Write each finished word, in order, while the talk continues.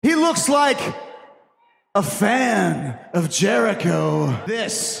looks like a fan of Jericho.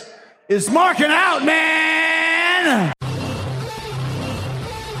 This is Markin Out, man!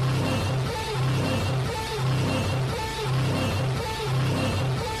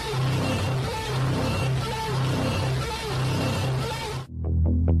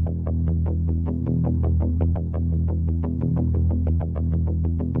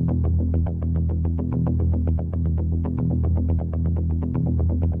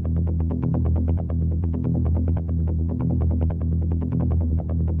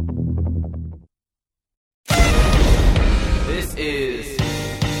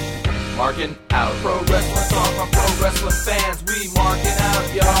 Markin Out. Pro Wrestling Talk by Pro Wrestling fans. We marking out,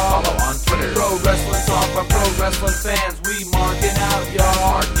 y'all. Follow on Twitter. Pro Wrestling Talk by Pro Wrestling fans. We marking out,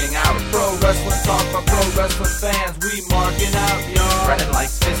 y'all. Marking Out. Pro Wrestling Talk by Pro Wrestling fans. We marking out, y'all. Brennan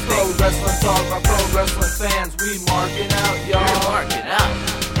likes fisting. Pro Wrestling Talk by Pro Wrestling fans. We marking out, y'all. We're marking out.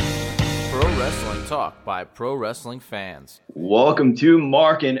 Pro Wrestling Talk by Pro Wrestling fans. Welcome to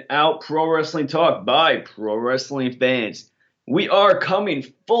Markin Out, Pro Wrestling Talk by Pro Wrestling fans. We are coming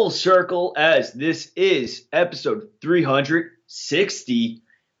full circle as this is episode 360,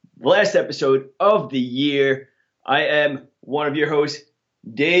 last episode of the year. I am one of your hosts,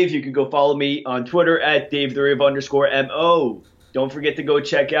 Dave. You can go follow me on Twitter at DaveTheRave_MO. Don't forget to go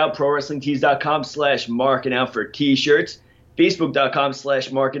check out ProWrestlingTees.com/markingout for t-shirts.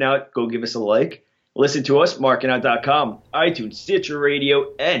 Facebook.com/markingout. Go give us a like. Listen to us, markingout.com, iTunes, Stitcher Radio,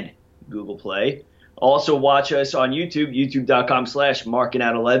 and Google Play. Also watch us on YouTube,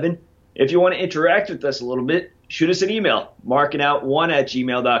 youtube.com/markingout11. If you want to interact with us a little bit, shoot us an email,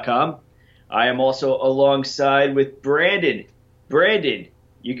 markingout1@gmail.com. I am also alongside with Brandon. Brandon,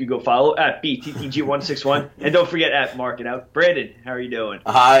 you can go follow at BTTG161. And don't forget at markingout. Brandon, how are you doing?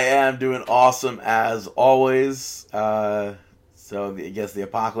 I am doing awesome as always. I guess the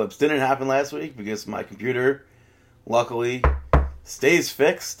apocalypse didn't happen last week because my computer, luckily, stays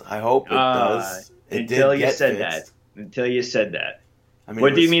fixed. I hope it does. Until you said that. I mean,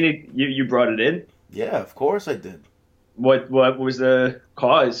 what do you mean you brought it in? Yeah, of course I did. What was the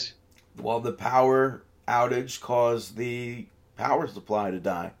cause? Well, the power outage caused the power supply to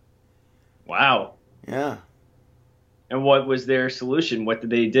die. Wow. Yeah. And what was their solution? What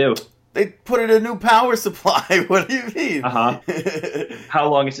did they do? They put in a new power supply. What do you mean? How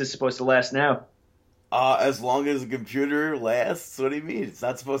long is this supposed to last now? As long as the computer lasts. What do you mean? It's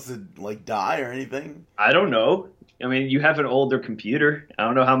not supposed to, die or anything? I don't know. I mean, you have an older computer. I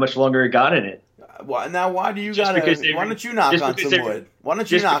don't know how much longer it got in it. Now, why do you gotta... Why don't you knock on some wood? Why don't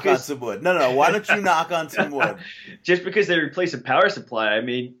you knock on some wood? No, why don't you knock on some wood? Just because they replace a power supply, I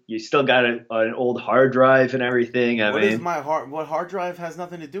mean, you still got an old hard drive and everything. What hard drive has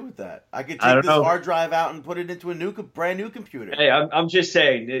nothing to do with that? I could take this hard drive out and put it into a brand new computer. Hey, I'm just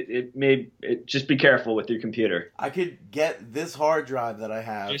saying, just be careful with your computer. I could get this hard drive that I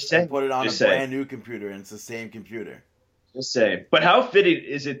have and put it on a brand new computer, and it's the same computer. Just saying. But how fitting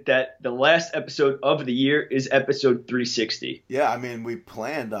is it that the last episode of the year is episode 360? Yeah, I mean, we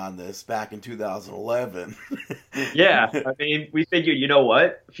planned on this back in 2011. Yeah, I mean, we figured, you know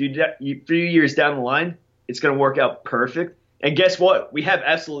what? A few years down the line, it's going to work out perfect. And guess what? We have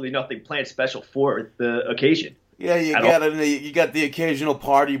absolutely nothing planned special for the occasion. Yeah, you got the occasional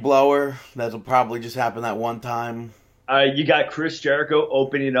party blower. That'll probably just happen that one time. You got Chris Jericho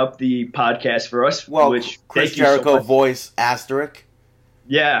opening up the podcast for us. Well, Chris Jericho voice asterisk.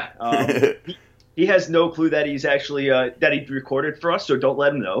 Yeah. He has no clue that he's actually that he recorded for us, so don't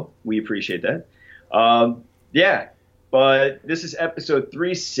let him know. We appreciate that. Yeah, but this is episode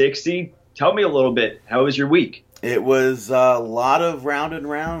 360. Tell me a little bit. How was your week? It was a lot of round and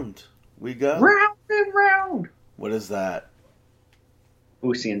round. We go. Round and round. What is that?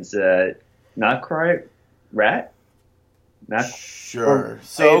 Usian's not cry rat? Not sure.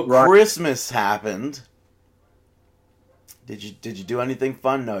 So Christmas happened. Did you do anything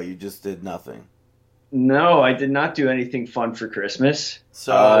fun? No, you just did nothing. No, I did not do anything fun for Christmas.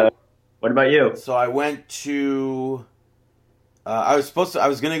 So what about you? So I went to I was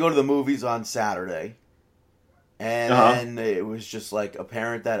going to go to the movies on Saturday. And it was just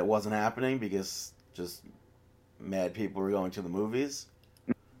apparent that it wasn't happening because just mad people were going to the movies.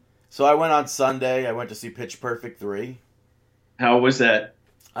 So I went on Sunday. I went to see Pitch Perfect 3. How was that?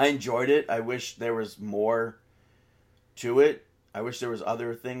 I enjoyed it. I wish there was more to it. I wish there was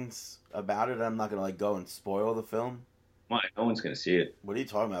other things about it. I'm not going to go and spoil the film. Why? No one's going to see it. What are you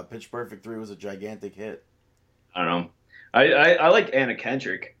talking about? Pitch Perfect 3 was a gigantic hit. I don't know. I like Anna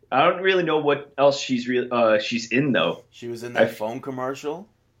Kendrick. I don't really know what else she's in though. She was in that phone commercial.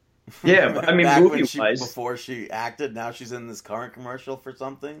 Yeah, but I mean, Back when movie-wise, before she acted, now she's in this current commercial for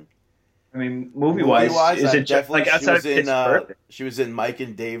something. I mean, movie-wise, is it just like outside of Pitch Perfect? She was in Mike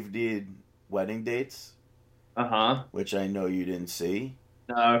and Dave did Wedding Dates, Uh-huh. which I know you didn't see.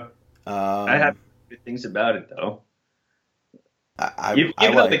 No, I have good things about it though. Even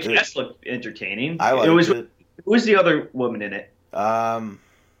though the cast looked entertaining, I liked it. Who was the other woman in it?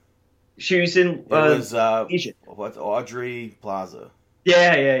 She was in. Asian. What's Audrey Plaza?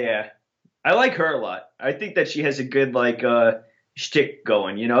 Yeah. I like her a lot. I think that she has a good like shtick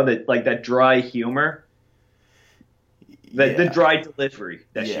going. You know, that dry humor, the dry delivery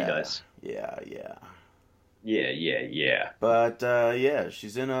that she does. Yeah. But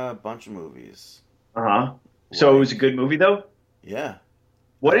she's in a bunch of movies. So it was a good movie though. Yeah.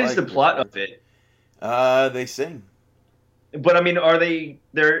 What is the plot of it? They sing. But I mean,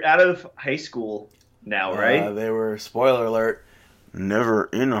 they're out of high school now, right? They were, spoiler alert, never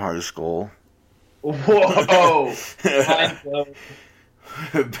in high school. Whoa!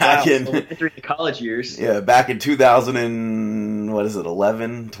 Back in during the college years. Yeah, back in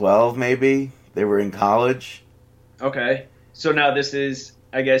 2011, 12 maybe. They were in college. Okay. So now this is,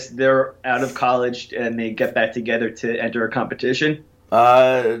 I guess they're out of college and they get back together to enter a competition?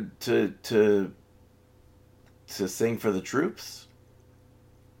 To sing for the troops.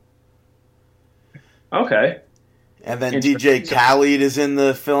 Okay. And then DJ Khaled is in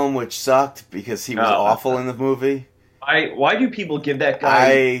the film, which sucked because he was awful in the movie. Why do people give that guy...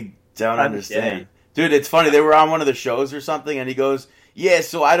 I don't understand. Dude, it's funny. They were on one of the shows or something, and he goes, yeah,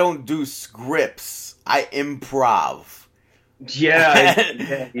 so I don't do scripts. I improv.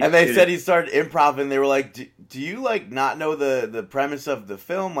 Yeah. And they said he started improv, and they were like, do you, like, not know the premise of the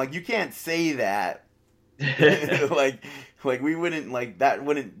film? Like, you can't say that. like we wouldn't, like, that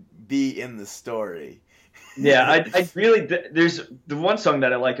wouldn't be in the story. Yeah, I really, there's the one song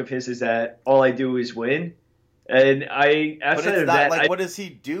that I like of his is that All I Do Is Win. And outside of that, like, what does he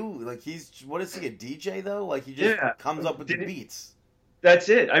do? Like, what is he, a DJ though? Like, he just comes up with the beats. That's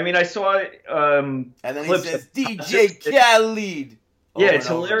it. I mean, I saw and then he says DJ Khaled. Yeah, it's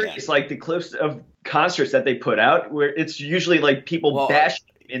hilarious. Like the clips of concerts that they put out, where it's usually like people bashing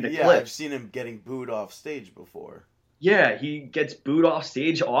in the clips. I've seen him getting booed off stage before. Yeah, he gets booed off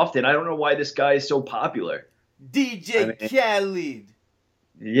stage often. I don't know why this guy is so popular. DJ Khaled.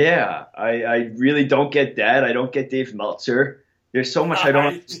 Yeah, I really don't get that. I don't get Dave Meltzer. There's so much I don't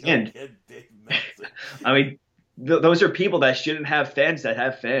understand. I mean, those are people that shouldn't have fans that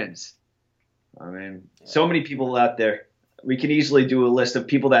have fans. I mean, so many people out there. We can easily do a list of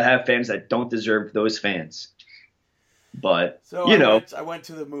people that have fans that don't deserve those fans. But, I went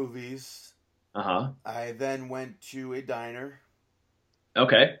to the movies. I then went to a diner.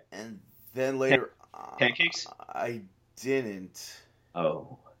 Okay. And then later... Pancakes? I didn't.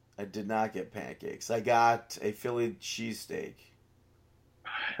 Oh. I did not get pancakes. I got a Philly cheesesteak.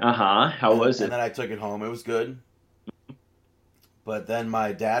 How was it? And then I took it home. It was good. But then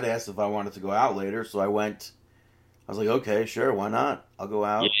my dad asked if I wanted to go out later, so I went. I was like, okay, sure, why not? I'll go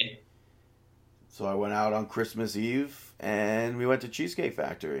out. Yeah. So I went out on Christmas Eve, and we went to Cheesecake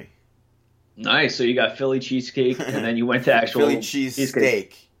Factory. Nice. So you got Philly cheesecake, and then you went to actual Philly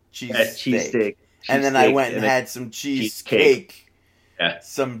cheesesteak. Cheesesteak. And then I went and had some cheesecake. Yeah.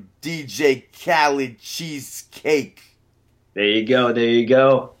 Some DJ Khaled cheesecake. There you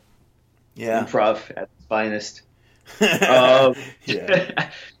go. Yeah. Improv at its finest. Yeah.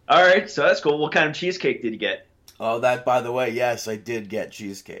 All right, so that's cool. What kind of cheesecake did you get? Oh, that, by the way, yes, I did get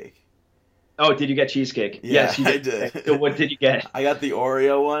cheesecake. Oh, did you get cheesecake? Yeah, yes, you did. I did. So what did you get? I got the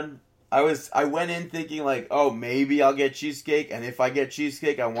Oreo one. I went in thinking like, oh, maybe I'll get cheesecake, and if I get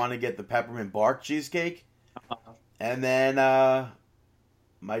cheesecake, I want to get the peppermint bark cheesecake. And then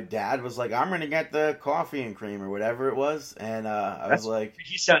my dad was like, I'm going to get the coffee and cream or whatever it was, and I was like...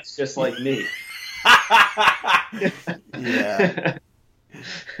 He sounds just like me. Yeah.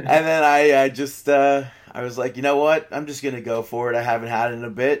 And then I just, I was like, you know what? I'm just going to go for it. I haven't had it in a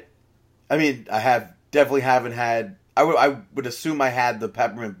bit. I mean, definitely haven't had... I would assume I had the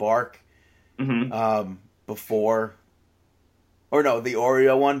peppermint bark before. Or no, the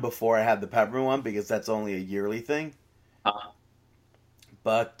Oreo one before I had the peppermint one, because that's only a yearly thing.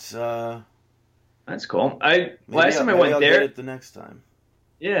 But... that's cool. Last time I went there... Get it the next time.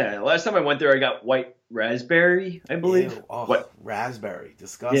 Yeah, last time I went there, I got white raspberry, I believe. Ew. Oh, raspberry.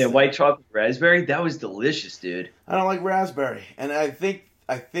 Disgusting. Yeah, white chocolate raspberry. That was delicious, dude. I don't like raspberry. And I think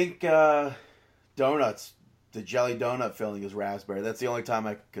donuts, the jelly donut filling is raspberry. That's the only time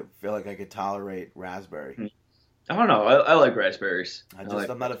I feel like I could tolerate raspberry. I don't know. I like raspberries. I'm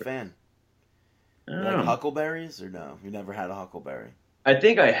not a fan. I You don't like know. huckleberries or no? You never had a huckleberry? I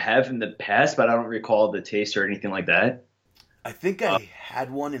think I have in the past, but I don't recall the taste or anything like that. I think I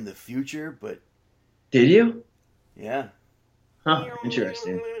had one in the future, but Did you? yeah. Huh.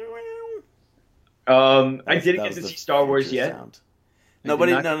 Interesting. I That didn't get was to the see Star Wars future yet. sound. I did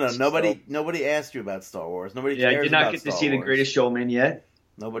Nobody, not no, get to no, see Star- nobody asked you about Star Wars. Nobody Yeah, I cares did not about get Star to see Wars. The Greatest Showman yet.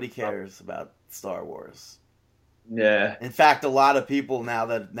 Nobody cares about Star Wars. Yeah. In fact, a lot of people now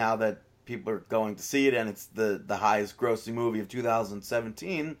that people are going to see it, and it's the highest grossing movie of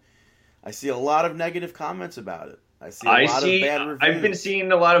 2017. I see a lot of negative comments about it. I see a lot of bad reviews. I've been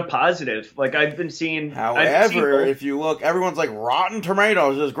seeing a lot of positive. Like I've been seeing. However, if you look, everyone's like Rotten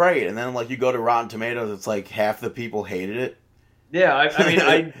Tomatoes is great, and then like you go to Rotten Tomatoes, it's like half the people hated it. Yeah, I mean,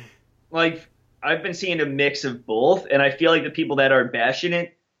 I've been seeing a mix of both, and I feel like the people that are bashing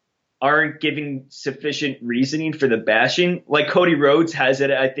it aren't giving sufficient reasoning for the bashing. Like Cody Rhodes has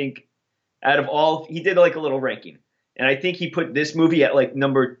it, I think, out of all, he did like a little ranking, and I think he put this movie at like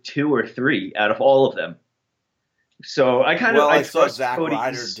number 2 or 3 out of all of them. So I saw trust Zack Cody's.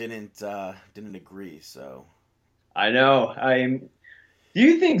 Ryder didn't agree. So I know. Do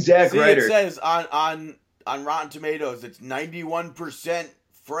you think Zack Ryder? It says on Rotten Tomatoes it's 91%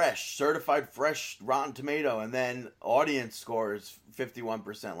 fresh, certified fresh Rotten Tomato, and then audience scores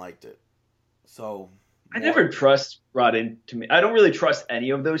 51% liked it. So I never trust Rotten Tomato. I don't really trust any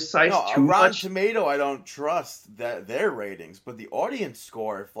of those sites too Rotten much. Tomato, I don't trust their ratings, but the audience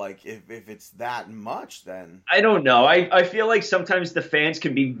score, if it's that much, then I don't know. I feel like sometimes the fans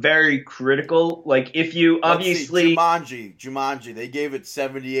can be very critical. Like if you obviously Jumanji, they gave it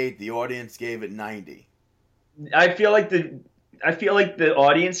 78. The audience gave it 90. I feel like the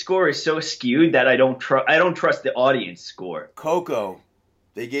audience score is so skewed that I don't trust the audience score. Coco.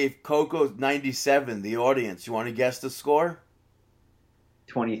 They gave Coco 97, the audience. You want to guess the score?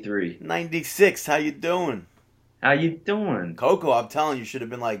 23. 96. How you doing? How you doing? Coco, I'm telling you, should have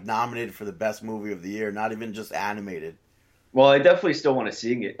been like nominated for the best movie of the year, not even just animated. Well, I definitely still want to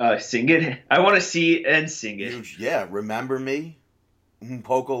sing it. I want to see and sing it. Yeah, Remember Me?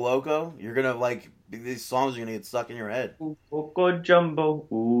 Poco Loco? You're going to like, these songs are going to get stuck in your head. Poco Jumbo.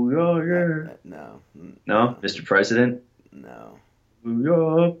 Ooh, yeah, yeah. No, Mr. President? No. Ooh,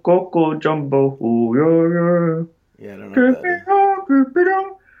 yeah, Coco Jumbo. Ooh, yeah, yeah. Yeah, I don't know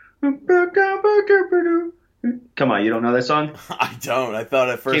that. Come on, you don't know that song? I don't. I thought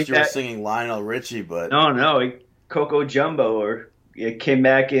at first you were singing Lionel Richie, but no, Coco Jumbo, or it came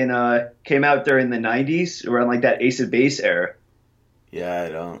out during the '90s, around like that Ace of Base era. Yeah, I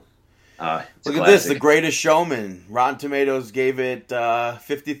don't. Look at this, The Greatest Showman. Rotten Tomatoes gave it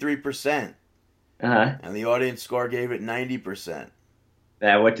 53%, and the audience score gave it 90%.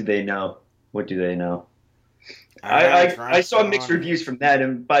 Yeah, what do they know? What do they know? I saw mixed reviews from that,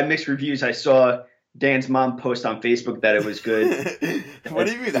 and by mixed reviews, I saw Dan's mom post on Facebook that it was good. What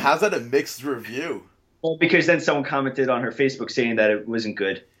do you mean? How's that a mixed review? Well, because then someone commented on her Facebook saying that it wasn't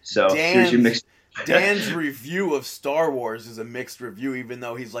good. So here's your mixed. Dan's review of Star Wars is a mixed review, even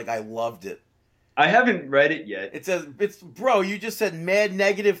though he's like, I loved it. I haven't read it yet. It says, bro, you just said mad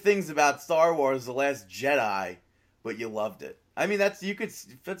negative things about Star Wars: The Last Jedi, but you loved it. I mean,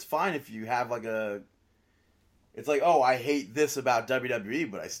 that's fine if you have like a. It's like, oh, I hate this about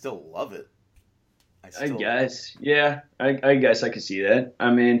WWE, but I still love it. I guess, yeah. I guess I could see that.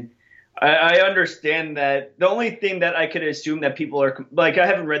 I mean, I understand that. The only thing that I could assume that people are like, I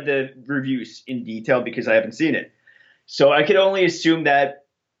haven't read the reviews in detail because I haven't seen it, so I could only assume that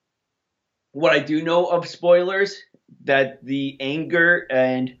what I do know of spoilers, that the anger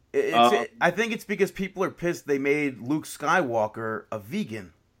and I think it's because people are pissed they made Luke Skywalker a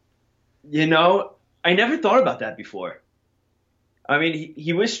vegan. You know, I never thought about that before. I mean,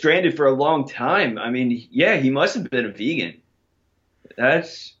 he was stranded for a long time. I mean, yeah, he must have been a vegan.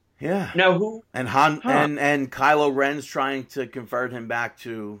 That's Now who and and Kylo Ren's trying to convert him back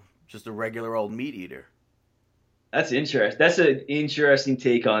to just a regular old meat eater. That's interesting. That's an interesting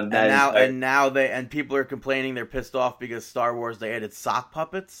take on that. And now people are complaining they're pissed off because Star Wars they added sock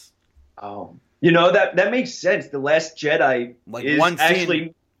puppets. Oh, you know that makes sense. The Last Jedi, like is one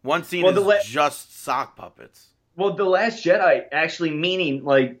scene is just sock puppets. Well, The Last Jedi actually meaning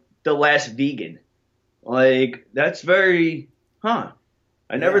like the last vegan. Like that's very I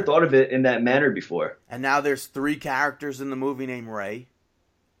never thought of it in that manner before. And now there's 3 characters in the movie named Rey.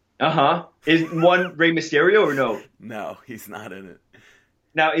 Is one Rey Mysterio or no? No, he's not in it.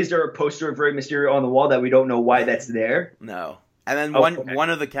 Now, is there a poster of Rey Mysterio on the wall that we don't know why that's there? No. And then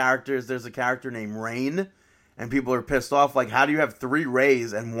one of the characters, there's a character named Rain, and people are pissed off. Like, how do you have 3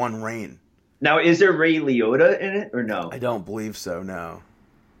 Reys and 1 Rain? Now, is there Ray Liotta in it or no? I don't believe so. No.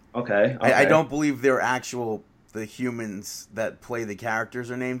 Okay. I don't believe they're actual the humans that play the characters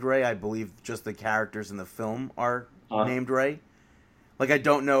are named Ray. I believe just the characters in the film are named Ray. Like, I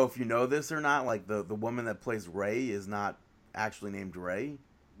don't know if you know this or not. Like, the woman that plays Ray is not actually named Ray.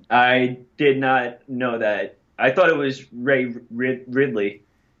 I did not know that. I thought it was Ray Ridley.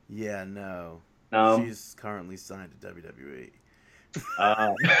 Yeah, no. She's currently signed to WWE.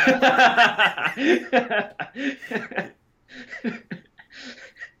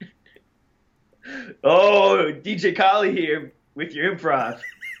 Oh, DJ Collie here with your improv.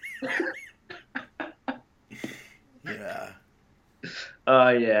 Yeah.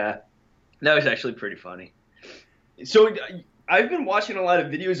 Yeah. That was actually pretty funny. So I've been watching a lot of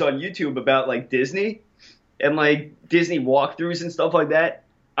videos on YouTube about like Disney and like Disney walkthroughs and stuff like that.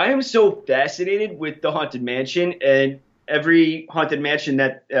 I am so fascinated with the Haunted Mansion and every Haunted Mansion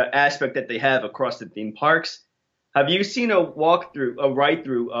that aspect that they have across the theme parks. Have you seen a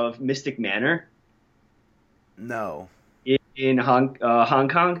ride-through of Mystic Manor? No. In Hong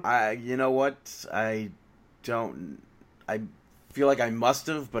Kong? You know what? I feel like I must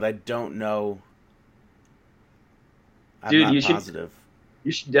have, but I don't know. I'm Dude, not positive.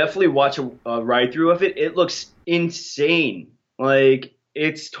 You should definitely watch a ride-through of it. It looks insane. Like,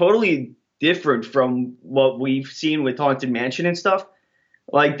 it's totally different from what we've seen with Haunted Mansion and stuff.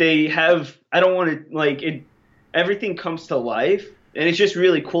 Like, they have, I don't want to, like, everything comes to life, and it's just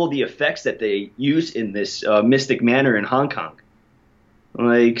really cool the effects that they use in this Mystic Manor in Hong Kong.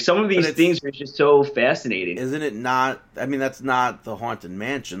 Like, some of these things are just so fascinating. Isn't it not, I mean, that's not the Haunted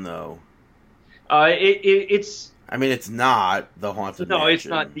Mansion, though. It's... I mean, it's not the Haunted Mansion. No, it's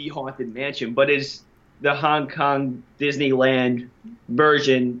not the Haunted Mansion, but it's the Hong Kong Disneyland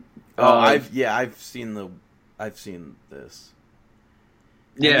version. I've seen this.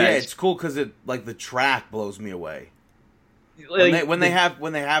 Yeah, it's cool because the track blows me away. Like, when they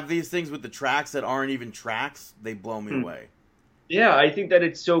have these things with the tracks that aren't even tracks, they blow me away. Yeah, I think that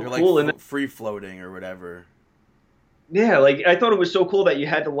it's so cool and free floating or whatever. Yeah, like I thought it was so cool that you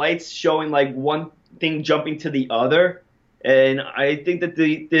had the lights showing like one thing jumping to the other, and I think that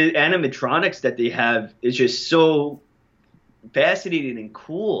the animatronics that they have is just so fascinating and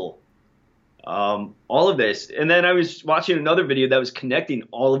cool. All of this, and then I was watching another video that was connecting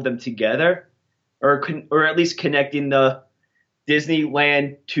all of them together, or at least connecting the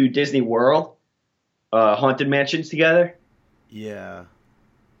Disneyland to Disney World Haunted Mansions together. Yeah,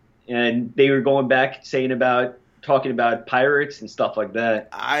 and they were going back talking about pirates and stuff like that.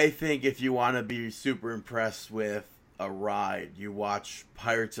 I think if you want to be super impressed with a ride, you watch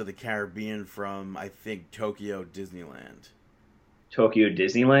Pirates of the Caribbean from, I think, Tokyo Disneyland. Tokyo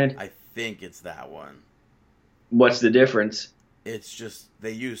Disneyland? I think it's that one. What's the difference? It's just,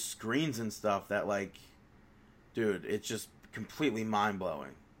 they use screens and stuff that, like, dude, it's just completely mind-blowing.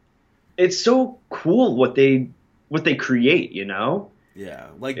 It's so cool what they create, you know? Yeah,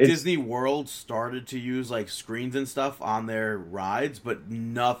 like Disney World started to use like screens and stuff on their rides, but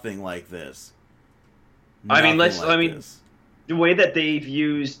nothing like this. The way that they've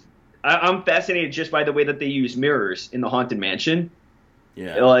used, I'm fascinated just by the way that they use mirrors in the Haunted Mansion.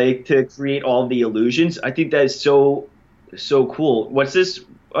 Yeah, like to create all the illusions. I think that is so cool. What's this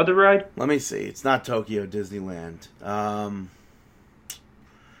other ride? Let me see. It's not Tokyo Disneyland.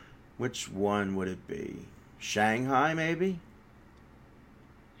 Which one would it be? Shanghai, maybe?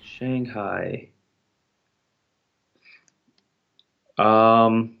 Shanghai.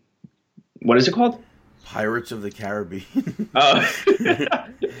 What is it called? Pirates of the Caribbean. I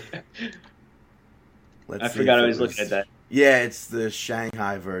forgot I was looking at that. Yeah, it's the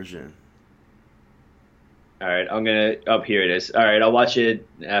Shanghai version. All right, here it is. All right, I'll watch it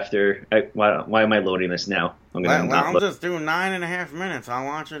after. Why am I loading this now? I'm just doing 9.5 minutes. I'll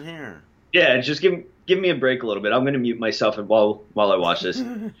watch it here. Yeah, just give me a break a little bit. I'm going to mute myself while I watch this.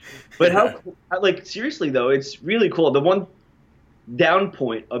 But seriously though, it's really cool. The one down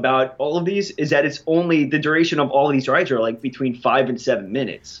point about all of these is that it's only the duration of all of these rides are like between 5 and 7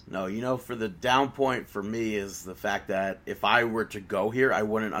 minutes. No, for the down point for me is the fact that if I were to go here, I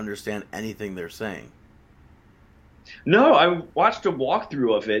wouldn't understand anything they're saying. No, I watched a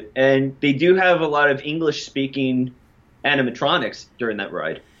walkthrough of it, and they do have a lot of English-speaking animatronics during that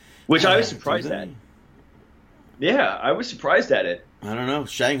ride, which I was surprised at. Yeah, I was surprised at it. I don't know.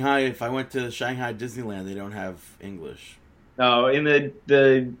 Shanghai, if I went to Shanghai Disneyland, they don't have English. No, in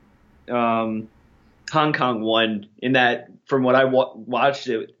the Hong Kong one, in that, from what I watched,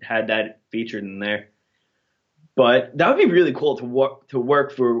 it had that featured in there. But that would be really cool to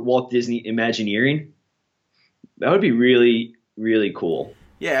work for Walt Disney Imagineering. That would be really, really cool.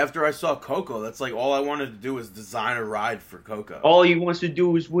 Yeah, after I saw Coco, that's like all I wanted to do was design a ride for Coco. All he wants to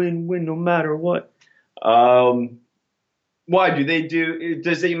do is win no matter what. Why do they do?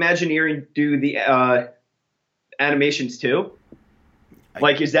 Does the Imagineering do the animations too?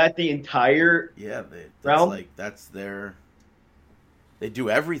 Like, is that the entire realm? That's their. They do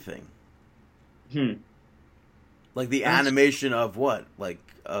everything. Like the animation of what? Like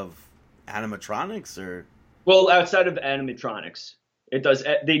of animatronics or? Well, outside of animatronics, it does.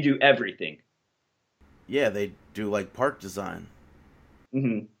 They do everything. Yeah, they do like park design.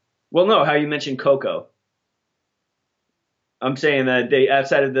 Well, no, how you mentioned Coco. I'm saying that they,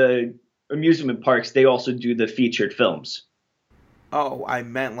 outside of the amusement parks, they also do the featured films. Oh, I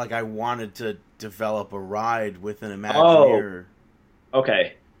meant like I wanted to develop a ride with an Imagineer. Oh,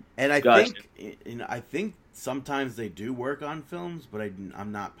 okay. And I think sometimes they do work on films, but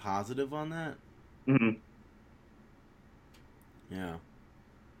I'm not positive on that. Yeah.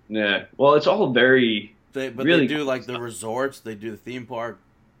 Yeah. Well, it's all very. They do like the resorts, they do the theme park,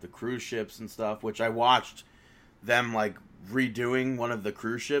 the cruise ships and stuff, which I watched them like redoing one of the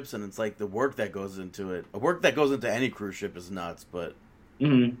cruise ships, and it's like the work that goes into it. The work that goes into any cruise ship is nuts, but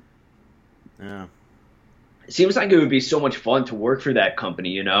yeah. It seems like it would be so much fun to work for that company,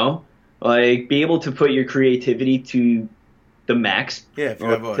 you know? Like, be able to put your creativity to the max. Yeah, if you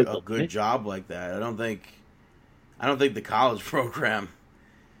have a good job like that. I don't think the college program,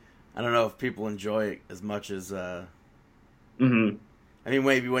 I don't know if people enjoy it as much as I mean,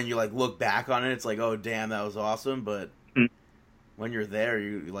 maybe when you like look back on it, it's like, oh damn, that was awesome, but when you're there,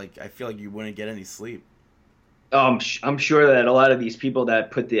 I feel like you wouldn't get any sleep. I'm sure that a lot of these people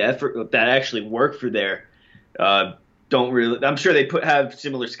that put the effort, that actually work for there, don't really. I'm sure they have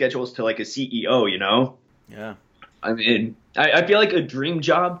similar schedules to like a CEO, you know? Yeah. I mean, I feel like a dream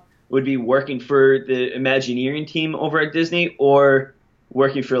job would be working for the Imagineering team over at Disney or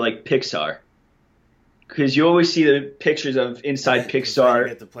working for like Pixar. Because you always see the pictures of inside Pixar. You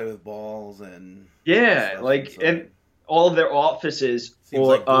get to play with balls and and all of their offices. Seems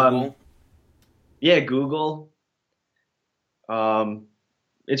like Google. Google.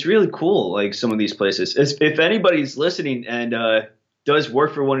 It's really cool. Like some of these places. If anybody's listening and does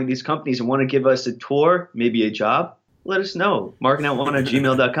work for one of these companies and want to give us a tour, maybe a job, let us know.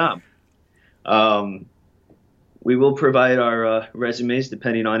 markingout1@gmail.com. We will provide our resumes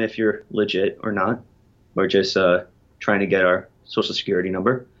depending on if you're legit or not. We're just trying to get our social security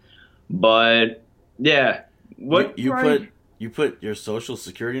number. But yeah, what you put your social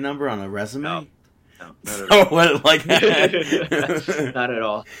security number on a resume? No, not at all. Not at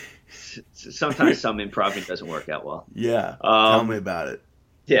all. Sometimes some improv doesn't work out well. Yeah, tell me about it.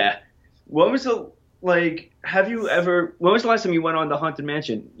 Yeah, when was the last time you went on the Haunted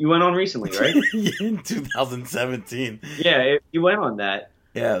Mansion? You went on recently, right? In 2017. Yeah, you went on that.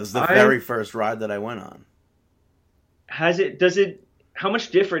 Yeah, it was the very first ride that I went on. How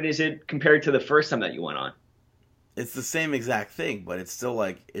much different is it compared to the first time that you went on? It's the same exact thing, but it's still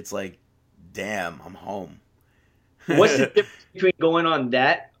like, damn, I'm home. What's the difference between going on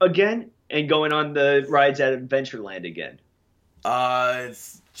that again and going on the rides at Adventureland again?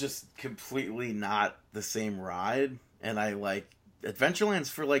 It's just completely not the same ride, and I like Adventureland's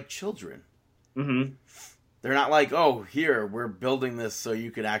for like children. They're not like, oh, here, we're building this so you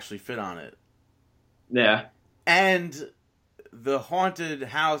could actually fit on it. Yeah. And the haunted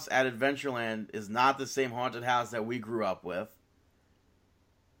house at Adventureland is not the same haunted house that we grew up with.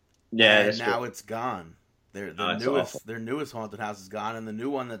 Yeah, and now it's gone. Their newest haunted house is gone, and the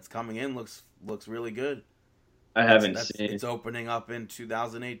new one that's coming in looks really good. I haven't seen. It's opening up in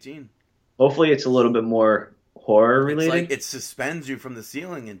 2018. Hopefully, it's a little bit more horror related. It's like it suspends you from the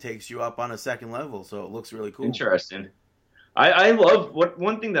ceiling and takes you up on a second level, so it looks really cool. Interesting. I love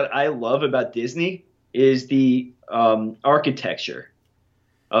one thing that I love about Disney is the architecture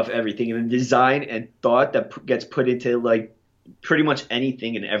of everything and the design and thought that gets put into like pretty much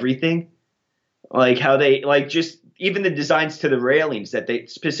anything and everything. Like how they like just even the designs to the railings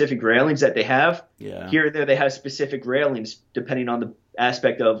specific railings that they have. Yeah. Here and there they have specific railings depending on the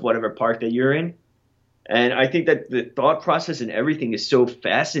aspect of whatever park that you're in. And I think that the thought process and everything is so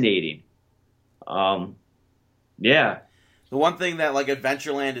fascinating. Yeah. The one thing that like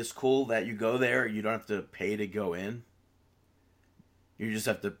Adventureland is cool that you go there, you don't have to pay to go in. You just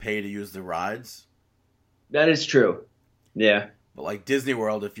have to pay to use the rides. That is true. Yeah. But like Disney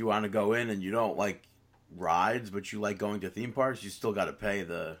World, if you want to go in and you don't like rides, but you like going to theme parks, you still got to pay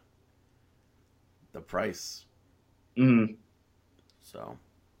the price. So.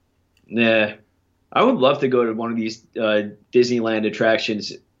 Yeah. I would love to go to one of these Disneyland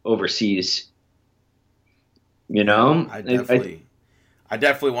attractions overseas. You know? I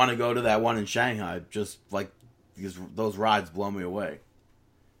definitely want to go to that one in Shanghai, just like because those rides blow me away.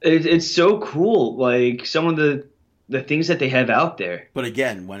 It's so cool. Like some of the things that they have out there. But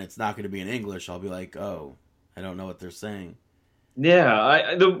again, when it's not going to be in English, I'll be like, oh, I don't know what they're saying.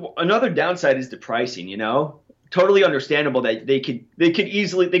 Yeah, another downside is the pricing. Totally understandable that they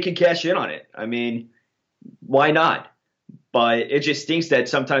could cash in on it. I mean, why not? But it just stinks that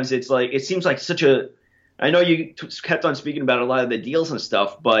sometimes it seems like such a. I know you kept on speaking about a lot of the deals and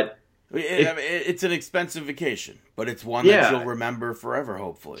stuff, but it's an expensive vacation, but it's one Yeah. that you'll remember forever,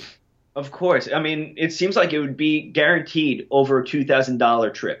 hopefully. of course, I mean, it seems like it would be guaranteed over a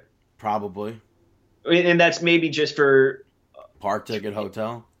 $2,000 trip, Probably. and that's maybe just for Park ticket,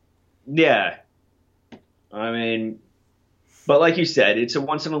 hotel. yeah. I mean, but like you said, it's a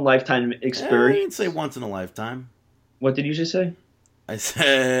once in a lifetime I experience. didn't say once in a lifetime. What did you just say? I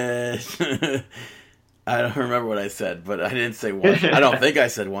said... I don't remember what I said, but I didn't say once. I don't think I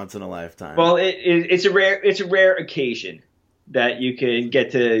said once in a lifetime. Well, it's a rare occasion that you can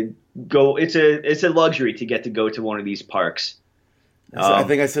get to go. It's a luxury to get to go to one of these parks. I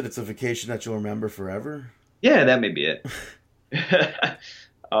think I said it's a vacation that you'll remember forever. Yeah, that may be it.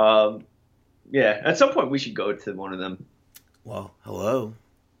 Yeah, at some point we should go to one of them. Well, hello.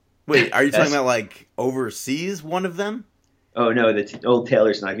 Wait, are you talking about like overseas one of them? Oh no, old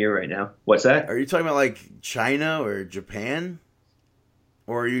Taylor's not here right now. What's that? Are you talking about like China or Japan?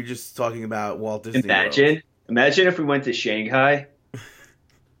 Or are you just talking about Walt Disney World? Imagine if we went to Shanghai.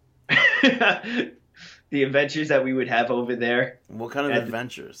 The adventures that we would have over there. What kind of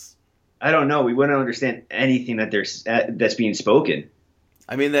adventures? I don't know. We wouldn't understand anything that's being spoken.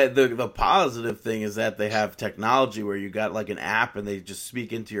 I mean, the positive thing is that they have technology where you got like an app and they just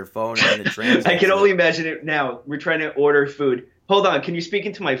speak into your phone and then it translates. I can only imagine it now. We're trying to order food. Hold on, can you speak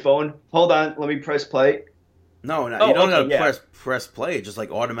into my phone? Hold on, let me press play. No, you don't gotta press play. It just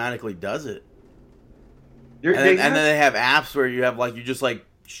like automatically does it. And then they have apps where you have like you just like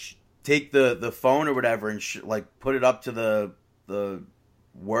take the phone or whatever and like put it up to the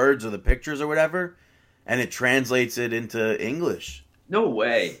words or the pictures or whatever, and it translates it into English. No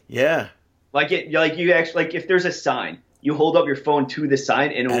way. Yeah. You actually if there's a sign, you hold up your phone to the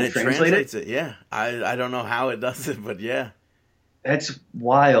sign and it will translate it. Yeah. I don't know how it does it, but yeah. That's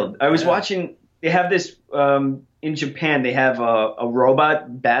wild. I was watching. They have this in Japan. They have a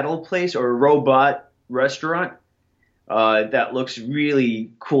robot battle place or a robot restaurant that looks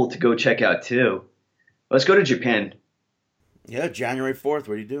really cool to go check out too. Let's go to Japan. Yeah, January 4th.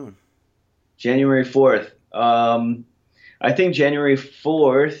 What are you doing? January 4th. I think January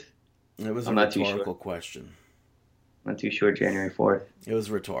 4th. It was a rhetorical question. I'm not too sure. January 4th. It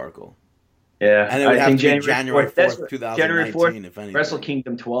was rhetorical. Yeah, and it would have to be January 4th, 2019, January 4th, if anything. Wrestle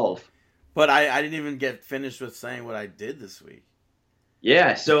Kingdom 12. But I didn't even get finished with saying what I did this week.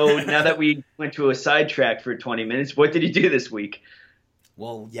 Yeah, so now that we went to a sidetrack for 20 minutes, what did you do this week?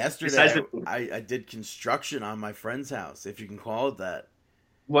 Well, yesterday I did construction on my friend's house, if you can call it that.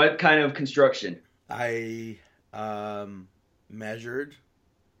 What kind of construction? I measured,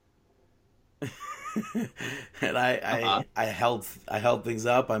 and I held things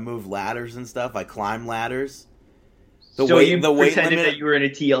up. I moved ladders and stuff. I climbed ladders. You pretended that you were in a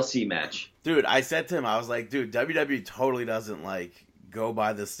TLC match. Dude, I said to him, I was like, dude, WWE totally doesn't like go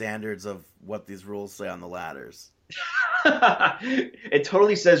by the standards of what these rules say on the ladders. It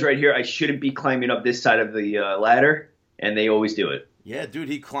totally says right here I shouldn't be climbing up this side of the ladder, and they always do it. Yeah, dude,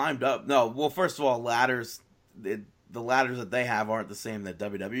 he climbed up. No, well, first of all, ladders, the ladders that they have aren't the same that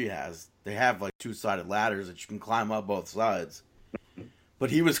WWE has. They have like two-sided ladders that you can climb up both sides. But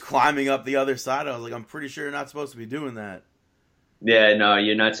he was climbing up the other side. I was like, I'm pretty sure you're not supposed to be doing that. Yeah, no,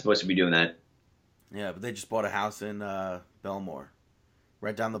 you're not supposed to be doing that. Yeah, but they just bought a house in Belmore,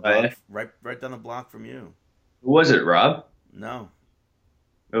 right down the block, right down the block from you. Who was it, Rob? No.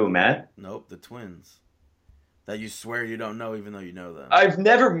 Oh, Matt? Nope, the twins. That you swear you don't know, even though you know them. I've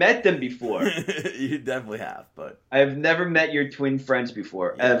never met them before. You definitely have, but I have never met your twin friends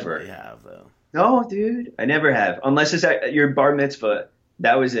before, ever. You have though. No, dude, I never have. Unless it's at your bar mitzvah.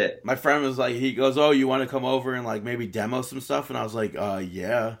 That was it. My friend was like, he goes, "Oh, you want to come over and like maybe demo some stuff?" And I was like,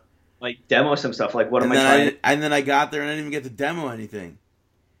 yeah." Like demo some stuff. Like what am I trying? And then I got there and I didn't even get to demo anything.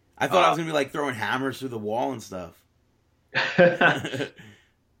 I thought I was gonna be like throwing hammers through the wall and stuff.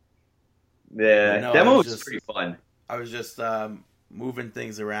 Yeah, no, demo was pretty fun. I was just moving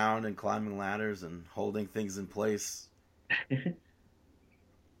things around and climbing ladders and holding things in place. He's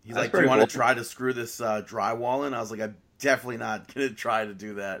like, "Do you want to try to screw this drywall in?" I was like, "I'm definitely not gonna try to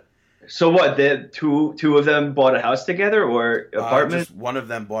do that." So what? The two of them bought a house together or apartment? Just one of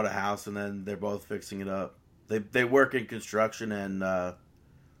them bought a house and then they're both fixing it up. They work in construction and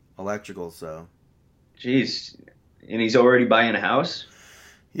electrical, so. Jeez, and he's already buying a house?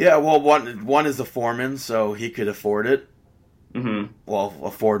 Yeah, well, one is a foreman, so he could afford it. Mm-hmm. Well,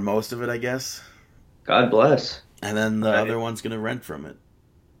 afford most of it, I guess. God bless. And then the other one's going to rent from it.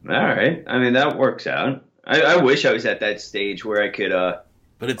 All right. I mean, that works out. I wish I was at that stage where I could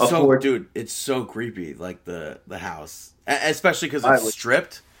But it's afford... dude, it's so creepy, like the house. Especially because it's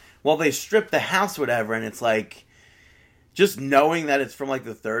stripped. Well, they stripped the house, whatever, and it's like, just knowing that it's from like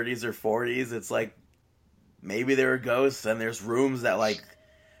the 30s or 40s, it's like, maybe there are ghosts, and there's rooms that like,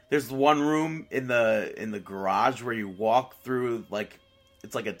 there's one room in the garage where you walk through, like,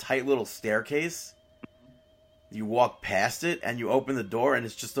 it's like a tight little staircase. You walk past it, and you open the door, and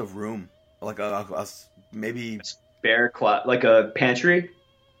it's just a room. Like a maybe... Spare closet, like a pantry?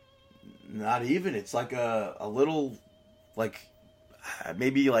 Not even. It's like a little, like,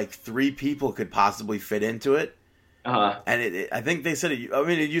 maybe like 3 people could possibly fit into it. Uh-huh. And I think they said,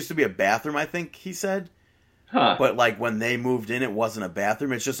 it used to be a bathroom, I think he said. Huh. But like when they moved in, it wasn't a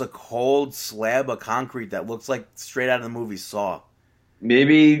bathroom. It's just a cold slab of concrete that looks like straight out of the movie Saw.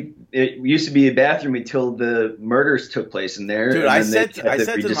 Maybe it used to be a bathroom until the murders took place in there. Dude, I said to them,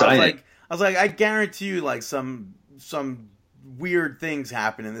 I was like, I guarantee you, like, some weird things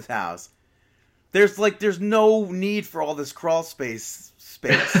happen in this house. There's no need for all this crawl space.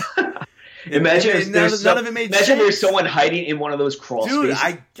 Imagine none of it made sense. There's someone hiding in one of those crawl Dude,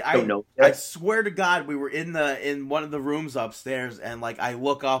 spaces. I swear to God, we were in one of the rooms upstairs, and like I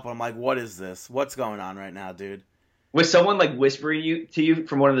look up, I'm like, what is this? What's going on right now, dude? Was someone like whispering to you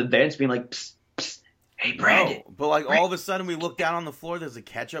from one of the vents, being like, psst, psst, hey, Brandon. No, but like all of a sudden we look down on the floor, there's a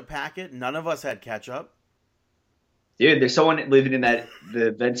ketchup packet. None of us had ketchup. Dude, there's someone living in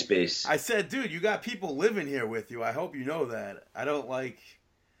the vent space. I said, dude, you got people living here with you. I hope you know that. I don't like...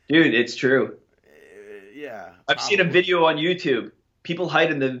 Dude, it's true. Yeah. I've seen a video on YouTube. People hide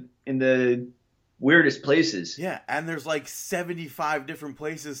in the weirdest places. Yeah, and there's like 75 different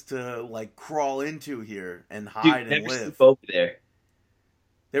places to like crawl into here and hide and live. Sleep over there.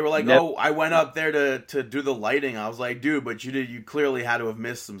 They were like, "Oh, I went up there to do the lighting." I was like, "Dude, but you clearly had to have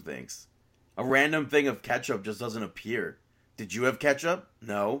missed some things. A random thing of ketchup just doesn't appear. Did you have ketchup?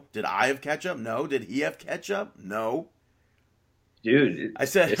 No. Did I have ketchup? No. Did he have ketchup? No." Dude, I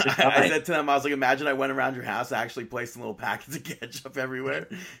said to them, I was like, imagine I went around your house and actually placed little packets of ketchup everywhere.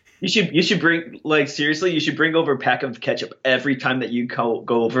 You should bring, like, seriously, you should bring over a pack of ketchup every time that you go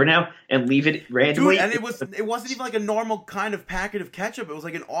over now and leave it randomly. Dude, and it wasn't even like a normal kind of packet of ketchup. It was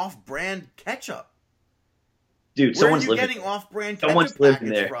like an off-brand ketchup. Dude, where are you getting off-brand ketchup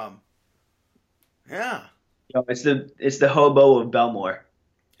packets from? Yeah. Yo, it's the hobo of Belmore.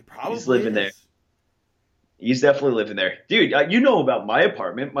 Probably He's living there. He's definitely living there. Dude, you know about my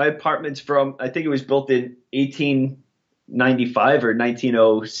apartment. My apartment's from, I think it was built in 1895 or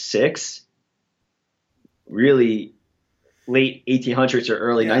 1906. Really late 1800s or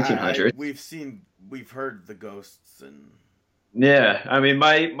early 1900s. We've heard the ghosts and... Yeah, I mean,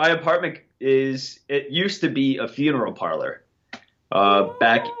 my apartment it used to be a funeral parlor.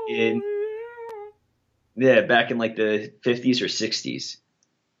 Back in like the 50s or 60s.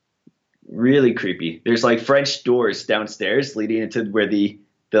 Really creepy. There's like French doors downstairs leading into where the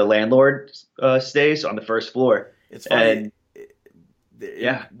landlord stays on the first floor. It's funny.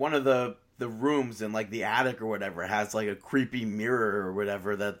 And, one of the rooms in like the attic or whatever has like a creepy mirror or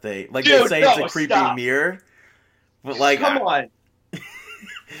whatever that they like. Dude, they say it's a creepy mirror, but like, come on.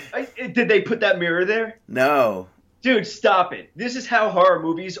 Did they put that mirror there? No. Dude, stop it. This is how horror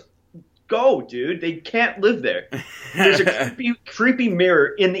movies go, dude. They can't live there. There's a creepy mirror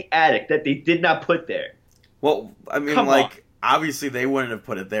in the attic that they did not put there. Well, I mean, obviously they wouldn't have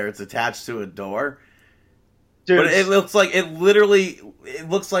put it there. It's attached to a door. Dude, but it looks like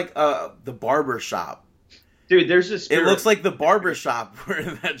the barber shop. Dude, there's a spirit. It looks like the barber shop where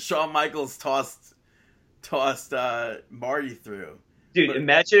that Shawn Michaels tossed Marty through. Dude,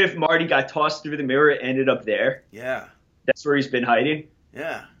 imagine if Marty got tossed through the mirror and ended up there. Yeah. That's where he's been hiding.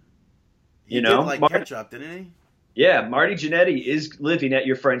 Yeah. He did like ketchup, didn't he? Yeah, Marty Jannetty is living at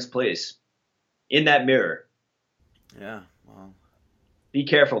your friend's place in that mirror. Yeah, well. Be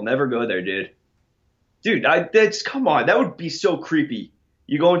careful. Never go there, dude. Dude, come on. That would be so creepy.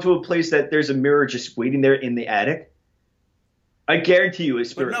 You go into a place that there's a mirror just waiting there in the attic. I guarantee you a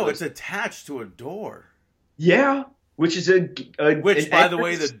spirit. But no, it's attached to a door. Yeah, which is which, by the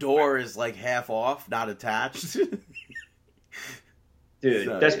way, the door is like half off, not attached.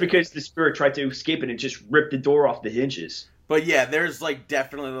 Dude, that's because the spirit tried to escape it and just ripped the door off the hinges. But yeah, there's like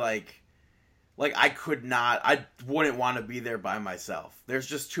definitely like I wouldn't want to be there by myself. There's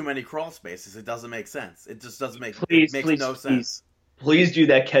just too many crawl spaces. It doesn't make sense. It just doesn't make no sense. Please do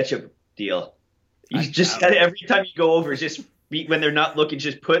that ketchup deal. You just gotta, every time you go over, just when they're not looking,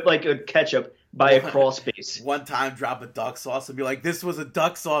 just put like a ketchup by a crawl space. One time, drop a duck sauce and be like, "This was a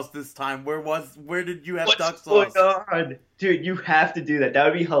duck sauce this time. Where did you have duck What's sauce?" going on? Dude, you have to do that. That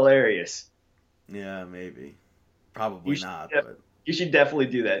would be hilarious. Yeah, maybe. Probably not. But You should definitely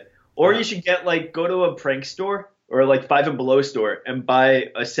do that. Or you should go to a prank store or like Five and Below store and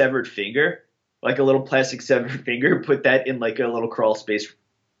buy a severed finger, like a little plastic severed finger, put that in like a little crawl space.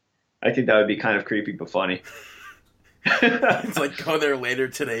 I think that would be kind of creepy but funny. It's like go there later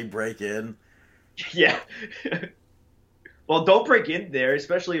today, break in. Yeah. Well, don't break in there,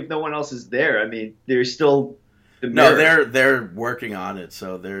 especially if no one else is there. I mean, there's still the mirror. They're working on it,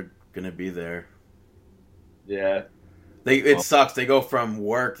 so they're gonna be there. Yeah. It sucks. They go from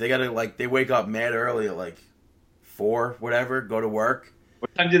work. They gotta they wake up mad early at like 4, whatever. Go to work.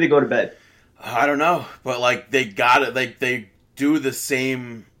 What time do they go to bed? I don't know, but they got it. They do the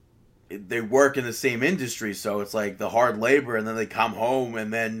same. They work in the same industry, so it's like the hard labor, and then they come home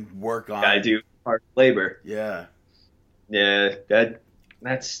and then work on. I do hard labor. Yeah. Yeah,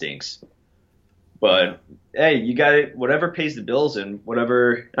 that stinks. But hey, you got it. Whatever pays the bills and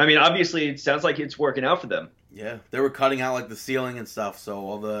whatever. I mean, obviously, it sounds like it's working out for them. Yeah, they were cutting out the ceiling and stuff, so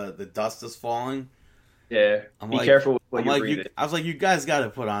all the dust is falling. Yeah, be careful with what you're breathing. I was like, you guys got to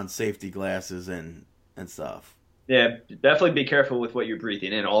put on safety glasses and stuff. Yeah, definitely be careful with what you're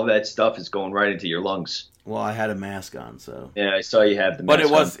breathing in. All that stuff is going right into your lungs. Well, I had a mask on, so. Yeah, I saw you have the mask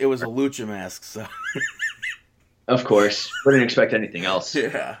But it was a lucha mask, so. Of course. Wouldn't expect anything else.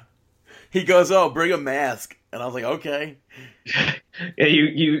 Yeah. He goes, "Oh, bring a mask." And I was like, "Okay." Yeah,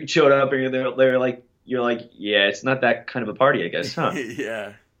 you showed up and they're like, you're like, yeah, it's not that kind of a party, I guess, huh?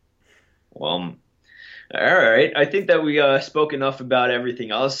 Yeah. Well, all right. I think that we spoke enough about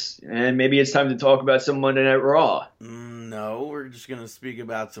everything else, and maybe it's time to talk about some Monday Night Raw. No, we're just going to speak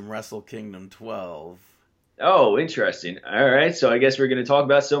about some Wrestle Kingdom 12. Oh, interesting. All right, so I guess we're going to talk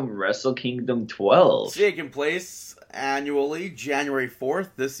about some Wrestle Kingdom 12. Taking place annually, January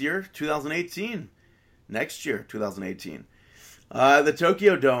 4th this year, 2018. Next year, 2018. The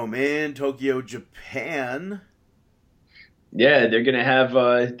Tokyo Dome in Tokyo, Japan. Yeah, they're going to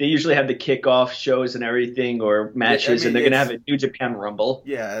have, they usually have the kickoff shows and everything, or matches, and they're going to have a New Japan Rumble.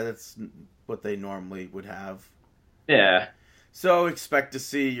 Yeah, that's what they normally would have. Yeah. So expect to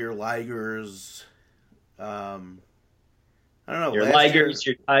see your Ligers, I don't know. Your Ligers,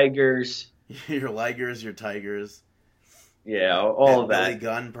 your Tigers. Your Ligers, your Tigers. Yeah, all of that. Billy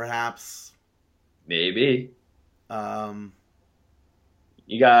Gunn, perhaps. Maybe. You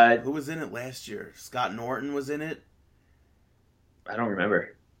Who got... was in it last year? Scott Norton was in it. I don't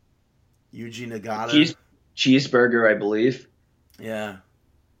remember. Yuji Nagata. Cheeseburger, I believe. Yeah.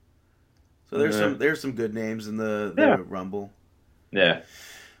 So there's some good names in the Rumble. Yeah.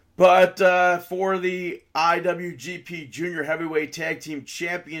 But for the IWGP Junior Heavyweight Tag Team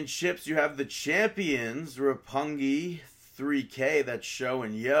Championships, you have the champions, Roppongi 3K, that's Sho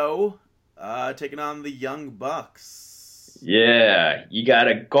and Yo, taking on the Young Bucks. Yeah, you got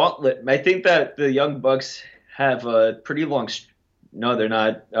a gauntlet. I think that the Young Bucks have a pretty long... No, they're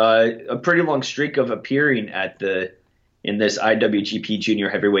not. A pretty long streak of appearing in this IWGP Junior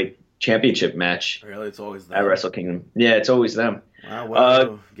Heavyweight Championship match. Really? It's always them? At Wrestle Kingdom. Yeah, it's always them. Wow,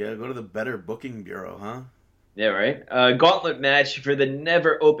 well, go to the better booking bureau, huh? Yeah, right. Gauntlet match for the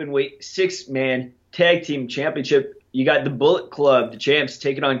never open weight 6-man tag team championship. You got the Bullet Club, the champs,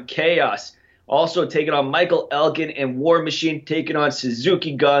 taking on Chaos. Also taking on Michael Elgin and War Machine, taking on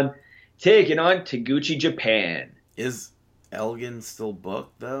Suzuki Gun, taking on Taguchi Japan. Is Elgin still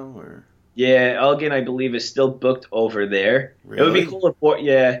booked, though? Or? Yeah, Elgin, I believe, is still booked over there. Really? It would be cool if...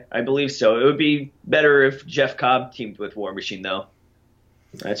 Yeah, I believe so. It would be better if Jeff Cobb teamed with War Machine, though.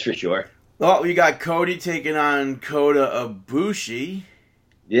 That's for sure. Well, you got Cody taking on Kota Ibushi.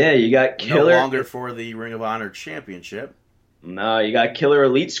 Yeah, you got Killer... No longer for the Ring of Honor Championship. No, you got Killer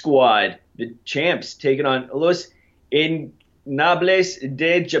Elite Squad, the champs, taking on Los Ingobernables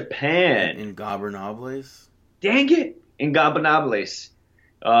de Japan. Ingobernables? Dang it! Ingobernables.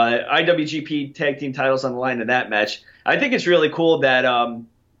 IWGP tag team titles on the line in that match. I think it's really cool that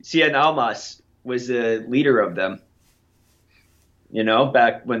Cien Almas was the leader of them. You know,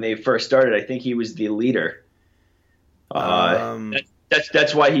 back when they first started, I think he was the leader.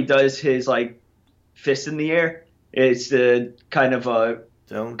 That's why he does his fist in the air. It's the kind of like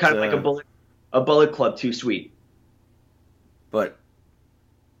a bullet club too sweet. But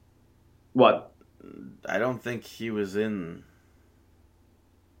what? I don't think he was in.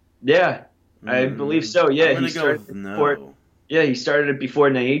 Yeah, I believe so. Yeah, he started no. He started it before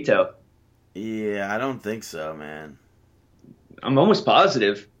Naito. Yeah, I don't think so, man. I'm almost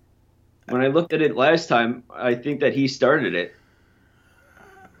positive. When I looked at it last time, I think that he started it.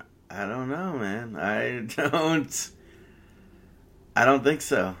 I don't know, man. I don't think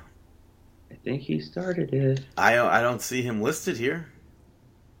so. I think he started it. I don't see him listed here.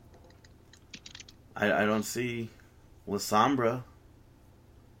 I don't see La Sombra.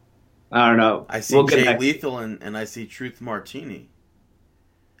 I don't know. I see Jay Lethal and I see Truth Martini.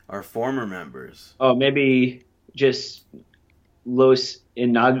 Our former members. Oh, maybe just Los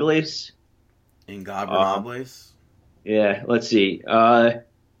Ingobernables? Yeah, let's see.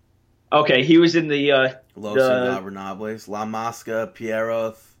 Okay, he was in the... Los Ingobernables. La Mosca,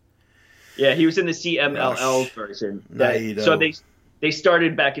 Pieroth. Yeah, he was in the CMLL version. So they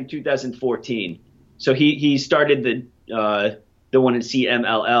started back in 2014. So he started the one in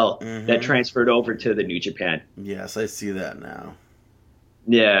CMLL that transferred over to the New Japan. Yes, I see that now.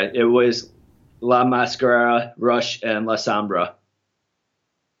 Yeah, it was La Mascara, Rush, and La Sombra.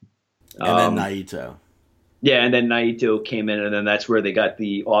 And then Naito. Yeah, and then Naito came in, and then that's where they got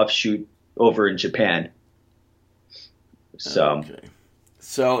the offshoot over in Japan. So, okay.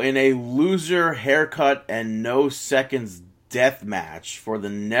 So in a loser haircut and no seconds death match for the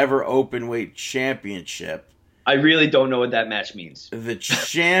Never Openweight Championship, I really don't know what that match means. the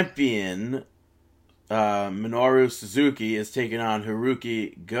champion Minoru Suzuki is taking on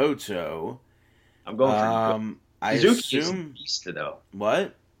Hiroki Goto. I'm going for Suzuki is a beast, though.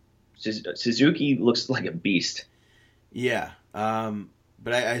 What? Suzuki looks like a beast. Yeah,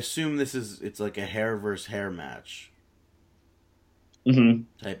 but I assume it's like a hair versus hair match.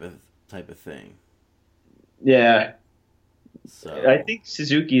 Type of thing. Yeah. So I think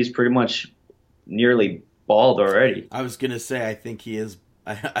Suzuki is pretty much nearly bald already. I was gonna say I think he is.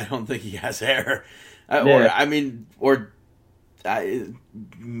 I don't think he has hair.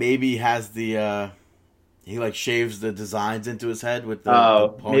 Maybe has the he like shaves the designs into his head with the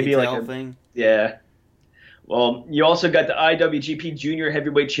ponytail maybe like thing. Yeah. Well, you also got the IWGP Junior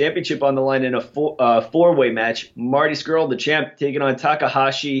Heavyweight Championship on the line in a four-way match. Marty Scurll, the champ, taking on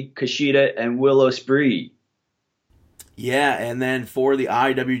Takahashi, Kushida, and Will Ospreay. Yeah, and then for the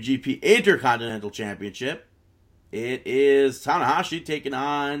IWGP Intercontinental Championship, it is Tanahashi taking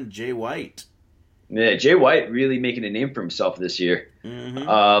on Jay White. Yeah, Jay White really making a name for himself this year.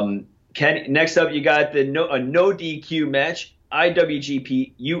 Next up, you got a no DQ match.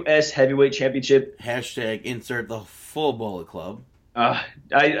 IWGP US Heavyweight Championship. # insert the full Bullet Club.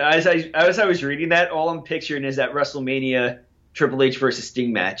 As I was reading that, all I'm picturing is that WrestleMania Triple H versus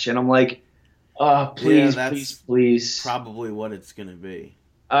Sting match, and I'm like, please. Probably what it's gonna be.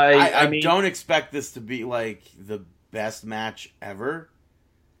 I mean, don't expect this to be like the best match ever.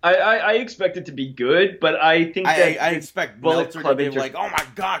 I expect it to be good, but I think that I expect Meltzer to be like, oh my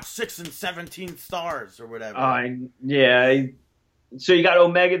god, 6 and 17 stars or whatever. So you got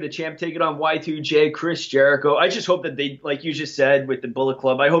Omega, the champ, taking on Y2J, Chris Jericho. I just hope that they, like you just said with the Bullet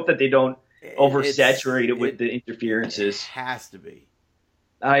Club, I hope that they don't oversaturate it with the interferences. It has to be.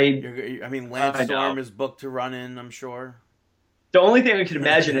 Lance Storm is booked to run in, I'm sure. The only thing I can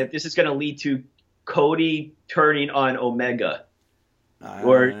imagine if this is going to lead to Cody turning on Omega.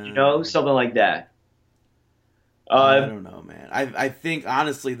 Or, something like that. I don't know, man. I think,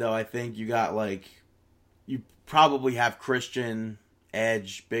 honestly, though, you got, you probably have Christian,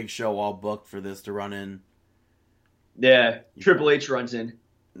 Edge, Big Show all booked for this to run in. Yeah, Triple H runs in.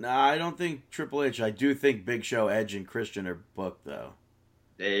 No, I don't think Triple H. I do think Big Show, Edge, and Christian are booked, though.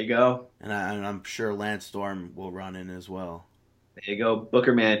 There you go. And I'm sure Lance Storm will run in as well. There you go,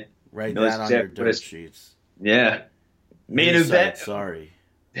 Booker Man. Write that on your dirt sheets. Yeah. Main event of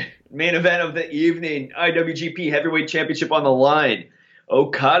the evening, IWGP Heavyweight Championship on the line.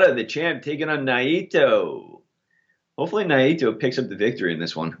 Okada, the champ, taking on Naito. Hopefully Naito picks up the victory in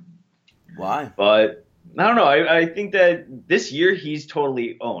this one. Why? But I don't know. I think that this year he's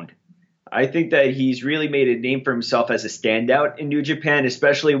totally owned. I think that he's really made a name for himself as a standout in New Japan,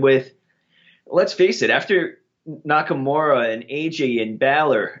 especially with, let's face it, after Nakamura and AJ and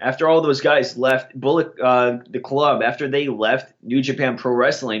Balor, after all those guys left the club, after they left New Japan Pro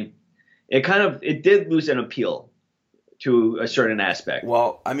Wrestling, it did lose an appeal to a certain aspect.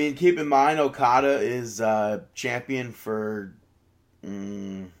 Well, keep in mind Okada is champion for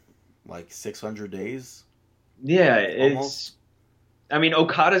 600 days. Yeah, almost.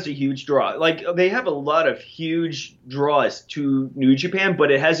 Okada's a huge draw. They have a lot of huge draws to New Japan, but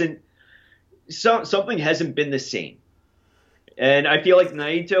it hasn't. Something hasn't been the same, and I feel like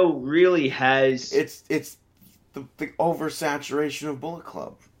Naito really has. It's the oversaturation of Bullet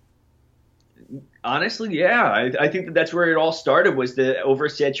Club. Honestly, yeah, I think that's where it all started, was the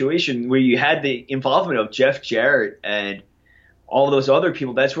oversaturation, where you had the involvement of Jeff Jarrett and all those other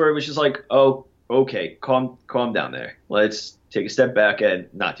people. That's where it was just like, oh, okay, calm down there. Let's take a step back and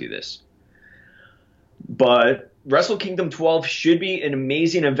not do this. But Wrestle Kingdom 12 should be an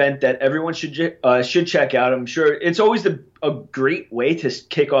amazing event that everyone should check out. I'm sure it's always a great way to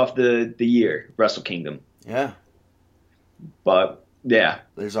kick off the year, Wrestle Kingdom. Yeah. But, yeah.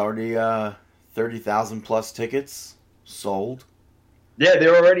 There's already 30,000 plus tickets sold. Yeah,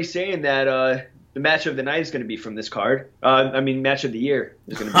 they're already saying that the match of the night is going to be from this card. Match of the year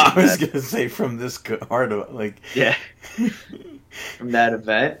is going to be I was going to say from this card. Yeah. From that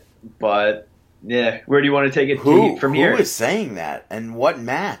event. But, yeah. Where do you want to take it from here? Who is saying that? And what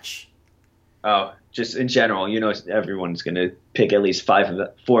match? Oh, just in general. Everyone's going to pick at least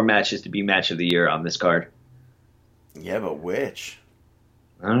 4 matches to be match of the year on this card. Yeah, but which?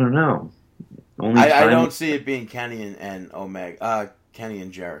 I don't know. I don't see it being Kenny and Omega. Kenny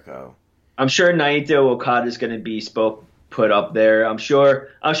and Jericho. I'm sure Naito Okada is going to be put up there. I'm sure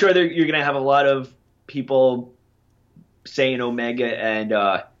you're going to have a lot of people saying Omega and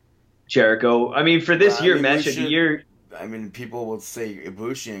Jericho. I mean, for this match of the year. I mean, people will say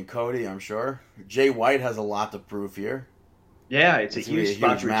Ibushi and Cody, I'm sure. Jay White has a lot to prove here. Yeah, it's a huge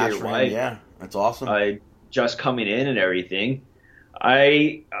spot for Jay White. Yeah, that's awesome. Just coming in and everything.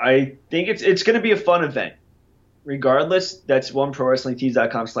 I think it's going to be a fun event. Regardless, that's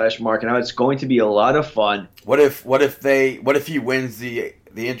OneProWrestlingTees.com/marking out. It's going to be a lot of fun. What if he wins the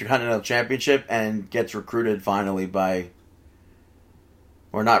Intercontinental Championship and gets recruited finally by,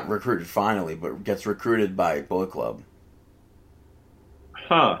 or not recruited finally, but gets recruited by Bullet Club?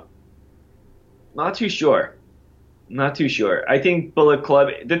 Huh. Not too sure. I think Bullet Club.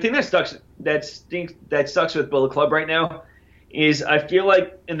 The thing that sucks with Bullet Club right now is I feel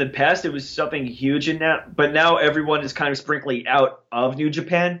like in the past it was something huge in that, but now everyone is kind of sprinkling out of New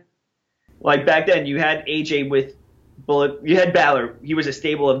Japan. Like back then, you had AJ with Bullet, you had Balor. He was a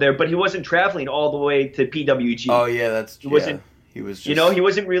stable of there, but he wasn't traveling all the way to PWG. Oh yeah, that's true. He was. Just... he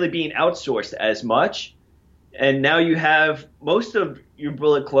wasn't really being outsourced as much, and now you have most of your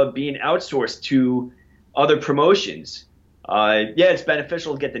Bullet Club being outsourced to other promotions. It's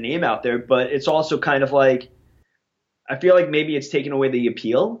beneficial to get the name out there, but it's also kind of like, I feel like maybe it's taken away the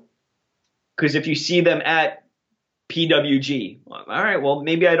appeal. Because if you see them at PWG, all right, well,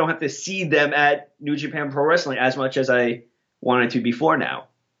 maybe I don't have to see them at New Japan Pro Wrestling as much as I wanted to before now.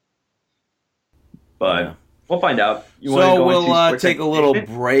 But we'll find out. We'll take a little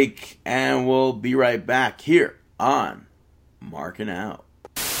break, and we'll be right back here on Markin Out.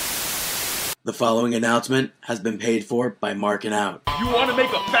 The following announcement has been paid for by Markin Out. You want to make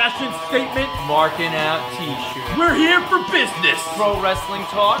a fashion statement? Markin Out t-shirt. We're here for business. Pro wrestling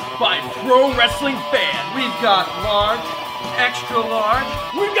talk by pro wrestling fans. We've got large, extra large.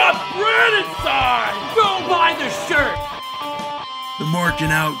 We've got bread inside. Go buy the shirt. The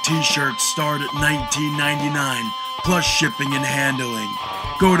Markin Out t-shirts start at $19.99 plus shipping and handling.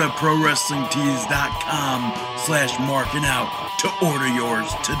 Go to ProWrestlingTees.com/markinout to order yours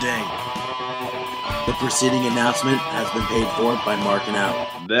today. The preceding announcement has been paid for by Markin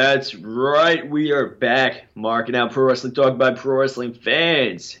Out. That's right. We are back. Markin Out Pro Wrestling Talk by Pro Wrestling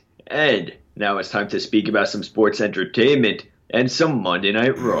fans. And now it's time to speak about some sports entertainment and some Monday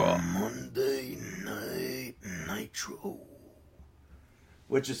Night Raw. Monday Night Nitro.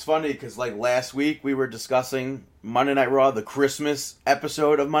 Which is funny because like last week we were discussing Monday Night Raw, the Christmas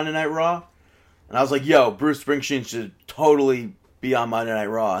episode of Monday Night Raw. And I was like, yo, Bruce Springsteen should totally be on Monday Night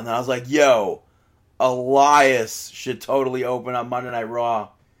Raw. And then I was like, yo, Elias should totally open up Monday Night Raw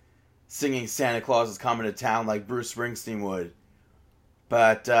singing Santa Claus is Coming to Town like Bruce Springsteen would.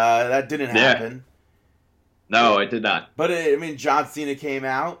 But that didn't happen. No, it did not. But, John Cena came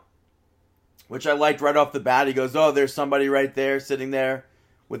out, which I liked right off the bat. He goes, oh, there's somebody right there sitting there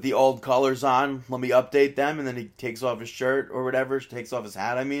with the old colors on. Let me update them. And then he takes off his shirt or whatever. Takes off his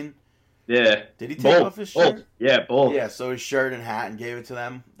hat, Yeah. Did he take off his shirt? Both. Yeah, both. Yeah, so his shirt and hat and gave it to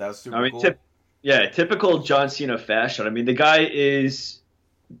them. That was super cool. Typical John Cena fashion. The guy is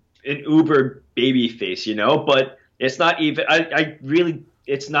an uber baby face, but it's not even,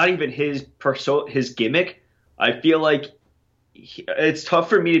 it's not even his gimmick. I feel like it's tough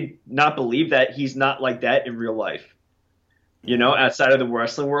for me to not believe that he's not like that in real life. Outside of the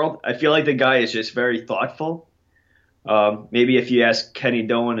wrestling world, I feel like the guy is just very thoughtful. Maybe if you ask Kenny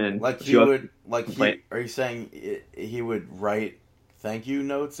Doan and are you saying he would write thank you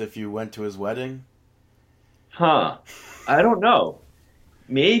notes if you went to his wedding? I don't know.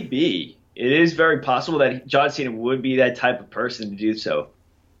 Maybe. It is very possible that John Cena would be that type of person to do so.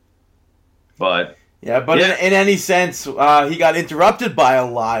 But in any sense, he got interrupted by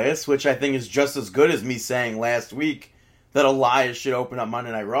Elias, which I think is just as good as me saying last week that Elias should open up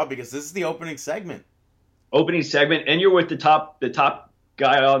Monday Night Raw, because this is the opening segment. opening segment, and you're with the top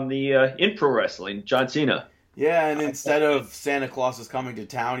guy on the in pro wrestling, John Cena. Yeah, and instead of Santa Claus is coming to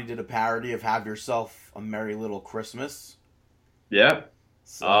town, he did a parody of "Have Yourself a Merry Little Christmas." Yeah.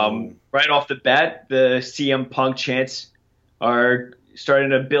 So, Right off the bat, the CM Punk chants are starting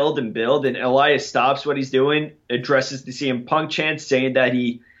to build, and Elias stops what he's doing, addresses the CM Punk chants, saying that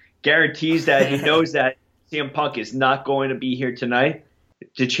he guarantees that he knows that CM Punk is not going to be here tonight.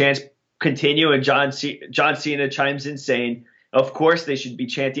 The chants continue, and John Cena chimes in saying, of course, they should be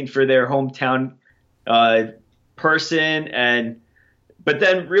chanting for their hometown person, but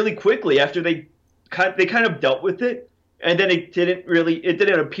then really quickly after they kind of dealt with it, and then it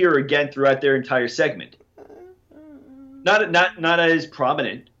didn't appear again throughout their entire segment. Not as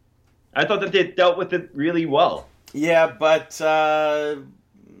prominent. I thought that they dealt with it really well. yeah, but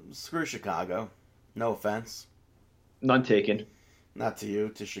screw Chicago. No offense. None taken. Not to you,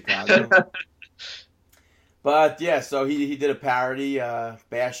 to Chicago. But yeah, so he did a parody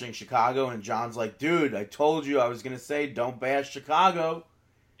bashing Chicago, and John's like, dude, I told you I was going to say don't bash Chicago.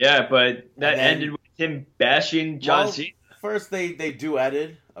 Yeah, but that ended with him bashing John Cena. First, they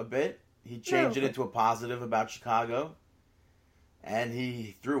duetted a bit. He changed it into a positive about Chicago. And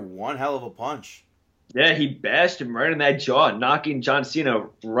he threw one hell of a punch. Yeah, he bashed him right in that jaw, knocking John Cena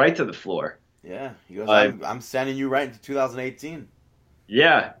right to the floor. Yeah, he goes, I'm sending you right into 2018.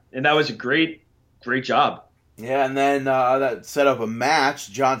 Yeah, and that was a great job. Yeah, and then that set up a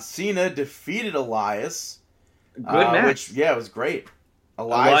match. John Cena defeated Elias. Good match. It was great.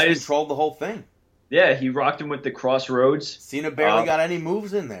 Elias controlled the whole thing. Yeah, he rocked him with the crossroads. Cena barely got any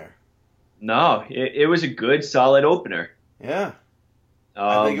moves in there. No, it was a good, solid opener. Yeah.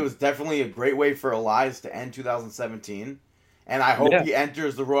 I think it was definitely a great way for Elias to end 2017. And I hope he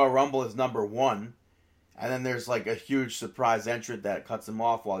enters the Royal Rumble as number 1. And then there's like a huge surprise entrant that cuts him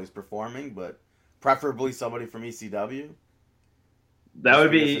off while he's performing, but preferably somebody from ECW. That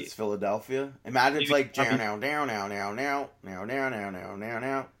would be... It's Philadelphia. Imagine it's like now.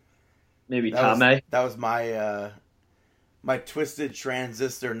 Maybe Tomei. That was my my Twisted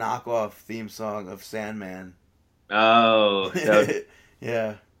Transistor knockoff theme song of Sandman. Oh.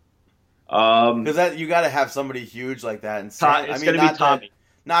 Yeah. Because you got to have somebody huge like that. And it's going to be Tommy.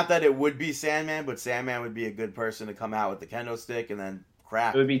 Not that it would be Sandman, but Sandman would be a good person to come out with the kendo stick and then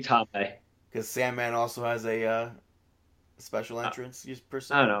crap. It would be Tomei. Because Sandman also has a special entrance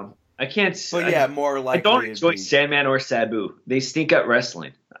person. I don't know. I can't... But yeah, more likely... I don't enjoy Sandman or Sabu. They stink at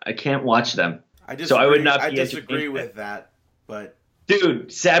wrestling. I can't watch them. I disagree with that, but...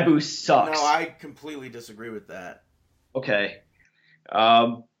 Dude, Sabu sucks. No, I completely disagree with that. Okay.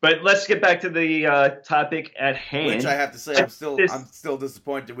 But let's get back to the topic at hand. Which I have to say, I'm still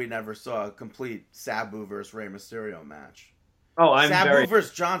disappointed we never saw a complete Sabu versus Rey Mysterio match. Oh, Sabu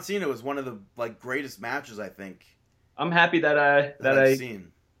versus John Cena was one of the greatest matches, I think. I'm happy that I've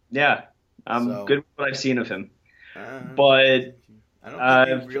seen. Yeah, I'm good with what I've seen of him. But I don't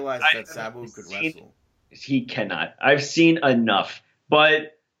think he realized that Sabu could wrestle. He cannot. I've seen enough.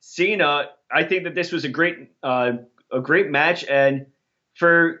 But Cena, I think that this was a great match, and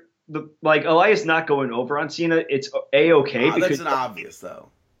for Elias not going over on Cena, it's A-okay. That's an obvious though.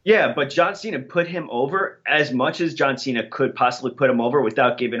 Yeah, but John Cena put him over as much as John Cena could possibly put him over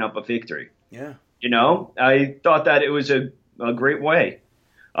without giving up a victory. Yeah. I thought that it was a great way.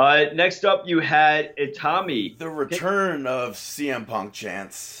 Next up, you had Itami. The return of CM Punk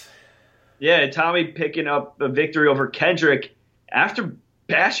chance. Yeah, Itami picking up a victory over Kendrick after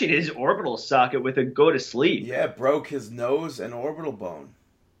bashing his orbital socket with a go to sleep. Yeah, broke his nose and orbital bone.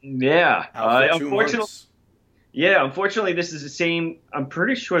 Yeah. Unfortunately. Yeah, unfortunately, this is the same. I'm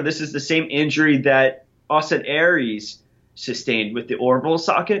pretty sure this is the same injury that Austin Aries sustained with the orbital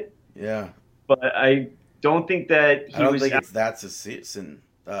socket. Yeah. But I don't think that he was. I don't think it's that season.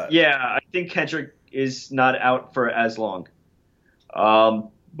 Yeah, I think Kendrick is not out for as long.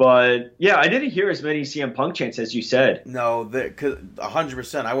 But yeah, I didn't hear as many CM Punk chants as you said. No,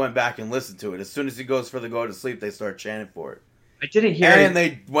 100%. I went back and listened to it. As soon as he goes for the go to sleep, they start chanting for it. I didn't hear it. And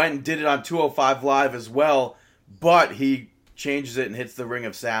they went and did it on 205 Live as well, but he changes it and hits the Rings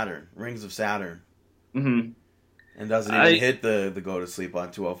of Saturn. Mm-hmm. And doesn't even hit the go to sleep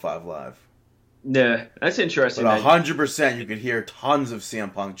on 205 Live. Yeah, that's interesting. But 100% you could hear tons of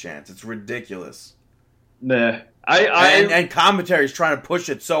CM Punk chants. It's ridiculous. Nah. And commentary's trying to push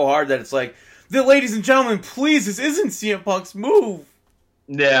it so hard that it's like, ladies and gentlemen, please, this isn't CM Punk's move.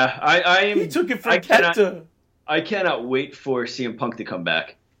 Yeah, he took it from Kenta. I cannot wait for CM Punk to come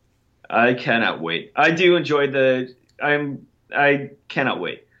back. I cannot wait. I do enjoy I cannot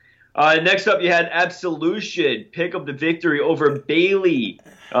wait. Next up, you had Absolution pick up the victory over Bailey,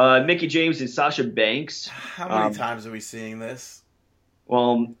 Mickey James, and Sasha Banks. How many times are we seeing this?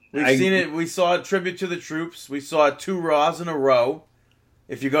 Well, We've seen it. We saw a tribute to the troops. We saw 2 Raws in a row.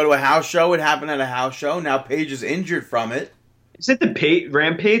 If you go to a house show, it happened at a house show. Now Paige is injured from it. Is it the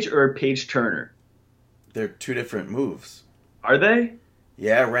Rampage or Paige Turner? They're 2 different moves. Are they?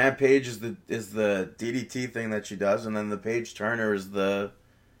 Yeah, Rampage is the DDT thing that she does, and then the Paige Turner is the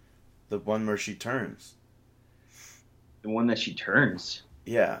one where she turns. The one that she turns.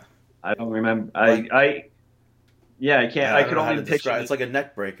 Yeah. I don't remember. Like, I can't. I could only picture. It's like a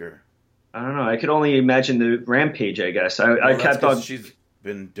neck breaker. I don't know. I could only imagine the Rampage. I guess. I kept on. She's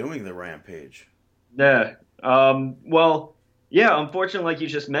been doing the Rampage. Yeah. Well. Yeah. Unfortunately, like you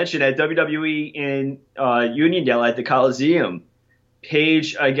just mentioned, at WWE in Uniondale at the Coliseum,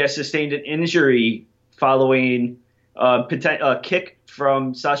 Paige, I guess, sustained an injury following a kick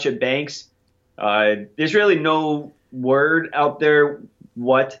from Sasha Banks. There's really no word out there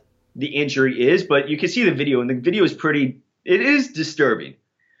what the injury is, but you can see the video, and the video is it is disturbing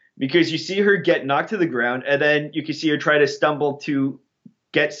because you see her get knocked to the ground, and then you can see her try to stumble to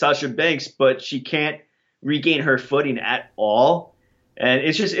get Sasha Banks, but she can't regain her footing at all. And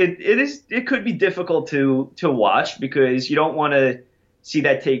it's just, it could be difficult to watch because you don't want to see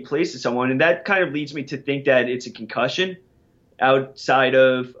that take place to someone. And that kind of leads me to think that it's a concussion outside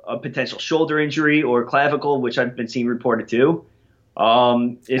of a potential shoulder injury or clavicle, which I've been seeing reported too.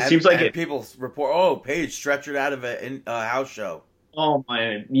 Seems like people report, Paige stretchered out of a house show. Oh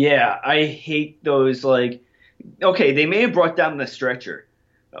my, yeah, I hate those. Like, okay, they may have brought down the stretcher,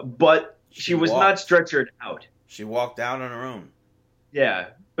 but she was not stretchered out. She walked down on her own. Yeah,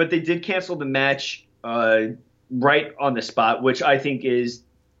 but they did cancel the match right on the spot, which I think is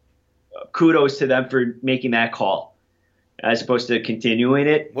kudos to them for making that call as opposed to continuing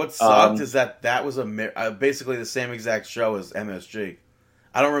it. What sucked is that was basically the same exact show as MSG.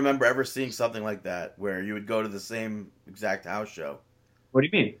 I don't remember ever seeing something like that where you would go to the same exact house show. What do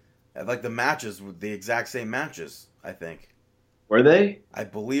you mean? Like the matches were the exact same matches, I think. Were they? I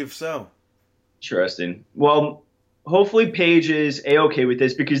believe so. Interesting. Well, hopefully Paige is A-okay with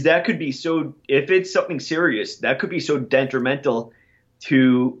this because that could be so, if it's something serious, that could be so detrimental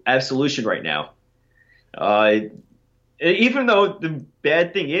to Absolution right now. Even though the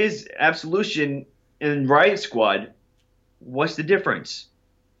bad thing is Absolution and Riot Squad, what's the difference?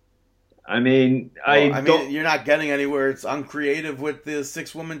 I mean, you're not getting anywhere. It's uncreative with the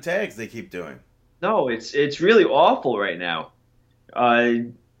 6-woman tags they keep doing. No, it's really awful right now.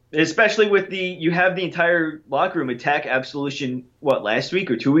 Especially with you have the entire locker room attack Absolution, last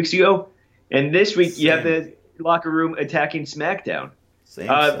week or 2 weeks ago? And this week you have the locker room attacking SmackDown. Same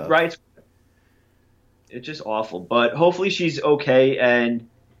stuff. Right. It's just awful. But hopefully she's okay, and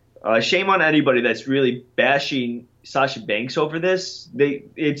shame on anybody that's really bashing Sasha Banks over this.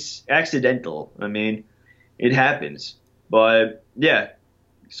 It's accidental. I mean, it happens. But, yeah.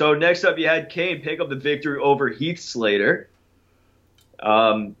 So next up you had Kane pick up the victory over Heath Slater.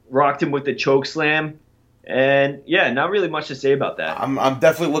 Rocked him with the choke slam, and yeah, not really much to say about that. I'm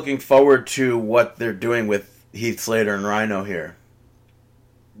definitely looking forward to what they're doing with Heath Slater and Rhino here.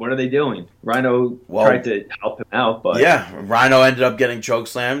 What are they doing? Rhino tried to help him out, but yeah, Rhino ended up getting choke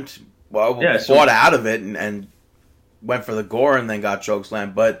slammed. Fought out of it and went for the gore and then got choke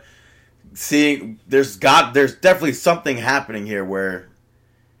slammed. But there's definitely something happening here where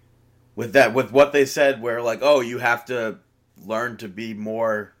with what they said, where like, oh, you have to learn to be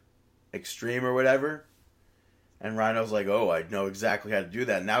more extreme or whatever. And Rhino's like, oh, I know exactly how to do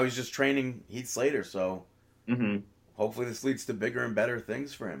that. Now he's just training Heath Slater, so hopefully this leads to bigger and better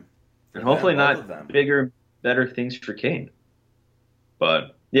things for him. And hopefully not bigger, better things for Kane.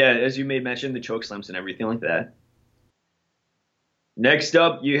 But, yeah, as you may mention, the choke slams and everything like that. Next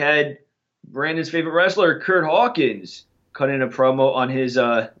up, you had Brandon's favorite wrestler, Kurt Hawkins, cutting a promo on his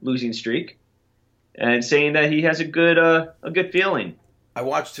losing streak. And saying that he has a good feeling. I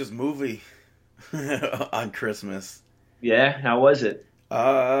watched his movie on Christmas. Yeah, how was it?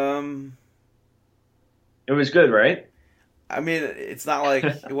 It was good, right? I mean, it's not like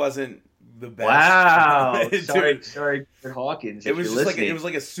it wasn't the best. Wow, sorry, Kurt Hawkins. It was just it was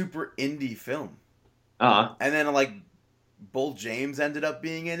like a super indie film. And then like Bull James ended up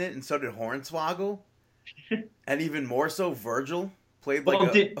being in it, and so did Hornswoggle, and even more so, Virgil played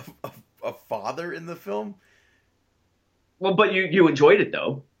like a father in the film. Well, but you enjoyed it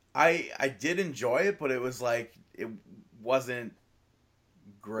though. I did enjoy it, but it was like it wasn't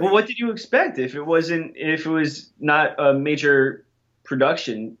great. Well, what did you expect if it was not a major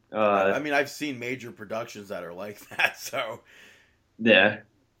production? I mean, I've seen major productions that are like that, so yeah.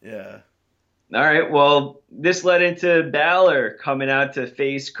 Yeah. All right, well, this led into Balor coming out to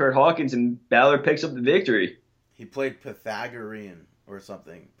face Kurt Hawkins, and Balor picks up the victory. He played Pythagorean or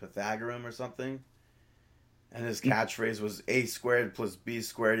something. Pythagorean or something. And his catchphrase was A squared plus B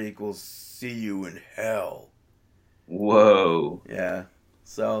squared equals see you in hell. Whoa. Yeah.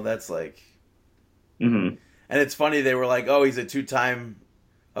 So that's like... Mm-hmm. And it's funny, they were like, oh, he's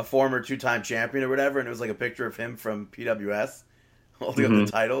a former two-time champion or whatever, and it was like a picture of him from PWS holding up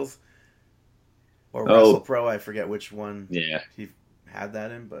the titles. Or WrestlePro, I forget which one he had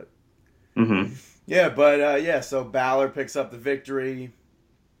that in, but... Mm-hmm. Yeah, but so Balor picks up the victory.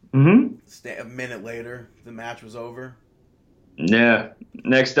 Mm-hmm. A minute later, the match was over. Yeah.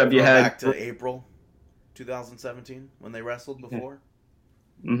 Next up, you had... back to April 2017, when they wrestled before.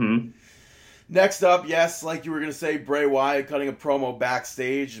 Mm-hmm. Next up, yes, like you were going to say, Bray Wyatt cutting a promo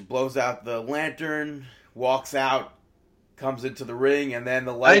backstage, blows out the lantern, walks out, comes into the ring, and then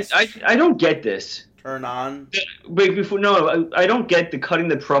the lights I don't get this. Turn on. Wait, I don't get the cutting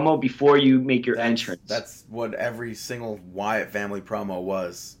the promo before you make your entrance. That's what every single Wyatt family promo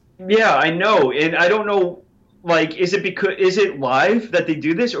was. Yeah, I know, and I don't know. Like, is it live that they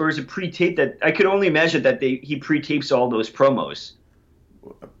do this, or is it pre-taped? That I could only imagine that he pre-tapes all those promos.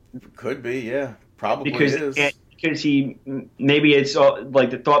 Could be, yeah, probably because he maybe it's all, like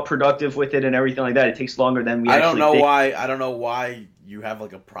the thought productive with it and everything like that. It takes longer than we. I don't know why you have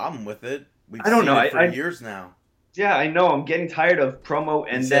like a problem with it. I don't know. For years now. Yeah, I know. I'm getting tired of promo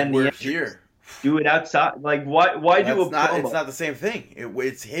and then we're here. Do it outside. Like why do a promo? It's not the same thing.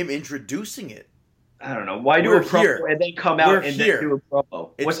 It's him introducing it. I don't know. Why do a promo and then come out and then do a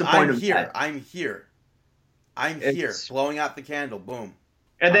promo? What's the point of that? I'm here. Here. Blowing out the candle. Boom.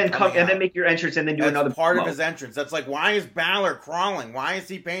 And then then make your entrance and then do another part promo. Of his entrance. That's like, why is Balor crawling? Why is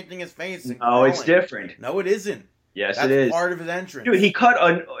he painting his face? No, it's different. No, it isn't. Yes, that's it is. Part of his entrance. Dude, he cut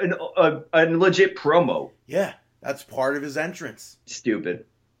a legit promo. Yeah, that's part of his entrance. Stupid.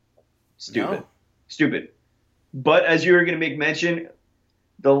 But as you were going to make mention,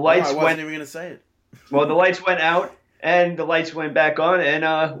 the lights I wasn't even going to say it. Well, the lights went out and the lights went back on,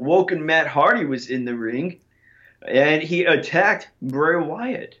 and Woken Matt Hardy was in the ring. And he attacked Bray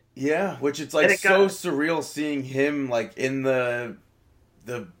Wyatt. Yeah, which it's like so surreal seeing him like in the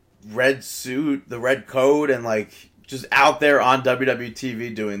red suit, the red coat, and like just out there on WWE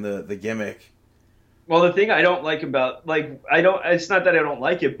TV doing the gimmick. Well, the thing I don't like about it's not that I don't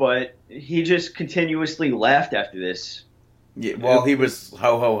like it, but he just continuously laughed after this. Yeah, well, he was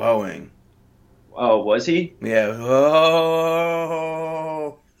ho-ho-hoing. Oh, was he? Yeah.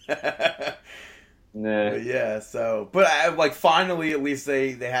 Oh. Nah. Yeah, but like finally at least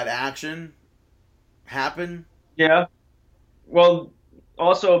they had action happen. Yeah. Well,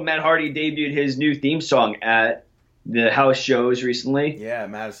 also Matt Hardy debuted his new theme song at the house shows recently. Yeah,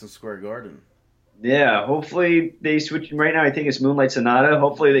 Madison Square Garden. Yeah, hopefully they switch. Right now I think it's Moonlight Sonata.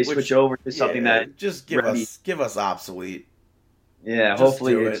 Hopefully they switch over to something that just give us obsolete. Yeah, just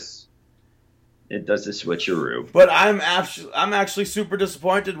hopefully it does the switcheroo. But I'm actually super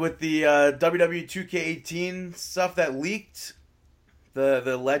disappointed with the WWE 2K18 stuff that leaked.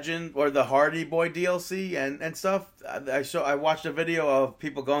 The Legend or the Hardy Boy DLC and stuff. I watched a video of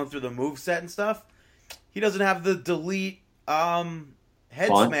people going through the moveset and stuff. He doesn't have the delete head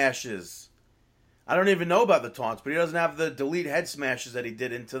smashes. I don't even know about the taunts, but he doesn't have the delete head smashes that he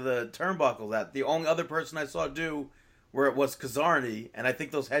did into the turnbuckle. That the only other person I saw do where it was Kazarni, and I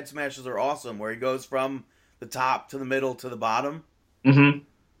think those head smashes are awesome, where he goes from the top to the middle to the bottom. Mm-hmm.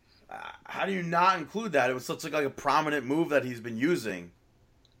 How do you not include that? It was such like a prominent move that he's been using.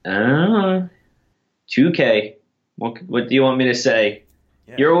 2K. What do you want me to say?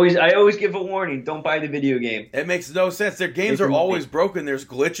 Yeah. I always give a warning. Don't buy the video game. It makes no sense. Their games are always broken. There's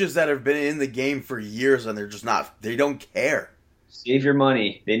glitches that have been in the game for years, and they're just not. They don't care. Save your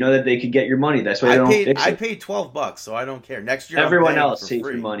money. They know that they could get your money. That's why they don't fix it. I paid $12, so I don't care. Next year, everyone else saves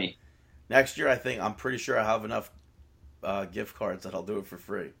your money. Next year, I'm pretty sure I have enough gift cards that I'll do it for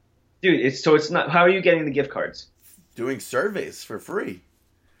free. Dude, it's not. How are you getting the gift cards? Doing surveys for free.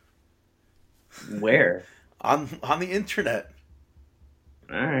 Where? on the internet.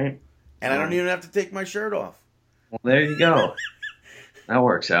 All right. And I don't even have to take my shirt off. Well, there you go. That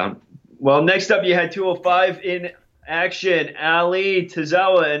works out. Well, next up, you had 205 in action. Ali,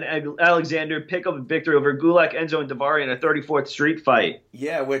 Tozawa, and Alexander pick up a victory over Gulak, Enzo, and Daivari in a 34th Street fight.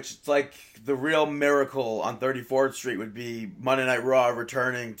 Yeah, which it's like the real miracle on 34th Street would be Monday Night Raw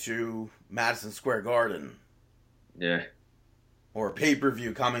returning to Madison Square Garden. Yeah. Or a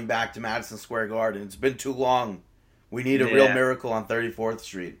pay-per-view coming back to Madison Square Garden. It's been too long. We need a real miracle on 34th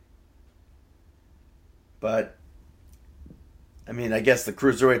Street. But I mean, I guess the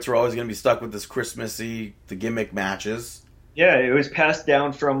cruiserweights are always going to be stuck with this Christmassy, the gimmick matches. Yeah, it was passed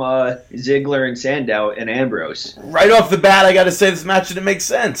down from Ziggler and Sandow and Ambrose. Right off the bat, I got to say this match didn't make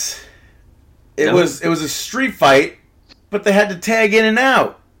sense. It was a street fight, but they had to tag in and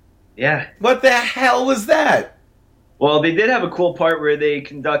out. Yeah. What the hell was that? Well, they did have a cool part where they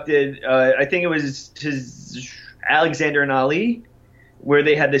conducted, I think it was Alexander and Ali, where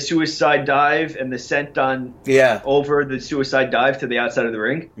they had the suicide dive and the senton over the suicide dive to the outside of the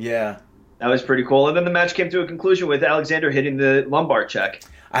ring. Yeah. That was pretty cool. And then the match came to a conclusion with Alexander hitting the lumbar check.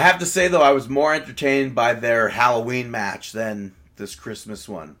 I have to say, though, I was more entertained by their Halloween match than this Christmas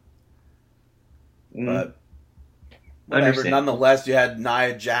one. But whatever. Nonetheless, you had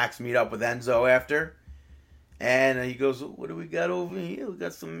Nia Jax meet up with Enzo after. And he goes, what do we got over here? We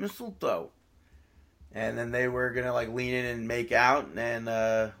got some mistletoe. And then they were going to like lean in and make out and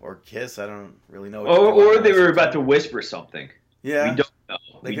or kiss. I don't really know. Or they were about to whisper something. Yeah. We don't know.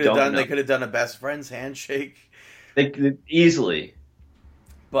 They could have done a best friends handshake. They could easily.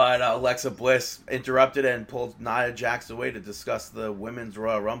 But Alexa Bliss interrupted and pulled Nia Jax away to discuss the Women's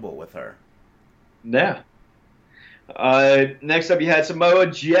Royal Rumble with her. Yeah. Next up, you had Samoa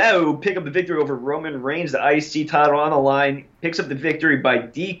Joe pick up the victory over Roman Reigns. The IC title on the line. Picks up the victory by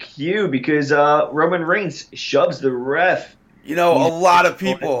DQ because Roman Reigns shoves the ref. You know, a lot of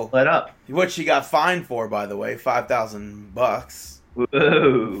people let up. What she got fined for, by the way, $5,000.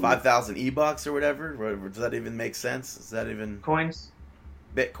 Whoa. 5,000 E-bucks or whatever. Does that even make sense? Is that even coins?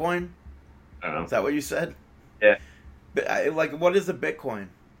 Bitcoin? I don't know. Is that what you said? Yeah. Like, what is a Bitcoin?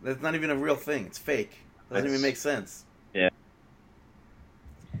 That's not even a real thing. It's fake. Doesn't even make sense. Yeah.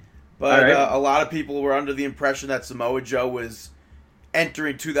 But a lot of people were under the impression that Samoa Joe was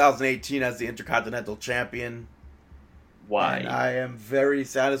entering 2018 as the Intercontinental Champion. Why? And I am very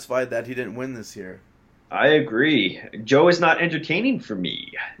satisfied that he didn't win this year. I agree. Joe is not entertaining for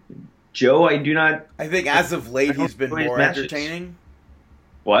me. Joe, I do not... I think as of late he's been more entertaining.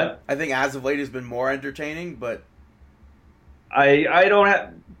 What? I think as of late he's been more entertaining, but... I don't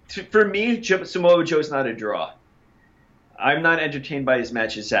have... For me, Samoa Joe's not a draw. I'm not entertained by his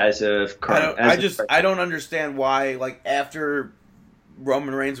matches as of current. I don't understand why, like, after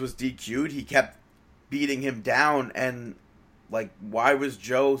Roman Reigns was DQ'd, he kept beating him down, and, like, why was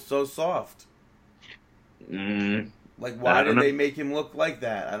Joe so soft? Like, why did they make him look like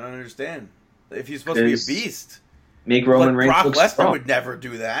that? I don't understand. If he's supposed to be a beast. Make Roman Reigns Brock look Lesnar strong. would never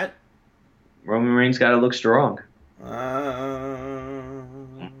do that. Roman Reigns got to look strong.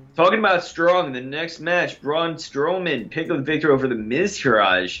 Talking about strong, the next match, Braun Strowman picked up the victory over the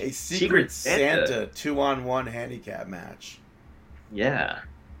Miztourage. A Secret Santa 2-on-1 handicap match. Yeah.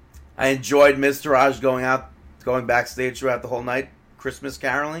 I enjoyed Miztourage going backstage throughout the whole night, Christmas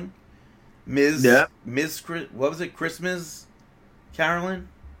caroling. What was it, Christmas caroling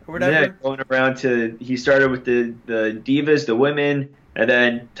or whatever? Yeah, going around he started with the divas, the women, and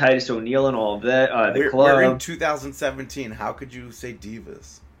then Titus O'Neil and all of that, the club. We're in 2017. How could you say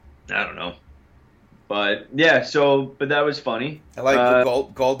divas? I don't know. But, yeah, but that was funny. I like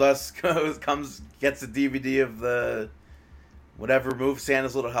Goldust gets a DVD of the whatever move,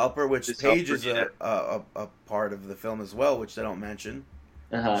 Santa's Little Helper, which Paige is a part of the film as well, which they don't mention.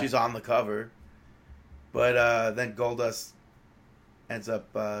 Uh-huh. She's on the cover. But then Goldust ends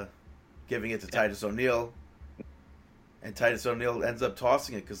up giving it to Titus O'Neil. And Titus O'Neil ends up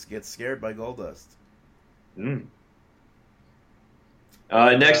tossing it because he gets scared by Goldust.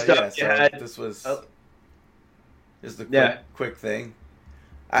 Next up, this was just a quick thing.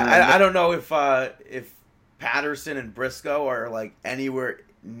 I don't know if Patterson and Briscoe are like anywhere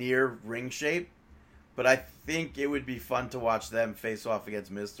near ring shape, but I think it would be fun to watch them face off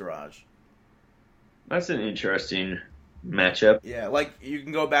against Miztourage. That's an interesting matchup. Yeah, like you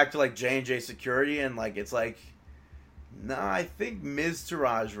can go back to like J&J Security and like it's like, I think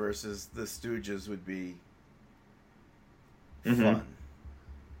Miztourage versus the Stooges would be fun.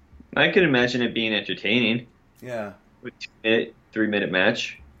 I could imagine it being entertaining. Yeah. With 3-minute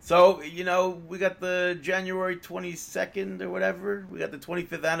match. So, we got the January 22nd or whatever. We got the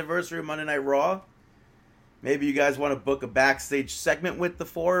 25th anniversary of Monday Night Raw. Maybe you guys want to book a backstage segment with the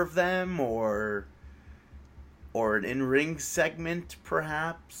four of them or an in-ring segment,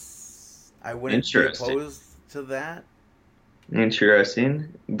 perhaps. I wouldn't be opposed to that.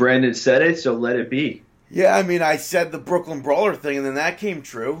 Interesting. Brandon said it, so let it be. Yeah, I mean, I said the Brooklyn Brawler thing, and then that came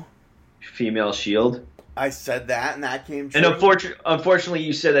true. Female Shield. I said that, and that came true. And unfortunately,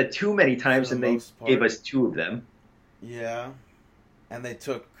 you said that too many times, and they gave us 2 of them. Yeah. And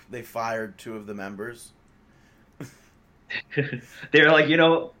they fired 2 of the members. They were like,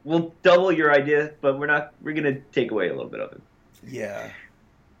 we'll double your idea, but we're going to take away a little bit of it. Yeah.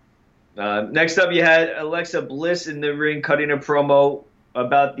 Next up, you had Alexa Bliss in the ring cutting a promo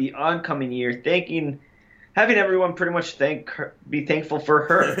about the oncoming year, having everyone pretty much be thankful for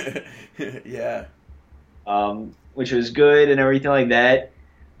her. Yeah. Which was good and everything like that.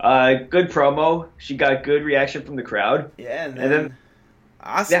 Good promo. She got good reaction from the crowd. Yeah, and then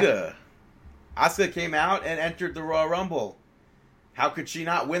Asuka. Yeah. Asuka came out and entered the Royal Rumble. How could she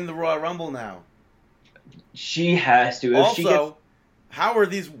not win the Royal Rumble now? She has to. Also,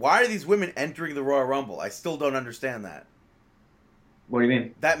 why are these women entering the Royal Rumble? I still don't understand that. What do you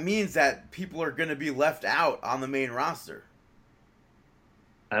mean? That means that people are going to be left out on the main roster.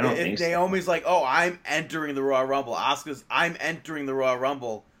 I don't think so. Naomi's like, oh, I'm entering the Royal Rumble. Asuka's, I'm entering the Royal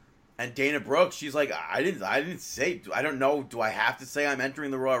Rumble. And Dana Brooke, she's like, I didn't say, I don't know, do I have to say I'm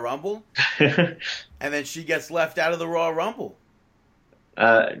entering the Royal Rumble? And then she gets left out of the Royal Rumble.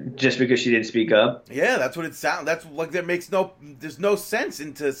 Just because she didn't speak up? Yeah, that's what it sounds. That's like there's no sense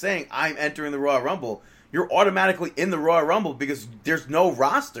into saying I'm entering the Royal Rumble. You're automatically in the Royal Rumble because there's no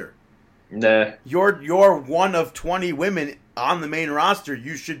roster. Nah. You're one of 20 women on the main roster.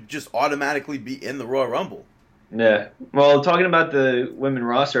 You should just automatically be in the Royal Rumble. Yeah. Well, talking about the women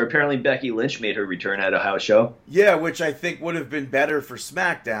roster, apparently Becky Lynch made her return at a house show. Yeah, which I think would have been better for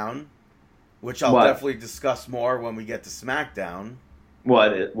SmackDown, which I'll definitely discuss more when we get to SmackDown.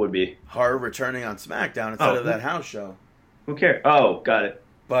 What it would be? Her returning on SmackDown instead of that house show. Who cares? Oh, got it.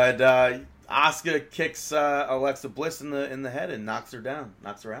 But Asuka kicks Alexa Bliss in the head and knocks her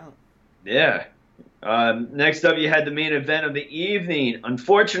out. Yeah. Next up, you had the main event of the evening.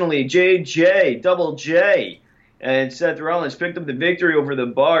 Unfortunately, Double J, and Seth Rollins picked up the victory over the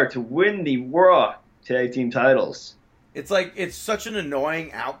Bar to win the Raw Tag Team titles. It's such an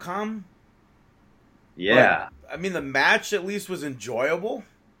annoying outcome. Yeah. But, I mean, the match at least was enjoyable.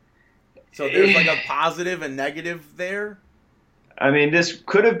 So there's like a positive and negative there. I mean, this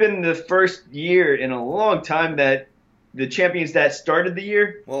could have been the first year in a long time that the champions that started the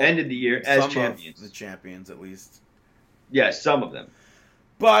year ended the year as champions. Some of the champions, at least. Yes, some of them.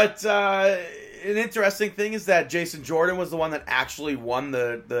 But an interesting thing is that Jason Jordan was the one that actually won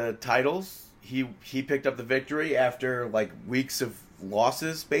the titles. He picked up the victory after like weeks of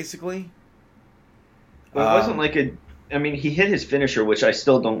losses, basically. But it wasn't like I mean, he hit his finisher, which I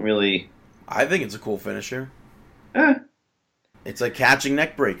still don't really... I think it's a cool finisher. It's a catching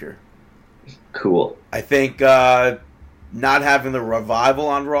neck breaker. Cool. I think not having the revival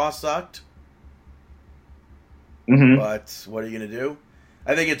on Raw sucked. Mm-hmm. But what are you going to do?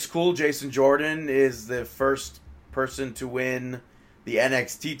 I think it's cool. Jason Jordan is the first person to win the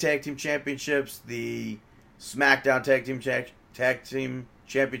NXT Tag Team Championships, the SmackDown Tag Team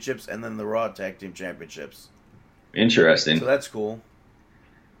Championships, and then the Raw Tag Team Championships. Interesting. So that's cool.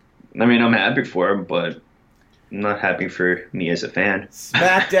 I mean, I'm happy for him, but I'm not happy for me as a fan.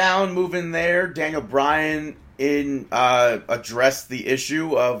 SmackDown, moving there. Daniel Bryan addressed the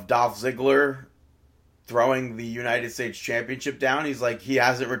issue of Dolph Ziggler throwing the United States Championship down. He's like, he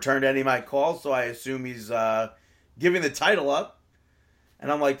hasn't returned any of my calls, so I assume he's giving the title up.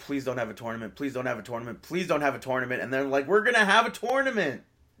 And I'm like, please don't have a tournament. Please don't have a tournament. Please don't have a tournament. And they're like, we're going to have a tournament.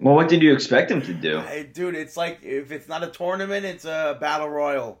 Well, what did you expect him to do? Dude, it's like, if it's not a tournament, it's a battle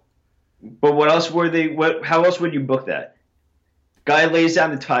royal. But what else were they? How else would you book that? Guy lays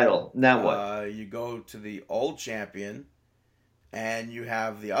down the title. Now what? You go to the old champion, and you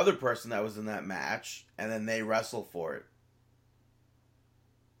have the other person that was in that match, and then they wrestle for it.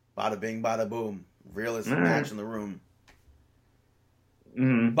 Bada bing, bada boom. Realest match in the room.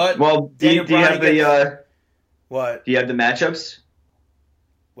 Mm-hmm. But do you have the what? Do you have the matchups?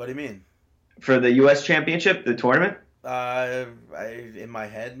 What do you mean? For the U.S. Championship, the tournament? In my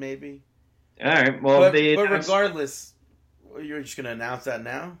head, maybe. All right. Well, but regardless, you're just gonna announce that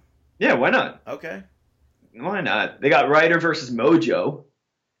now? Yeah, why not? Okay. Why not? They got Ryder versus Mojo.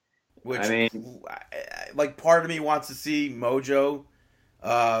 Which, I mean, like, part of me wants to see Mojo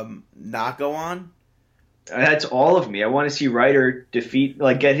not go on. That's all of me. I want to see Ryder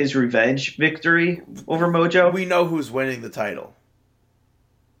get his revenge victory over Mojo. We know who's winning the title.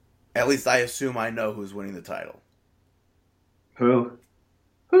 At least I assume I know who's winning the title. Who?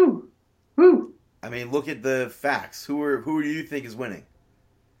 I mean, look at the facts. Who do you think is winning?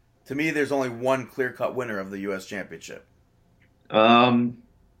 To me, there's only one clear-cut winner of the U.S. Championship. I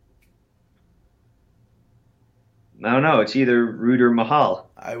don't know. It's either Roode or Mahal.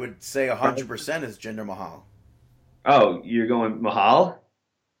 I would say 100% is Jinder Mahal. Oh, you're going Mahal?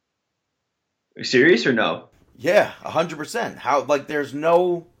 Are you serious or no? Yeah, 100%. How? Like, there's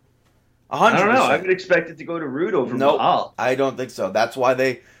no 100%. I don't know. I would expect it to go to Roode over Mahal. I don't think so. That's why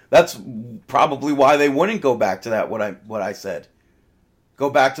That's probably why they wouldn't go back to that. What I said. Go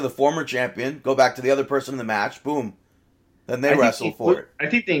back to the former champion. Go back to the other person in the match. Boom. Then they wrestle for it. I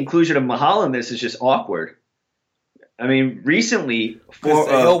think the inclusion of Mahal in this is just awkward. I mean, recently,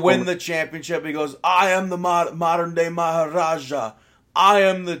 he'll win the championship. He goes, "I am the modern day Maharaja. I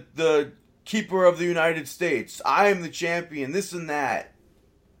am the keeper of the United States. I am the champion. This and that."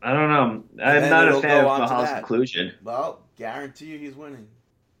 I don't know. I'm not a fan of Mahal's inclusion. Well, guarantee you he's winning.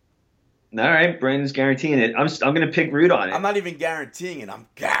 All right, Brandon's guaranteeing it. I'm going to pick Root on it. I'm not even guaranteeing it. I'm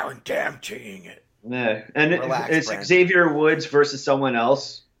guaranteeing it. Yeah, and Relax, it's Brandon. Xavier Woods versus someone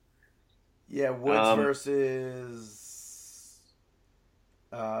else. Yeah, Woods versus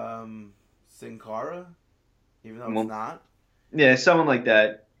Sin Cara, even though it's not. Yeah, someone like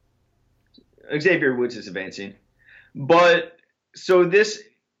that. Xavier Woods is advancing. But, so this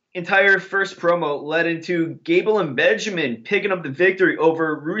entire first promo led into Gable and Benjamin picking up the victory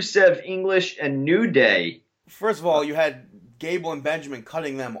over Rusev, English, and New Day. First of all, you had Gable and Benjamin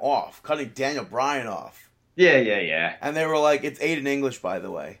cutting Daniel Bryan off. Yeah. And they were like, it's Aiden English, by the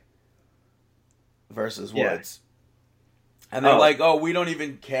way, versus Woods. And they're like, oh, we don't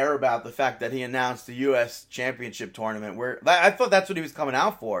even care about the fact that he announced the U.S. Championship tournament. I thought that's what he was coming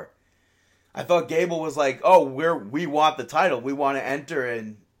out for. I thought Gable was like, oh, we want the title. We want to enter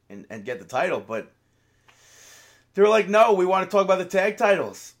and get the title. But they were like, no, we want to talk about the tag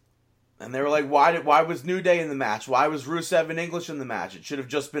titles. And they were like, why was New Day in the match? Why was Rusev and English in the match? It should have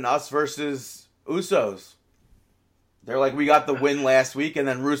just been us versus Usos. They're like, we got the win last week, and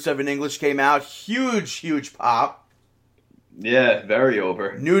then Rusev and English came out. Huge pop. Yeah, very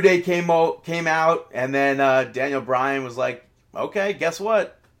over. New Day came out, and then Daniel Bryan was like, okay, guess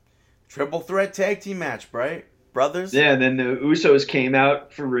what? Triple threat tag team match, right? Brothers? Yeah, and then the Usos came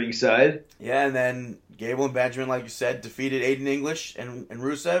out for ringside. Yeah, and then Gable and Benjamin, like you said, defeated Aiden English and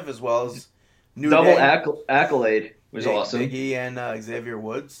Rusev, as well as New Double Day. Accolade was awesome. Biggie and Xavier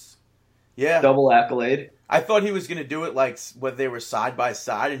Woods. Yeah. Double Accolade. I thought he was going to do it like when they were side by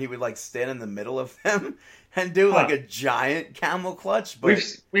side, and he would like stand in the middle of them and do like a giant camel clutch. But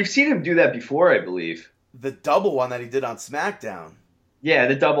we've seen him do that before, I believe. The double one that he did on SmackDown. Yeah,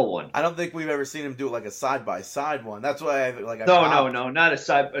 the double one. I don't think we've ever seen him do like a side by side one. That's why I No, not a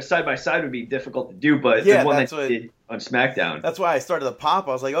side by side would be difficult to do, but the one that he did on SmackDown. That's why I started to pop.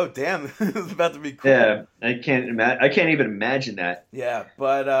 I was like, oh damn, it's about to be cool. Yeah, I can't even imagine that. Yeah,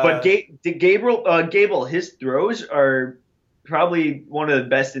 but Gable, his throws are probably one of the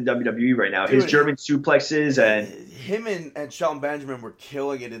best in WWE right now. His German suplexes and him and Shelton Benjamin were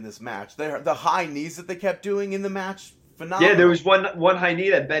killing it in this match. The high knees that they kept doing in the match. Phenomenal. Yeah, there was one high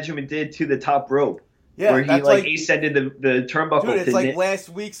knee that Benjamin did to the top rope. Yeah, where he ascended the turnbuckle. Dude, it's like last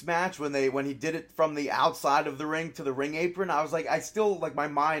week's match when he did it from the outside of the ring to the ring apron. I was like, I still like my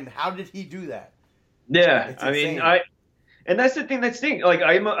mind. How did he do that? Yeah, I mean, and that's the thing that's stinks. Like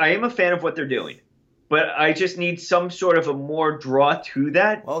I am a fan of what they're doing, but I just need some sort of a more draw to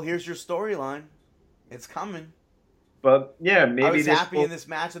that. Well, here's your storyline. It's coming. But yeah, maybe I was happy in this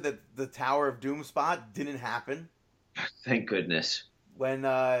match that the Tower of Doom spot didn't happen. Thank goodness. When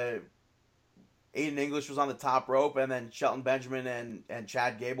Aiden English was on the top rope, and then Shelton Benjamin and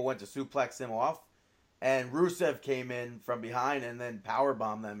Chad Gable went to suplex him off, and Rusev came in from behind and then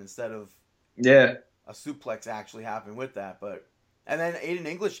powerbombed them instead of a suplex actually happened with that. And then Aiden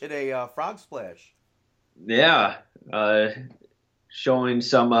English hit a frog splash. Yeah, showing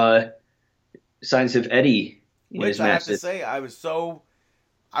some signs of Eddie in his match. I have matches. to say, I was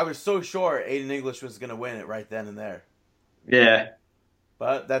so sure Aiden English was going to win it right then and there. Yeah.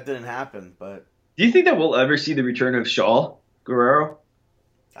 But that didn't happen. But do you think that we'll ever see the return of Shaw Guerrero?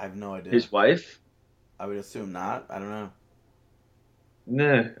 I have no idea. His wife? I would assume not. I don't know.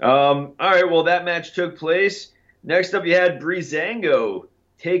 Nah. All right, well, that match took place. Next up, you had Breezango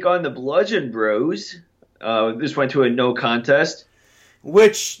take on the Bludgeon Bros. This went to a no contest.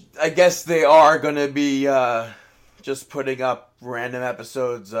 Which I guess they are going to be just putting up random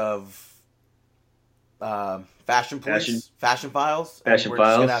episodes of Fashion Files. Fashion We're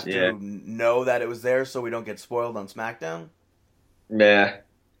Files, just going to have to know that it was there so we don't get spoiled on SmackDown. Yeah.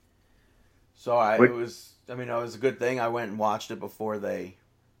 So it was a good thing I went and watched it before they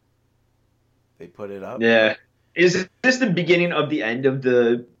put it up. Yeah. Is this the beginning of the end of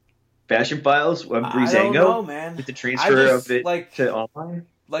the Fashion Files of Breezango? I don't know, man. With the transfer of it to online?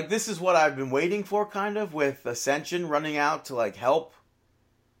 Like, this is what I've been waiting for, kind of, with Ascension running out to, like, help.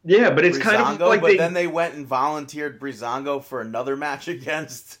 Yeah, but it's Breezango, kind of like then they went and volunteered Breezango for another match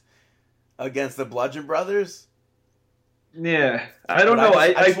against the Bludgeon Brothers. Yeah, I don't know.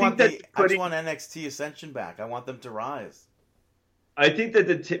 I think that I just want NXT Ascension back. I want them to rise. I think that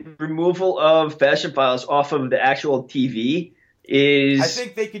the removal of Fashion Files off of the actual TV is. I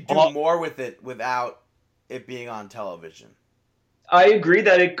think they could do more with it without it being on television. I agree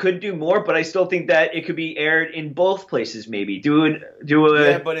that it could do more, but I still think that it could be aired in both places. Maybe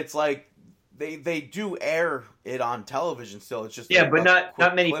Yeah, but it's like they do air it on television still. It's just but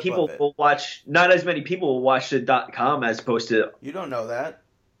not many people will watch. Not as many people will watch the .com as opposed to. You don't know that.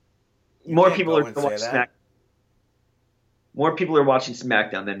 More people are watching SmackDown. More people are watching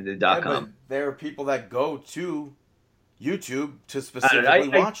SmackDown than the .com. But there are people that go to YouTube to specifically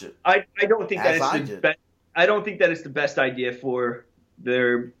watch it. I don't think that it's the best. I don't think that it's the best idea for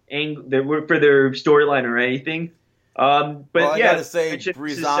their storyline or anything. But I gotta say,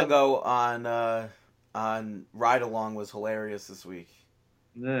 Breezango on Ride Along was hilarious this week,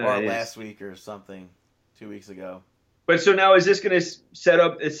 or last week or something, 2 weeks ago. But so now is this going to set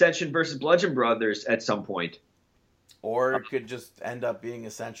up Ascension versus Bludgeon Brothers at some point? Or it could just end up being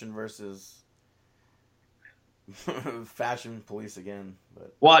Ascension versus Fashion Police again.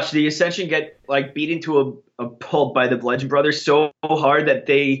 But watch the Ascension get beat into a pulp by the Bludgeon Brothers so hard that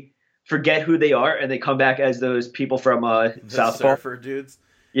they forget who they are and they come back as those people from South Surfer dudes.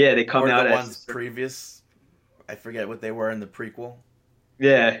 Yeah, they come out the as ones previous. I forget what they were in the prequel.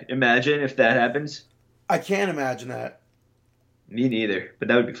 Yeah, imagine if that happens. I can't imagine that. Me neither, but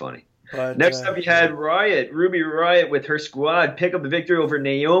that would be funny. But, next up, you had Ruby Riott with her squad pick up the victory over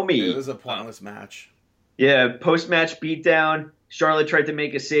Naomi. It was a pointless match. Yeah, post-match beatdown. Charlotte tried to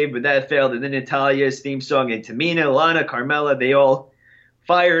make a save, but that failed. And then Natalia's theme song and Tamina, Lana, Carmella, they all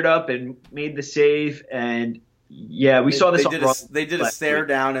fired up and made the save. And yeah, we saw this on Raw. They did a stare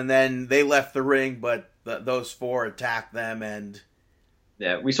down, and then they left the ring, but those four attacked them, and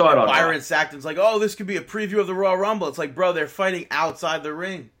yeah, we saw it on Byron Saxton's like, oh, this could be a preview of the Royal Rumble. It's like, bro, they're fighting outside the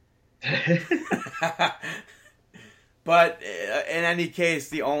ring. But in any case,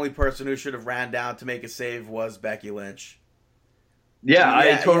 the only person who should have ran down to make a save was Becky Lynch.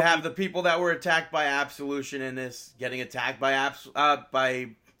 Yeah, you have the people that were attacked by Absolution in this getting attacked by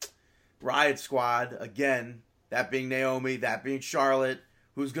Riot Squad again. That being Naomi, that being Charlotte,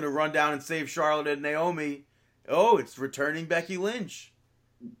 who's going to run down and save Charlotte and Naomi. Oh, it's returning Becky Lynch.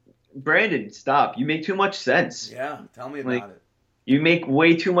 Brandon, stop. You make too much sense. Yeah, tell me about it. You make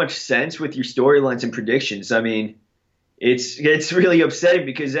way too much sense with your storylines and predictions. I mean, it's really upsetting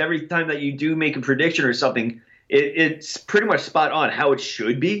because every time that you do make a prediction or something, it's pretty much spot on how it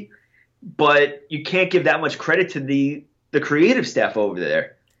should be, but you can't give that much credit to the creative staff over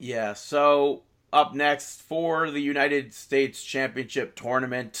there. Yeah, so up next for the United States Championship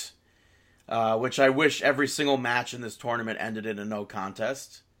Tournament, which I wish every single match in this tournament ended in a no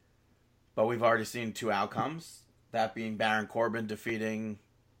contest. But we've already seen two outcomes. That being Baron Corbin defeating...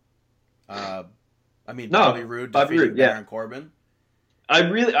 Bobby Roode defeating Baron Corbin. I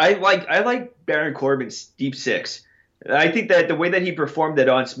like Baron Corbin's Deep Six. I think that the way that he performed it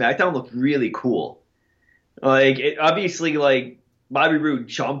on SmackDown looked really cool. Obviously, Bobby Roode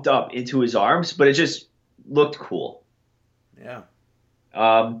jumped up into his arms, but it just looked cool. Yeah.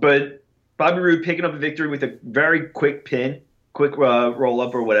 But Bobby Roode picking up a victory with a very quick roll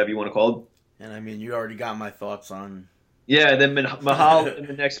up or whatever you want to call it. And I mean, you already got my thoughts on. Yeah, then Mahal in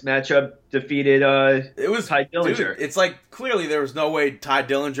the next matchup defeated Ty Dillinger. Dude, it's like clearly there was no way Ty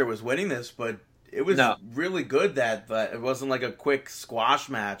Dillinger was winning this, but it was really good that it wasn't like a quick squash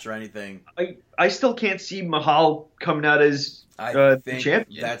match or anything. I still can't see Mahal coming out as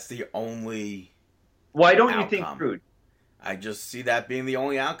champion. That's the only. Why don't outcome. You think Roode? I just see that being the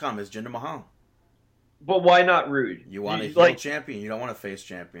only outcome is Jinder Mahal. But why not Roode? You want a heel champion. You don't want a face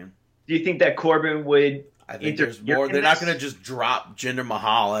champion. Do you think that Corbin would? I think there's more. They're not going to just drop Jinder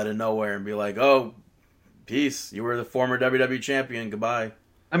Mahal out of nowhere and be like, "Oh, peace. You were the former WWE champion. Goodbye."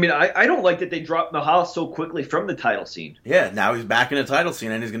 I mean, I don't like that they dropped Mahal so quickly from the title scene. Yeah, now he's back in the title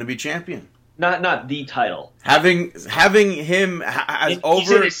scene and he's going to be champion. Not the title. Having him as over.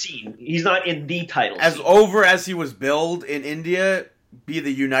 He's in a scene. He's not in the title. As scene. Over as he was billed in India, be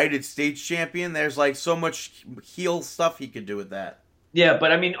the United States champion. There's so much heel stuff he could do with that. Yeah,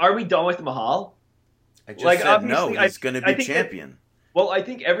 but I mean, are we done with Mahal? I just said no. He's going to be champion. I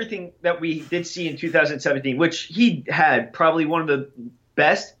think everything that we did see in 2017, which he had probably one of the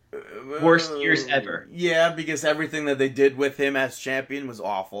best, worst years ever. Yeah, because everything that they did with him as champion was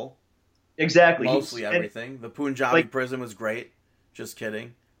awful. Exactly. Mostly everything. The Punjabi prison was great. Just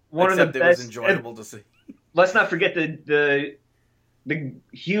kidding. Except it was enjoyable to see. Let's not forget the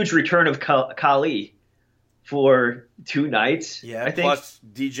huge return of Khali for 2 nights. Yeah, I think. Plus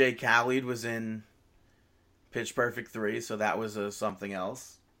DJ Khaled was in Pitch Perfect 3, so that was something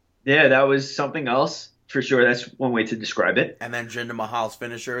else. Yeah, that was something else. for sure. That's one way to describe it. And then Jinder Mahal's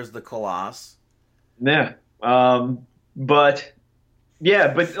finisher is the Colossus. Yeah. But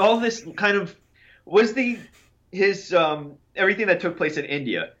all this kind of was his everything that took place in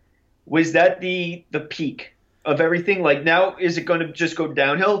India. Was that the peak of everything? Like, now is it going to just go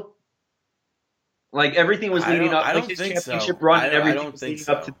downhill? Like, everything was leading up, like his championship run and everything was leading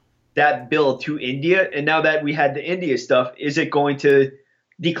up to that build to India. And now that we had the India stuff, is it going to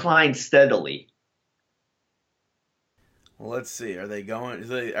decline steadily? Well, let's see. Are they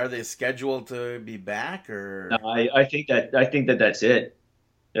going? Are they scheduled to be back, or? No, I think that's it.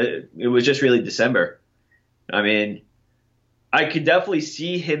 It was just really December. I mean, I could definitely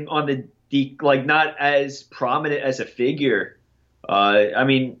see him on the like, not as prominent as a figure. I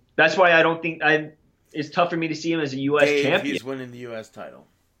mean, that's why I don't think it's tough for me to see him as a U.S. champion. He's winning the U.S. title.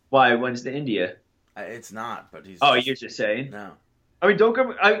 Why? When's the India? It's not, but he's. Oh, you're just saying? No. I mean, don't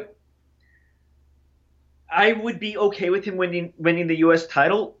go. I would be okay with him winning the U.S.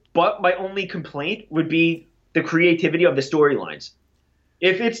 title, but my only complaint would be the creativity of the storylines.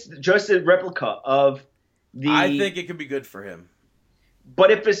 If it's just a replica of I think it could be good for him.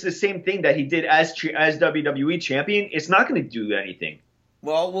 But if it's the same thing that he did as WWE champion, it's not going to do anything.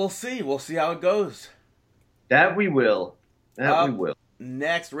 Well, we'll see. We'll see how it goes. That we will. We will.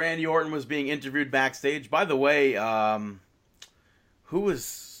 Next, Randy Orton was being interviewed backstage. By the way, who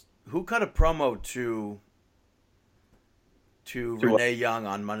cut a promo to Renee Young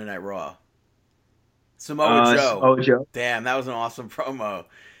on Monday Night Raw? Samoa Joe. Samoa Joe. Damn, that was an awesome promo.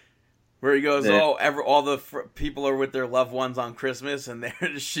 Where he goes, all the people are with their loved ones on Christmas, and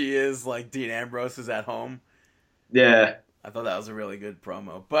there she is, like Dean Ambrose is at home. Yeah. I thought that was a really good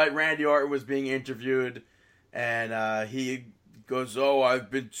promo. But Randy Orton was being interviewed, and he goes, I've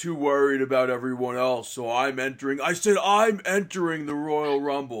been too worried about everyone else, so I'm entering the Royal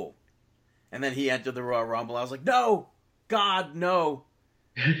Rumble. And then he entered the Royal Rumble. I was like, no, God, no.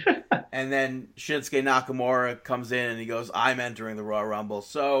 And then Shinsuke Nakamura comes in and he goes, I'm entering the Royal Rumble.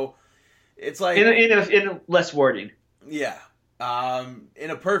 So it's like in less wording. Yeah. In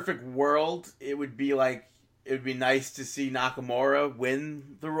a perfect world, it would be nice to see Nakamura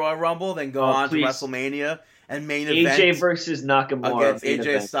win the Royal Rumble, then go on to WrestleMania and main event AJ versus Nakamura against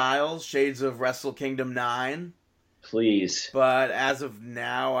AJ Styles, Shades of Wrestle Kingdom 9. Please. But as of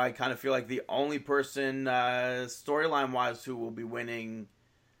now, I kind of feel like the only person storyline-wise who will be winning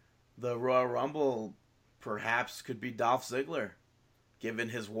the Royal Rumble perhaps could be Dolph Ziggler, given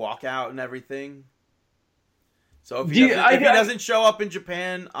his walkout and everything. So if he doesn't show up in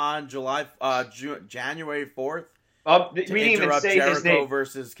Japan on January 4th, we didn't even say Jericho his name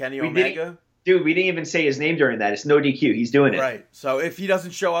versus Kenny Omega. Dude, we didn't even say his name during that. It's no DQ. He's doing it. Right. So if he doesn't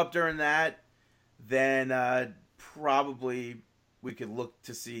show up during that, then probably we could look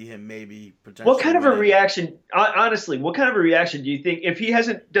to see him maybe potentially. What kind of a reaction? Honestly, what kind of a reaction do you think if he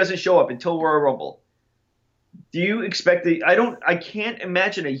doesn't show up until Royal Rumble? Do you expect I can't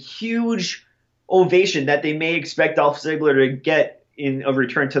imagine a huge ovation that they may expect Dolph Ziggler to get in a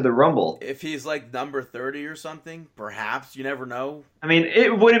return to the Rumble. If he's like number 30 or something, perhaps, you never know. I mean,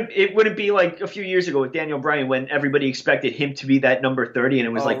 it wouldn't be like a few years ago with Daniel Bryan when everybody expected him to be that number 30 and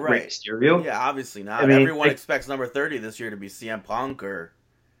it was Rey Mysterio. Yeah, obviously not. I mean, everyone expects number 30 this year to be CM Punk or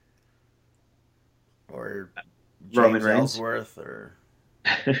Roman James Reigns. Ellsworth or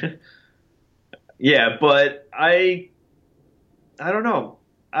Yeah, but I don't know.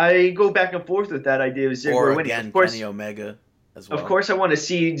 I go back and forth with that idea of Ziggler or winning. Again, of course, Kenny Omega as well. Of course, I want to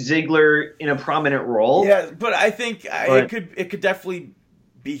see Ziggler in a prominent role. Yeah, but I think it could definitely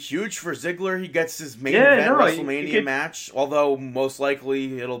be huge for Ziggler. He gets his main event WrestleMania match, although most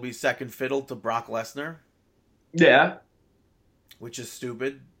likely it'll be second fiddle to Brock Lesnar. Yeah. Which is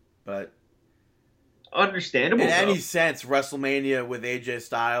stupid, but understandable. In any sense, WrestleMania with AJ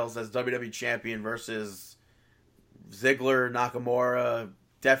Styles as WWE Champion versus Ziggler, Nakamura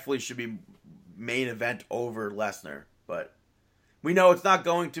definitely should be main event over Lesnar, but we know it's not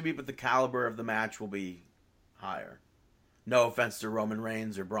going to be, but the caliber of the match will be higher. No offense to Roman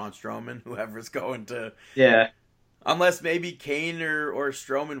Reigns or Braun Strowman, whoever's going to. Yeah. Unless maybe Kane or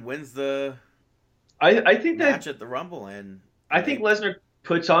Strowman wins the I think match at the Rumble. And I think Lesnar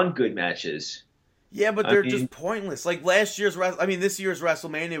puts on good matches. Yeah, but they're just pointless. Like this year's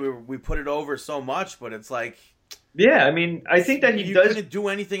WrestleMania, we put it over so much, but it's like. Yeah, I mean, I think that you couldn't do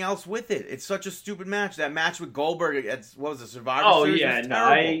anything else with it. It's such a stupid match. That match with Goldberg at what was it, Survivor Series? Yeah, was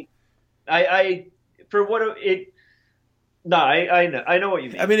terrible. I for what it. No, I know what you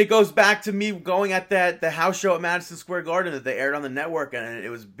mean. I mean, it goes back to me going at the house show at Madison Square Garden that they aired on the network, and it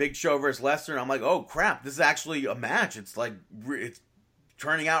was Big Show versus Lesnar, and I'm like, oh crap, this is actually a match. It's like it's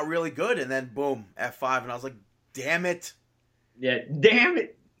turning out really good, and then boom, F5, and I was like, damn it. Yeah, damn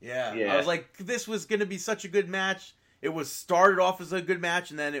it. Yeah. Yeah. I was like, this was going to be such a good match. It was started off as a good match,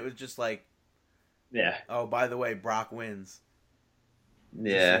 and then it was just like, yeah. Oh, by the way, Brock wins.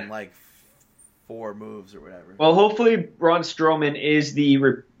 Yeah. Just in like 4 moves or whatever. Well, hopefully Braun Strowman is the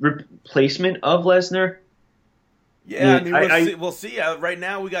replacement of Lesnar. Yeah, I mean, we'll see. Right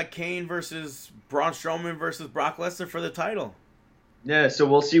now, we got Kane versus Braun Strowman versus Brock Lesnar for the title. Yeah, so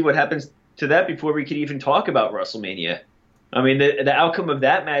we'll see what happens to that before we could even talk about WrestleMania. I mean, the outcome of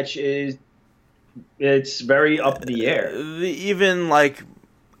that match it's very up in the air. Even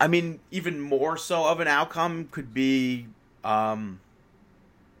more so of an outcome could be Braun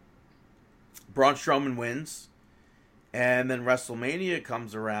Strowman wins, and then WrestleMania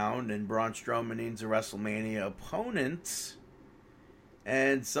comes around, and Braun Strowman needs a WrestleMania opponent,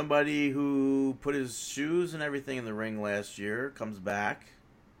 and somebody who put his shoes and everything in the ring last year comes back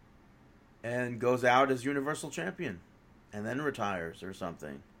and goes out as Universal Champion, and then retires or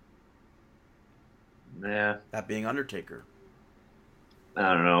something. Yeah. That being Undertaker.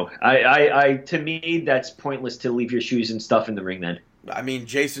 I don't know. I to me, that's pointless to leave your shoes and stuff in the ring then. I mean,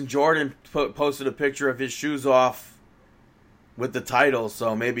 Jason Jordan posted a picture of his shoes off with the title,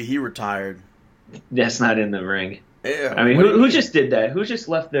 so maybe he retired. That's not in the ring. Yeah, I mean, who just did that? Who just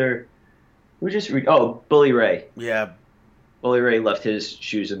left their... Bully Ray. Yeah. Bully Ray left his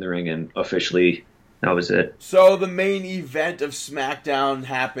shoes in the ring, and officially, that was it. So the main event of SmackDown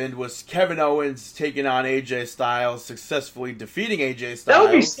happened was Kevin Owens taking on AJ Styles, successly defeating AJ Styles. That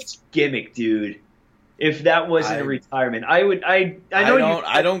would be such a gimmick, dude. If that wasn't a retirement, I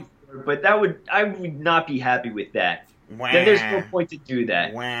don't. But I would not be happy with that. Wah. Then there's no point to do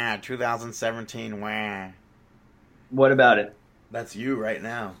that. Wah, 2017, wah. What about it? That's you right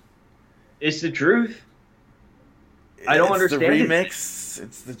now. It's the truth. I don't understand the remix.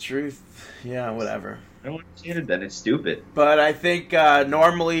 It's the truth. Yeah, whatever. I don't understand it then. It's stupid. But I think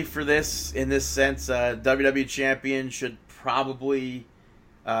normally for this, in this sense, WWE Champion should probably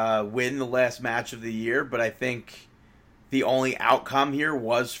win the last match of the year. But I think the only outcome here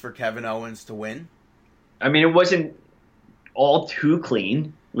was for Kevin Owens to win. I mean, it wasn't all too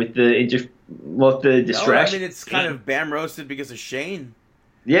clean with the distraction. No, I mean, it's kind of bam roasted because of Shane.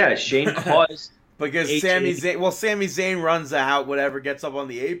 Yeah, Shane caused... Because Sami Zayn runs out, whatever, gets up on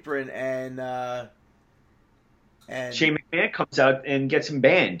the apron, and Shane McMahon comes out and gets him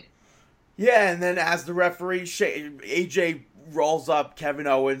banned. Yeah, and then as the referee, AJ rolls up Kevin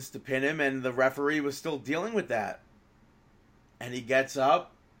Owens to pin him, and the referee was still dealing with that. And he gets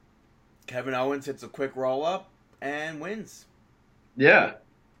up, Kevin Owens hits a quick roll up and wins. Yeah.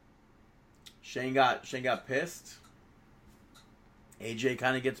 Shane got pissed. AJ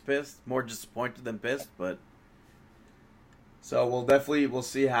kind of gets pissed, more disappointed than pissed, but so we'll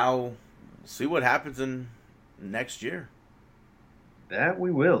see what happens in next year. That we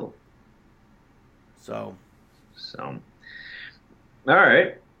will. So all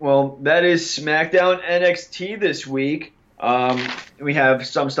right. Well, that is SmackDown NXT this week. We have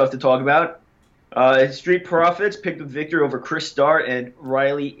some stuff to talk about. Street Profits picked up victory over Chris Starr and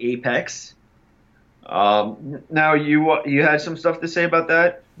Riley Apex. Now you had some stuff to say about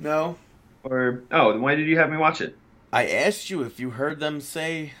that? No. Why did you have me watch it? I asked you if you heard them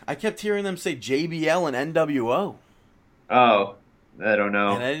say. I kept hearing them say JBL and NWO. Oh, I don't know.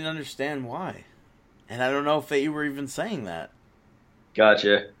 And I didn't understand why. And I don't know if they were even saying that.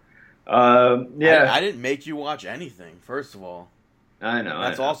 Gotcha. Yeah. I didn't make you watch anything, first of all. I know.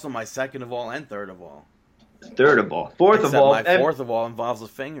 That's also my second of all and third of all. Third of all. Fourth of all. My fourth of all involves a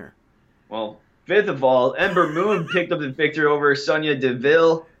finger. Well, fifth of all, Ember Moon picked up the victory over Sonya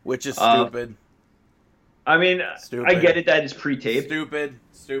Deville. Which is stupid. I mean, stupid. I get it that it's pre-taped. Stupid.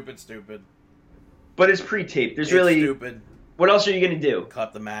 But it's pre-taped. It's really stupid. What else are you going to do?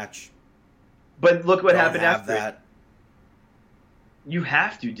 Cut the match. But look what happened after that. You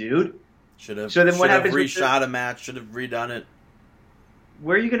have to, dude. Should have. So then what happens? Reshot a match. Should have redone it.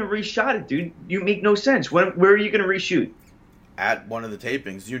 Where are you going to reshot it, dude? You make no sense. Where are you going to reshoot? At one of the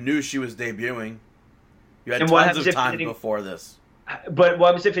tapings. You knew she was debuting. You had tons of time before this. But what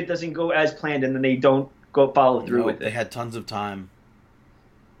happens if it doesn't go as planned and then they don't follow through with it? They had tons of time.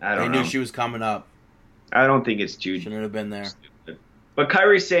 They knew she was coming up. I don't think it's too... Shouldn't have been there. Stupid. But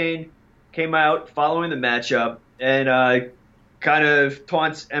Kairi Sane came out following the matchup and kind of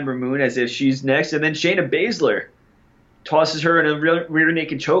taunts Ember Moon as if she's next. And then Shayna Baszler tosses her in a rear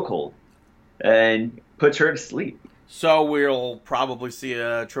naked chokehold and puts her to sleep. So we'll probably see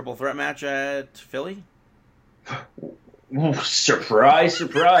a triple threat match at Philly? Ooh, surprise,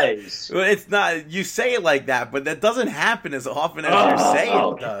 surprise. Well, it's not. You say it like that, but that doesn't happen as often as you say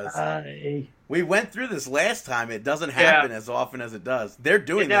it does. We went through this last time. It doesn't happen as often as it does. They're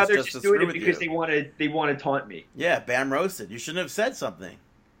doing now this they're just to doing screw it with because you. they want to taunt me. Yeah, Bam roasted. You shouldn't have said something.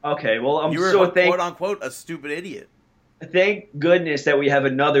 Okay, well, I'm You were so quote unquote a stupid idiot. thank goodness that we have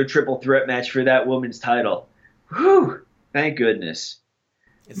another triple threat match for that woman's title. Whew, thank goodness.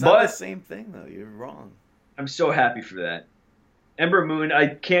 It's not the same thing though. You're wrong. I'm so happy for that. Ember Moon,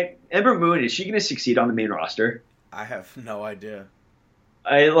 Ember Moon, is she going to succeed on the main roster? I have no idea.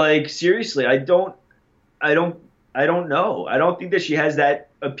 Seriously, I don't know. I don't think that she has that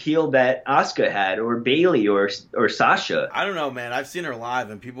appeal that Asuka had, or Bayley, or Sasha. I don't know, man. I've seen her live,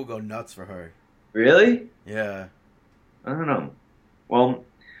 and people go nuts for her. Really? Yeah. I don't know. Well,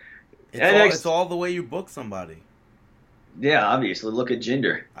 it's all the way you book somebody. Yeah, obviously. Look at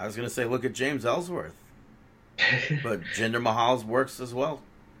Jinder. I was gonna say, look at James Ellsworth, but Jinder Mahal's works as well.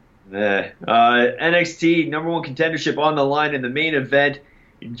 NXT #1 contendership on the line in the main event.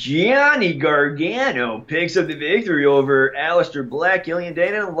 Johnny Gargano picks up the victory over Aleister Black, Killian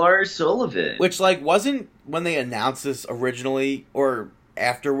Dana, and Lars Sullivan. Which, wasn't when they announced this originally, or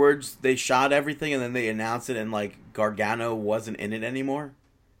afterwards, they shot everything and then they announced it and, Gargano wasn't in it anymore?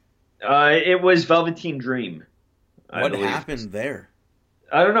 It was Velveteen Dream. What happened there?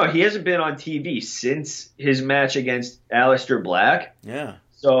 I don't know. He hasn't been on TV since his match against Aleister Black. Yeah.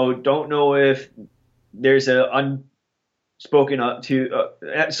 So don't know if there's a unspoken up to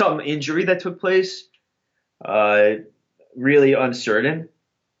some injury that took place. Really uncertain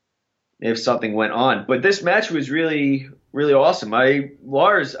if something went on. But this match was really, really awesome.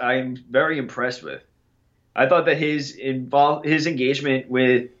 Lars, I'm very impressed with. I thought that his engagement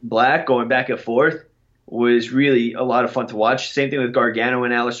with Black, going back and forth, was really a lot of fun to watch. Same thing with Gargano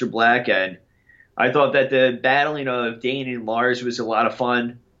and Aleister Black, and I thought that the battling of Dane and Lars was a lot of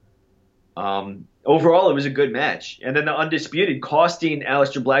fun. Overall, it was a good match. And then the Undisputed costing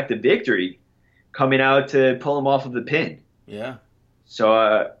Aleister Black the victory, coming out to pull him off of the pin. Yeah.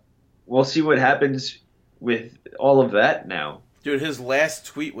 So we'll see what happens with all of that now. Dude, his last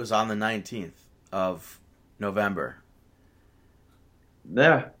tweet was on the 19th of November.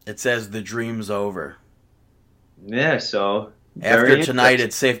 Yeah. It says, "The dream's over." Yeah, so after tonight,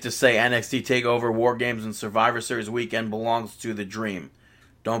 it's safe to say NXT TakeOver, War Games, and Survivor Series weekend belongs to The Dream.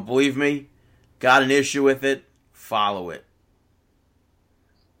 Don't believe me? Got an issue with it? Follow it.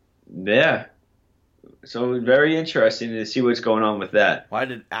 Yeah. So very interesting to see what's going on with that. Why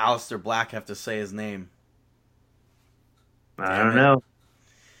did Aleister Black have to say his name? I don't know.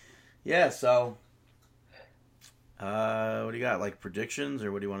 Yeah, so what do you got? Predictions,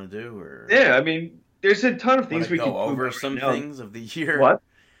 or what do you want to do? Or yeah, I mean, there's a ton of things we can go over. Some things of the year. What?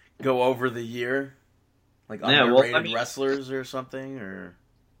 Go over the year, underrated wrestlers or something, or.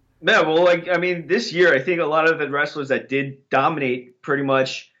 Yeah, well, this year, I think a lot of the wrestlers that did dominate pretty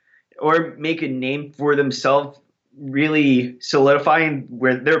much, or make a name for themselves, really solidifying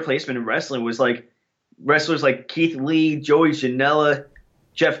where their placement in wrestling was wrestlers like Keith Lee, Joey Janela,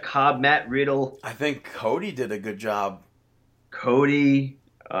 Jeff Cobb, Matt Riddle. I think Cody did a good job. Cody.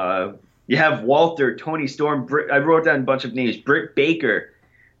 You have Walter, Tony Storm. I wrote down a bunch of names. Britt Baker.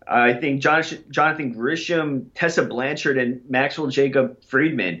 I think Jonathan Grisham, Tessa Blanchard, and Maxwell Jacob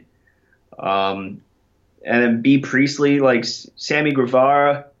Friedman. And then B. Priestley, Sammy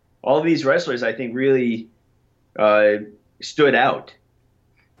Guevara. All of these wrestlers, I think, really stood out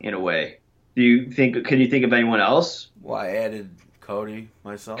in a way. Can you think of anyone else? Well, I added Cody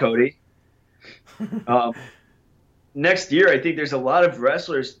myself. Cody. Next year, I think there's a lot of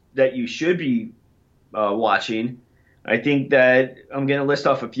wrestlers that you should be watching. I think that I'm going to list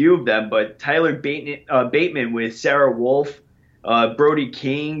off a few of them, but Tyler Bateman with Sarah Wolf, Brody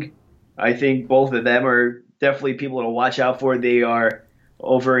King. I think both of them are definitely people to watch out for. They are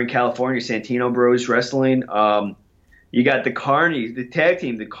over in California, Santino Bros Wrestling. You got the Carnies, the tag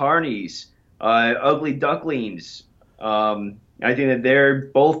team, the Carnies, Ugly Ducklings. I think that they're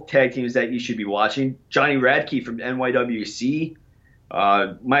both tag teams that you should be watching. Johnny Radke from NYWC,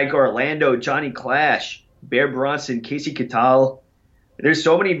 Mike Orlando, Johnny Clash, Bear Bronson, Casey Catal. There's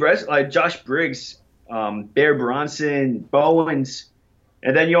so many Josh Briggs, Bear Bronson, Bowens.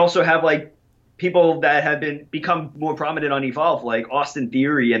 And then you also have people that have become more prominent on Evolve, like Austin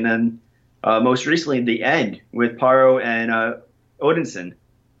Theory, and then most recently The End with Paro and Odinson.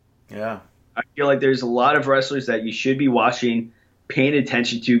 Yeah. I feel like there's a lot of wrestlers that you should be watching, paying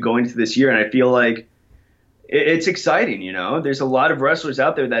attention to going into this year, and I feel like it's exciting, There's a lot of wrestlers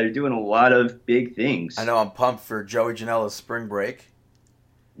out there that are doing a lot of big things. I know I'm pumped for Joey Janela's spring break.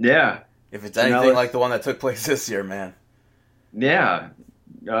 Yeah. If it's anything like the one that took place this year, man. Yeah,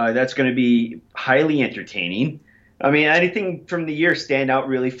 that's going to be highly entertaining. I mean, anything from the year stand out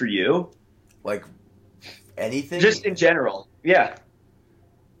really for you? Like anything? Just in general. Yeah.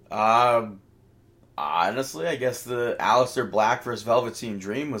 Honestly, I guess the Aleister Black versus Velveteen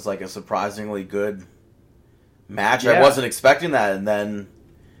Dream was like a surprisingly good match. Yeah. I wasn't expecting that, and then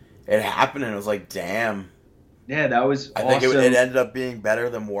it happened, and it was like, damn. Yeah, that was I awesome. think it ended up being better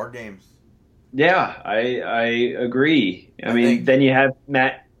than War Games. Yeah, I agree. I mean, think- then you have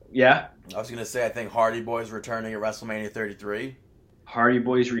Matt. Yeah. I was gonna say, I think Hardy Boys returning at WrestleMania 33. Hardy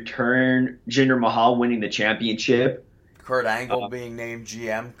Boys return. Jinder Mahal winning the championship. Kurt Angle being named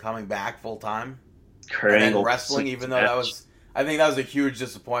GM, coming back full time. Kurt And Angle then wrestling, even though that was, I think that was a huge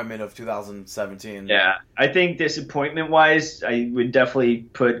disappointment of 2017. Yeah, I think disappointment-wise, I would definitely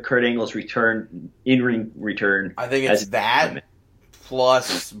put Kurt Angle's in-ring return. I think it's as that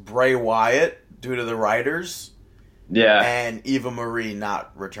plus Bray Wyatt due to the writers, Yeah, and Eva Marie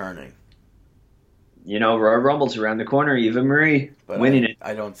not returning. you know, Royal Rumble's around the corner. Eva Marie But winning it.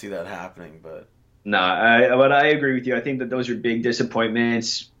 I don't see that happening. But But I agree with you. I think that those are big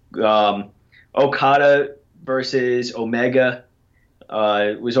disappointments. Okada versus Omega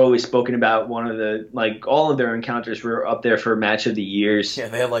was always spoken about. One of the all of their encounters were up there for match of the years. yeah,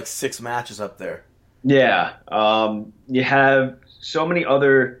 they had like 6 matches up there. Yeah, you have so many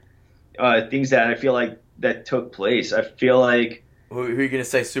other things that I feel like that took place. I feel like Who are you gonna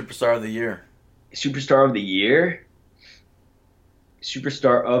say superstar of the year? Superstar of the Year.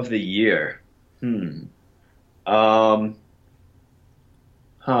 Superstar of the Year.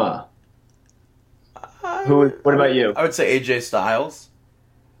 Huh. What about you? I would say AJ Styles.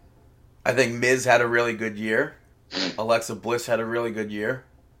 I think Miz had a really good year. Alexa Bliss had a really good year.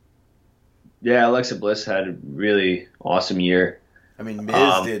 Yeah, Alexa Bliss had a really awesome year. I mean,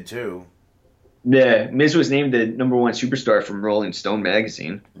 Miz did too. Yeah, Miz was named the number 1 superstar from Rolling Stone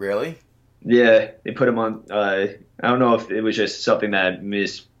magazine. Really? Yeah, they put him on. I don't know if it was just something that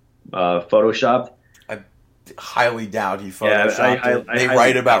Miz photoshopped. I highly doubt he photoshopped I it. They highly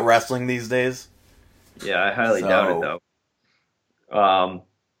write about wrestling these days. Yeah, I highly doubt it though.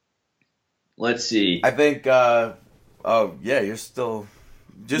 Let's see. I think. Oh yeah, you're still.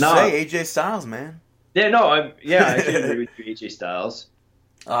 Just say AJ Styles, man. Yeah, no, I can agree with you, AJ Styles.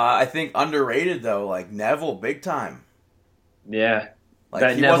 I think underrated though, like Neville, big time. Yeah, Like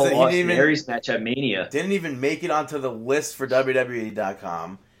that he Neville wasn't. He Austin didn't even, Aries match at Mania. didn't even make it onto the list for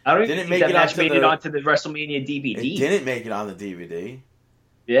WWE.com. I don't even didn't think make that it match onto made the- it onto the WrestleMania DVD. It didn't make it on the DVD.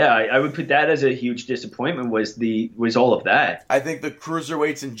 Yeah, I would put that as a huge disappointment. Was all of that? I think the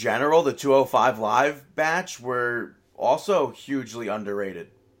cruiserweights in general, the 205 Live batch, were also hugely underrated.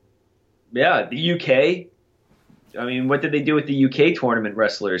 Yeah, the UK. I mean, what did they do with the UK tournament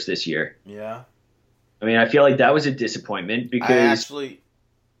wrestlers this year? Yeah. I mean, I feel like that was a disappointment because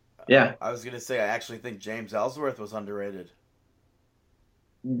yeah, I was gonna say I actually think James Ellsworth was underrated.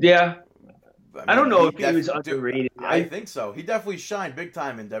 yeah. I don't know if he was def- underrated. I think so. He definitely shined big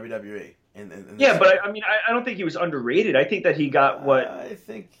time in WWE. Yeah, but I mean, I don't think he was underrated. I think that he got what I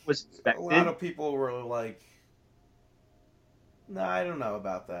think was a expected. lot of people were like, "No, I don't know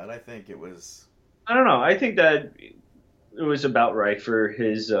about that." I think it was. I don't know. I think that it was about right for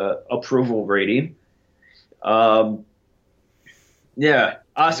his approval rating. Yeah,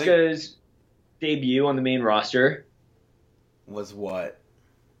 Asuka's debut on the main roster Was what?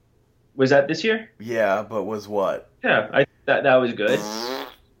 was that this year? Yeah, but was what? Yeah, I that was good.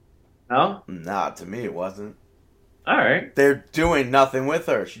 No, Nah, to me it wasn't. all right. They're doing nothing with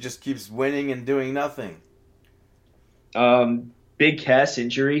her. She just keeps winning and doing nothing. Big Cass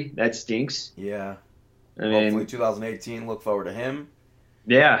injury that stinks. Yeah. I Hopefully mean, 2018, look forward to him.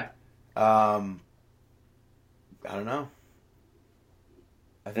 yeah. I don't know.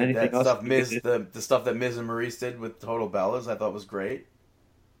 I think Anything that else stuff you Miz, could the stuff that Miz and Maurice did with Total Bellas, I thought was great.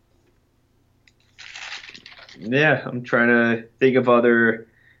 Yeah, I'm trying to think of other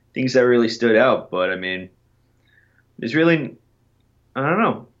things that really stood out, but I mean, there's really, I don't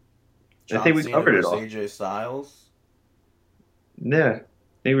know. I think we Cena covered it versus all. AJ Styles. Yeah, I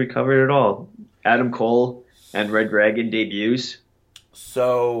think we covered it all. Adam Cole and Red Dragon debuts.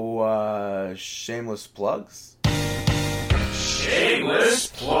 So, shameless plugs. Shameless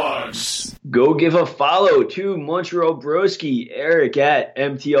plugs. Go give a follow to Montreal Broski, Eric at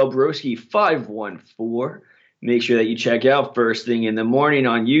MTL Broski 514. Make sure that you check out First Thing in the Morning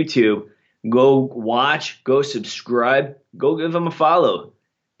on YouTube. Go watch, go subscribe, go give him a follow.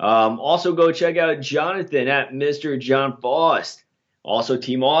 Also, go check out Jonathan at Mr. John Faust. Also,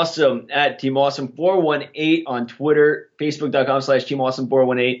 Team Awesome at Team Awesome 418 on Twitter, Facebook.com/Team Awesome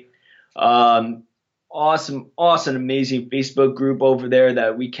 418. awesome, amazing Facebook group over there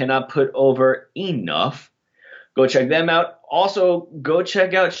that we cannot put over enough. Go check them out. Also, go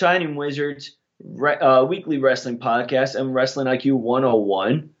check out Shining Wizards weekly wrestling podcast and Wrestling IQ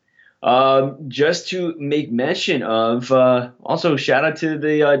 101. Just to make mention of, also shout out to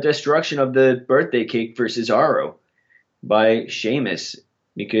the destruction of the birthday cake for Cesaro by Sheamus,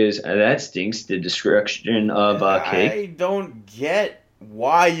 because that stinks, the destruction of cake. I don't get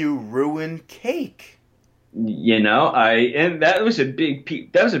why you ruin cake. And that was a big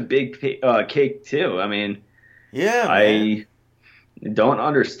cake too. I mean, yeah, I don't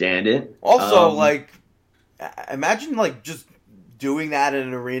understand it. Also, imagine just doing that in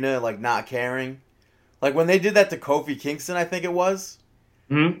an arena, not caring. Like when they did that to Kofi Kingston, I think it was.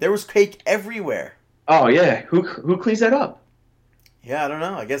 Mm-hmm. There was cake everywhere. Oh yeah, who cleans that up? Yeah, I don't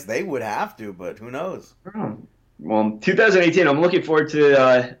know. I guess they would have to, but who knows? Well, 2018. I'm looking forward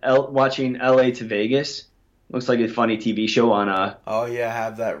to watching LA to Vegas. Looks like a funny TV show on. Oh yeah,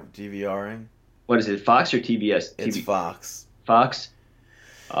 have that DVRing. What is it, Fox or TBS? It's Fox. Fox.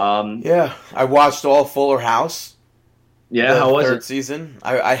 Yeah, I watched all Fuller House. Yeah, how was third season?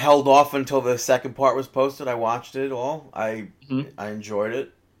 I held off until the second part was posted. I watched it all. I enjoyed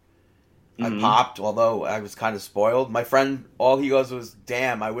it. I popped, although I was kind of spoiled. My friend, all he goes was,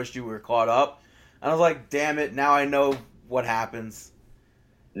 "Damn, I wish you were caught up." And I was like, "Damn it, now I know what happens."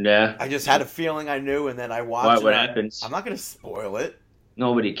 Yeah. I just had a feeling I knew, and then I watched what happens? I'm not going to spoil it.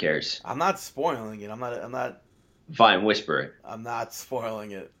 Nobody cares. I'm not spoiling it. I'm not. Fine, whisper it. I'm not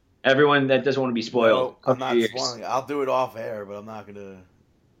spoiling it. Everyone that doesn't want to be spoiled. No, I'm not spoiling it. I'll do it off air, but I'm not going to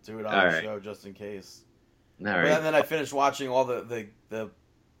do it on the show just in case. All right. And then I finished watching all the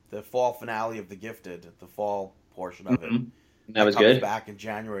fall finale of The Gifted, the fall portion of it. That was comes good. Back in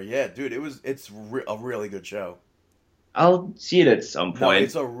January, yeah, dude. It's a really good show. I'll see it at some point. No,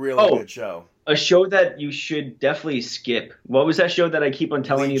 it's a really good show. A show that you should definitely skip. What was that show that I keep on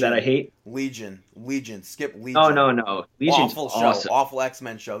telling you that I hate? Legion. Skip Legion. Oh no. Legion's awful awesome. show. Awful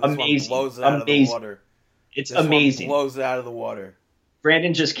X-Men show. This amazing. one blows it out of the water. It's amazing. Blows it out of the water.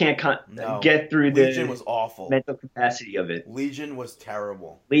 Brandon just can't get through Legion was awful. Mental capacity of it. Legion was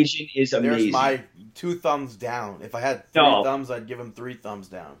terrible. Legion is amazing. There's my 2 thumbs down. If I had 3 thumbs, I'd give him 3 thumbs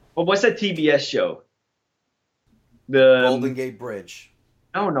down. Well, what's that TBS show? The Golden Gate Bridge.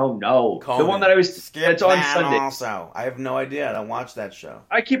 No. Conan. The one that I was. Skip that's on that Sunday. Also, I have no idea. I don't watch that show.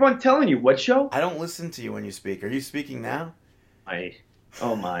 I keep on telling you what show. I don't listen to you when you speak. Are you speaking now?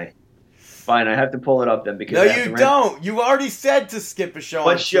 Oh my. Fine, I have to pull it up then because. No, you don't. You already said to skip a show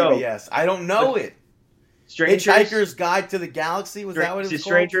on CBS. I don't know it. Strangers. Hitchhiker's Guide to the Galaxy. Was that what it was called?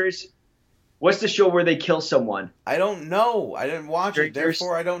 Strangers. What's the show where they kill someone? I don't know. I didn't watch it.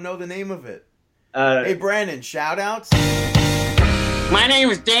 Therefore, I don't know the name of it. Hey, Brandon, shout-outs? My name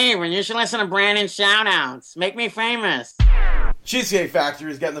is Dave, and you should listen to Brandon's shout-outs. Make me famous. Cheesecake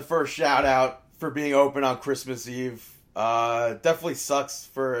Factory is getting the first shout-out for being open on Christmas Eve. Definitely sucks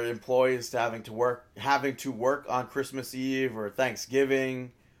for employees to having to work on Christmas Eve or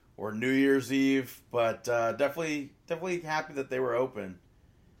Thanksgiving or New Year's Eve, but definitely happy that they were open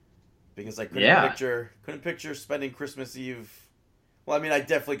because I couldn't picture spending Christmas Eve. Well, I mean, I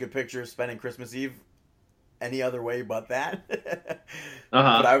definitely could picture spending Christmas Eve any other way but that.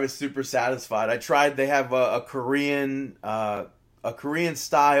 But I was super satisfied. I tried. They have a Korean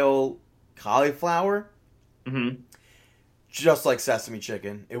style cauliflower, just like sesame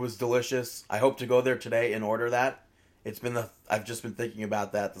chicken. It was delicious. I hope to go there today and order that. I've just been thinking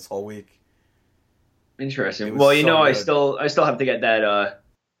about that this whole week. Interesting. Well, good. I still have to get that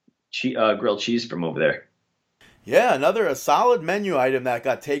grilled cheese from over there. Yeah, a solid menu item that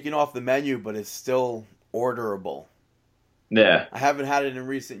got taken off the menu, but is still orderable. Yeah. I haven't had it in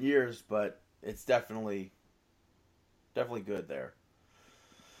recent years, but it's definitely good there.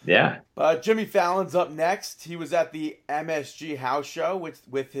 Yeah. Jimmy Fallon's up next. He was at the MSG house show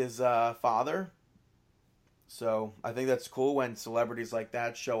with his father. So I think that's cool when celebrities like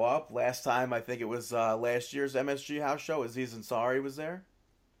that show up. Last time, I think it was last year's MSG house show, Aziz Ansari was there.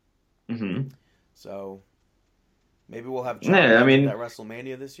 So maybe we'll have John at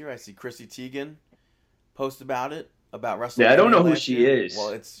WrestleMania this year. I see Chrissy Teigen post about WrestleMania. Yeah, I don't know who she is.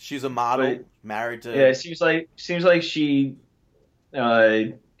 Well, she's a model married to. Yeah, it seems like she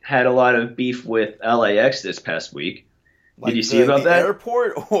had a lot of beef with LAX this past week. Did you see about that? The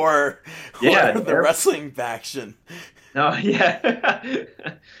airport or the wrestling faction? No, yeah.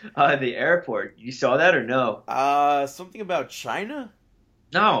 The airport. You saw that or no? Something about China?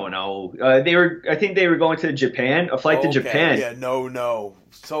 No. I think they were going to Japan, a flight to Japan. Yeah, no.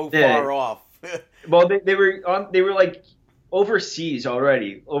 So far off. Well, they were like overseas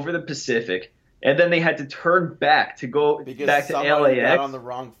already, over the Pacific. and then they had to turn back to go Because back to somebody got LAX. on the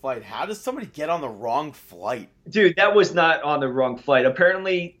wrong flight. How does somebody get on the wrong flight? Dude, that was not on the wrong flight.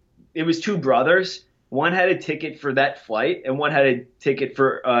 Apparently, it was two brothers. One had a ticket for that flight, and one had a ticket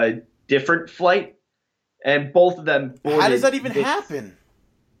for a different flight. And both of them boarded. How does that even happen?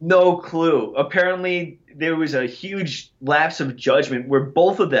 No clue. Apparently, there was a huge lapse of judgment where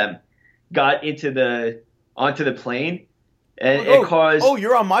both of them got onto the plane, and it caused. Oh,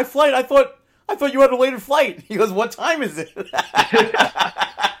 you're on my flight? I thought you had a later flight. He goes, what time is it?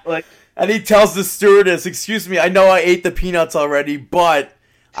 Like, and he tells the stewardess, "Excuse me, I know I ate the peanuts already, but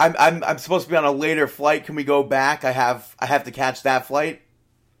I'm supposed to be on a later flight. Can we go back? I have to catch that flight."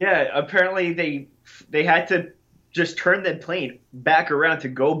 yeah, apparently they had to just turn the plane back around to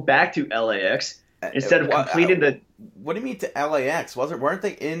go back to LAX instead of completing the. What do you mean to LAX? Weren't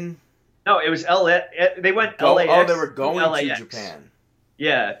they in? No, it was LA. They went LAX. Oh, they were going LAX. to Japan.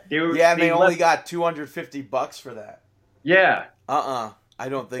 Yeah, they were. Yeah, and they only left, got $250 for that. Yeah. I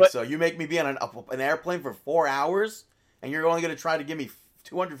don't think so. You make me be on an airplane for 4 hours, and you're only going to try to give me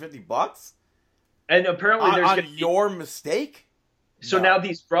 $250? And apparently there's on your mistake. So No. now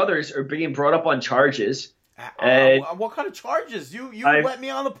these brothers are being brought up on charges. What kind of charges? You let me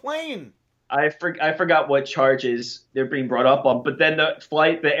on the plane. I forgot what charges they're being brought up on, but then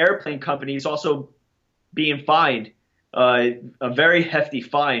the airplane company is also being fined a very hefty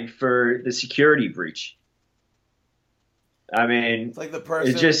fine for the security breach. I mean, It's like the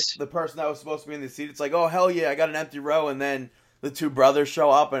person that was supposed to be in the seat. It's like, oh hell yeah, I got an empty row, and then the two brothers show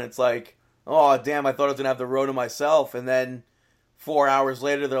up, and it's like, oh damn, I thought I was gonna have the row to myself, and then 4 hours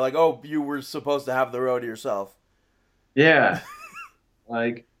later, they're like, oh, you were supposed to have the row to yourself. Yeah,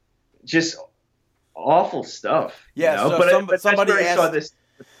 like just awful stuff. Yeah, you know? so but somebody that's where I saw asked this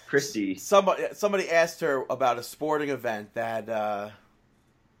Christie. Somebody asked her about a sporting event that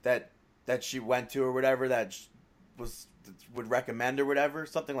she went to or whatever that would recommend or whatever,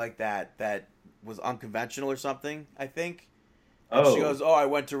 something like that was unconventional or something, I think. And she goes, "Oh, I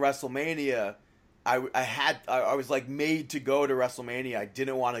went to WrestleMania. I was like made to go to WrestleMania. I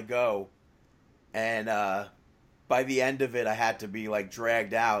didn't want to go, and by the end of it, I had to be like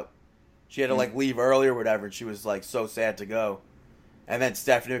dragged out. She had to like leave early or whatever, and she was like so sad to go." And then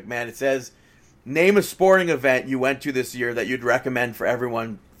Stephanie McMahon, it says, "Name a sporting event you went to this year that you'd recommend for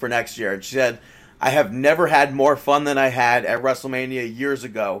everyone for next year." And she said, "I have never had more fun than I had at WrestleMania years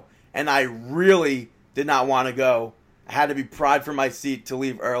ago, and I really did not want to go. I had to be pried from my seat to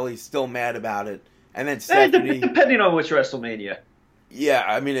leave early, still mad about it." And then Stephanie... Depending on which WrestleMania. Yeah,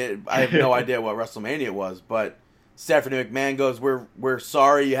 I mean, I have no idea what WrestleMania was, but Stephanie McMahon goes, we're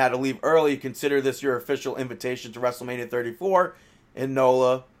sorry you had to leave early. Consider this your official invitation to WrestleMania 34 in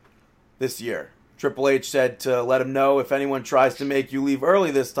NOLA this year. Triple H said to let him know if anyone tries to make you leave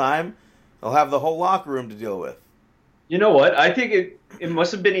early this time, they'll have the whole locker room to deal with. You know what? I think it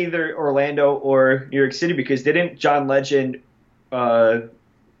must have been either Orlando or New York City, because didn't John Legend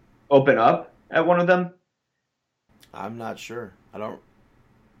open up at one of them? I'm not sure. I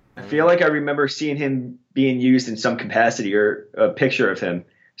feel like I remember seeing him being used in some capacity or a picture of him.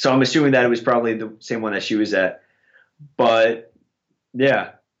 So I'm assuming that it was probably the same one that she was at. But,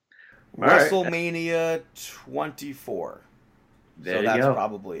 yeah. WrestleMania 24. There so you that's go.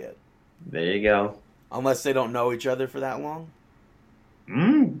 probably it. There you go. Unless they don't know each other for that long.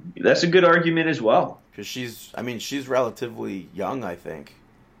 That's a good argument as well. Because she's relatively young, I think.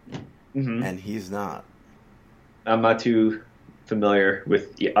 Mm-hmm. And he's not. I'm not too familiar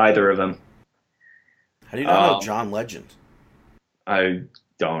with either of them. How do you not know John Legend? I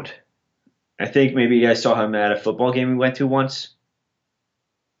don't. I think maybe I saw him at a football game we went to once.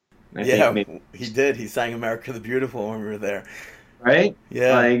 I think maybe, he did. He sang America the Beautiful when we were there. right?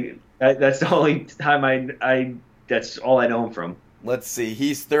 Yeah. Like that's the only time I that's all I know him from. Let's see.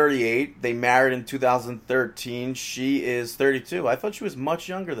 He's 38. They married in 2013. She is 32. I thought she was much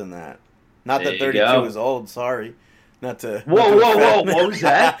younger than that. Not There that you 32 go. is old. Sorry. Whoa! What was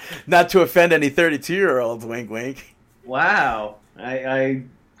that? Not to offend any 32-year-olds. Wink, wink. Wow.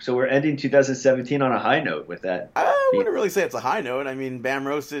 So we're ending 2017 on a high note with that. I wouldn't really say it's a high note. I mean, Bam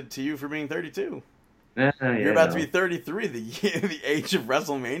roasted to you for being 32. You're about to be 33, the age of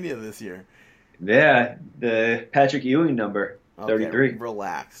WrestleMania this year. Yeah, the Patrick Ewing number, 33. Okay,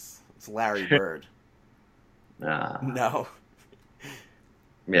 relax. It's Larry Bird. Nah. No.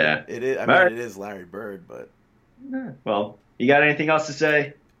 Yeah. It is. I mean, it is Larry Bird, but... Well, you got anything else to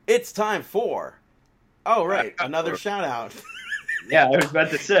say? It's time for... Oh, right. Another shout-out. Yeah, I was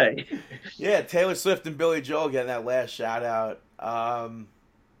about to say. Yeah, Taylor Swift and Billy Joel getting that last shout-out.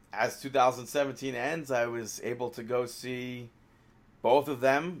 As 2017 ends, I was able to go see both of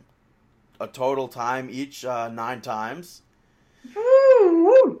them a total time each, 9 times.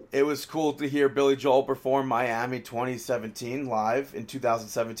 It was cool to hear Billy Joel perform Miami 2017 live in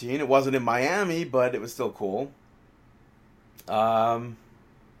 2017. It wasn't in Miami, but it was still cool. And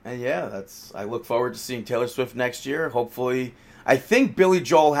yeah, I look forward to seeing Taylor Swift next year. Hopefully, I think Billy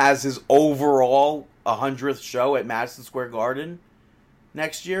Joel has his overall 100th show at Madison Square Garden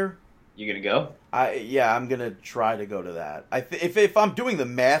next year. You gonna go? Yeah, I'm gonna try to go to that. If I'm doing the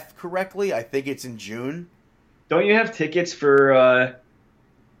math correctly, I think it's in June. Don't you have tickets for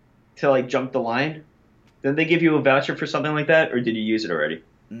to like jump the line? Didn't they give you a voucher for something like that, or did you use it already?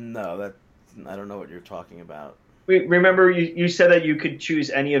 No, I don't know what you're talking about. Remember you said that you could choose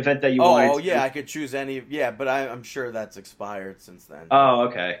any event that you wanted. Oh yeah, I could choose any. Yeah, but I'm sure that's expired since then. Oh,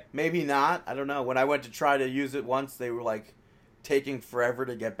 okay. Maybe not. I don't know. When I went to try to use it once, they were like taking forever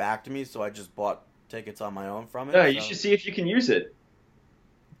to get back to me, so I just bought tickets on my own from it. Yeah, you should see if you can use it.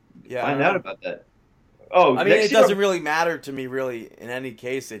 Yeah, find out about that. Oh, I mean, it doesn't really matter to me, really. In any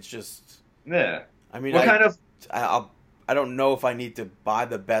case, it's just. Yeah. I mean, what kind of? I don't know if I need to buy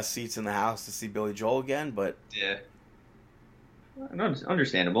the best seats in the house to see Billy Joel again, but yeah,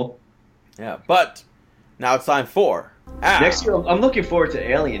 understandable. Yeah, but now it's time for next year. I'm looking forward to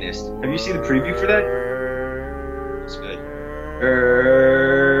Alienist. Have you seen the preview for that? It's good.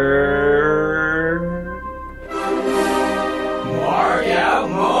 Mark Out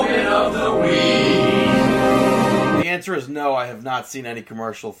Moment of the Week. The answer is no. I have not seen any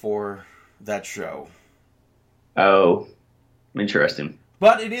commercial for that show. Oh, interesting.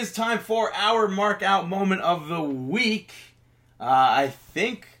 But it is time for our Mark Out Moment of the Week. I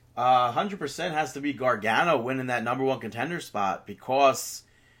think 100% has to be Gargano winning that number 1 contender spot because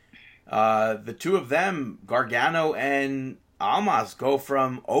the two of them, Gargano and Almas, go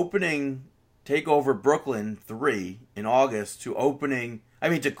from opening TakeOver Brooklyn 3 in August to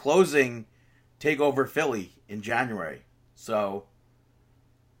closing TakeOver Philly in January. So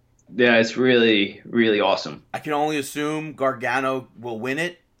yeah, it's really, really awesome. I can only assume Gargano will win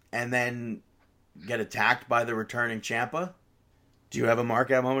it and then get attacked by the returning Ciampa. Do you have a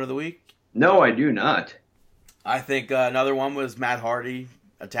Mark Out Moment of the Week? No, I do not. I think another one was Matt Hardy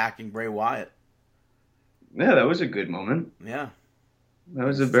attacking Bray Wyatt. Yeah, that was a good moment. Yeah. That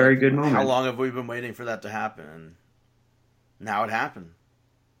was a very good moment. How long have we been waiting for that to happen? And now it happened.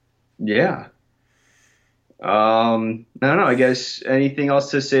 Yeah. I don't know. I guess anything else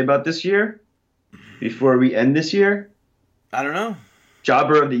to say about this year before we end this year? I don't know.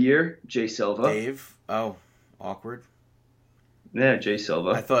 Jobber of the year, Jay Silva. Dave. Oh, awkward. Yeah, Jay Silva.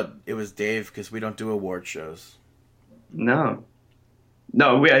 I thought it was Dave because we don't do award shows. No,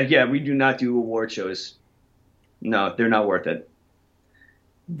 we do not do award shows. No, they're not worth it.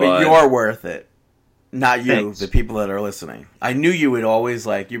 But you're worth it. Not you, thanks. The people that are listening. I knew you would always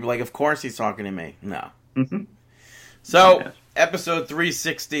you'd be like, of course he's talking to me. No. Mm-hmm. So, Yeah. Episode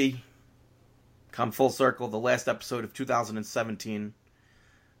 360, come full circle, the last episode of 2017,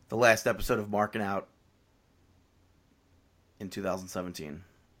 the last episode of Markin Out in 2017.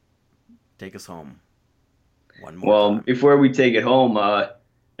 Take us home. One more time. Before we take it home,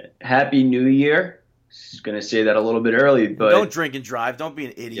 Happy New Year. Just going to say that a little bit early, but... Don't drink and drive. Don't be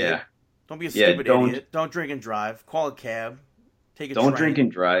an idiot. Yeah. Don't be a stupid idiot. Don't drink and drive. Call a cab. Take a train. Don't drink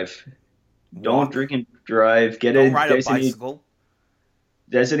and drive. Don't drink and drive. Don't ride a bicycle.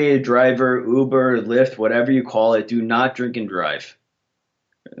 Designated driver, Uber, Lyft, whatever you call it. Do not drink and drive.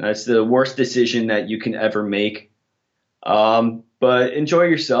 That's the worst decision that you can ever make. But enjoy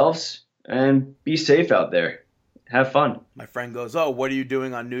yourselves and be safe out there. Have fun. My friend goes, "Oh, what are you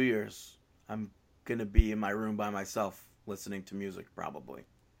doing on New Year's?" I'm going to be in my room by myself listening to music, probably.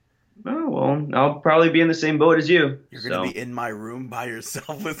 Oh, well, I'll probably be in the same boat as you. You're going to be in my room by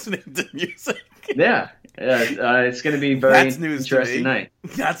yourself listening to music? Yeah. It's going to be very interesting night.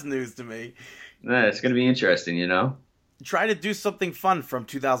 That's news to me. Yeah, it's going to be interesting, you know? Try to do something fun from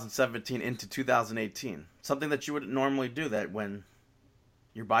 2017 into 2018. Something that you wouldn't normally do, that when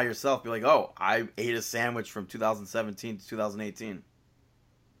you're by yourself, be like, oh, I ate a sandwich from 2017 to 2018.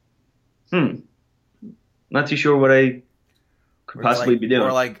 Not too sure what I could possibly be doing.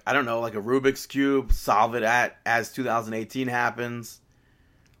 Or I don't know, like a Rubik's Cube, solve it as 2018 happens.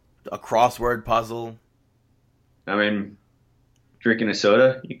 A crossword puzzle. I mean, drinking a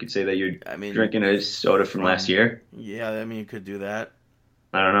soda. You could say that you're drinking a soda from last year. Yeah, I mean, you could do that.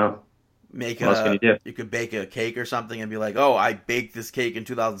 I don't know. What else can you do? You could bake a cake or something and be like, oh, I baked this cake in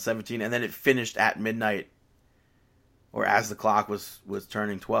 2017 and then it finished at midnight. Or as the clock was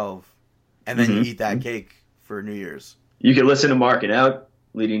turning 12. And then you eat that cake for New Year's. You could listen to Markin Out,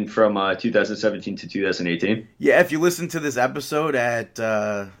 leading from 2017 to 2018. Yeah, if you listen to this episode at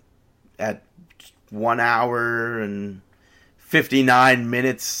at 1 hour and 59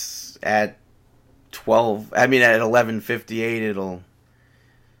 minutes at 11:58. It'll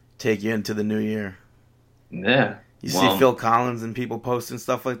take you into the new year. Yeah. You see Phil Collins and people posting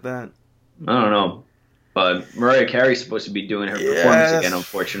stuff like that? I don't know. But Mariah Carey's supposed to be doing her performance again,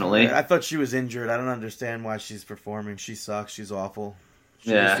 unfortunately. I thought she was injured. I don't understand why she's performing. She sucks. She's awful.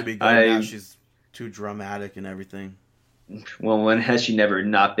 She used to be good. Now she's too dramatic and everything. Well, when has she never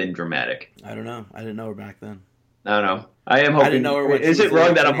not been dramatic? I don't know. I didn't know her back then. I don't know. I am hoping. I didn't know her. Is it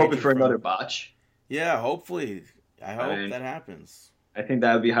wrong that I'm hoping for another botch? Yeah, hopefully. I hope that happens. I think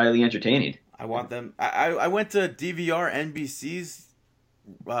that would be highly entertaining. I want them. I went to DVR NBC's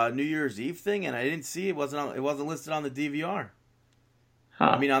New Year's Eve thing, and I didn't see it. Wasn't listed on the DVR.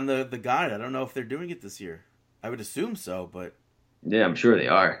 Huh. I mean, on the guide. I don't know if they're doing it this year. I would assume so, but yeah, I'm sure they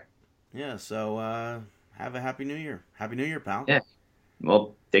are. Yeah. So have a happy New Year. Happy New Year, pal. Yeah.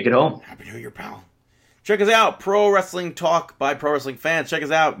 Well, take it home. Happy New Year, pal. Check us out, Pro Wrestling Talk by Pro Wrestling Fans. Check us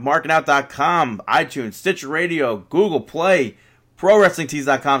out, markinout.com, iTunes, Stitcher Radio, Google Play,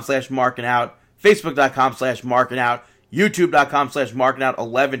 ProWrestlingTees.com/markinout, Facebook.com/markinout,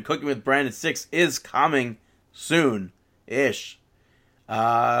 YouTube.com/markinout11. Cooking with Brandon 6 is coming soon-ish.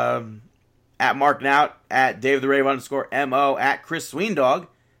 At Markinout, at Dave the Rave _MO, at Chris Sweendog,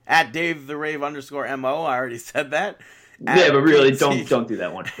 at Dave the Rave _MO. I already said that. Yeah, but really, don't do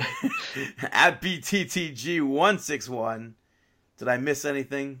that one. At BTTG161. Did I miss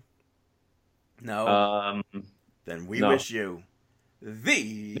anything? No. Then we wish you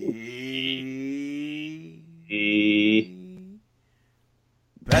the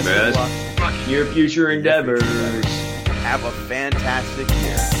best of luck in your future endeavors. Have a fantastic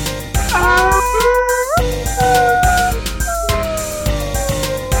year.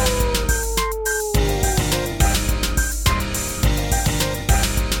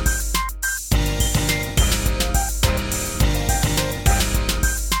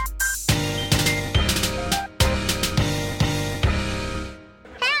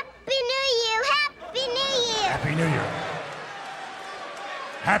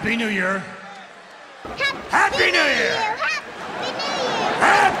 Happy New Year. Happy New Year. Happy New Year.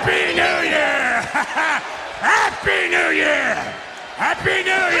 Happy New Year. Happy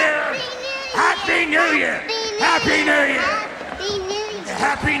New Year. Happy New Year. Happy New Year.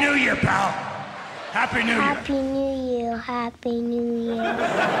 Happy New Year, pal. Happy New Year. Happy New Year. Happy New Year.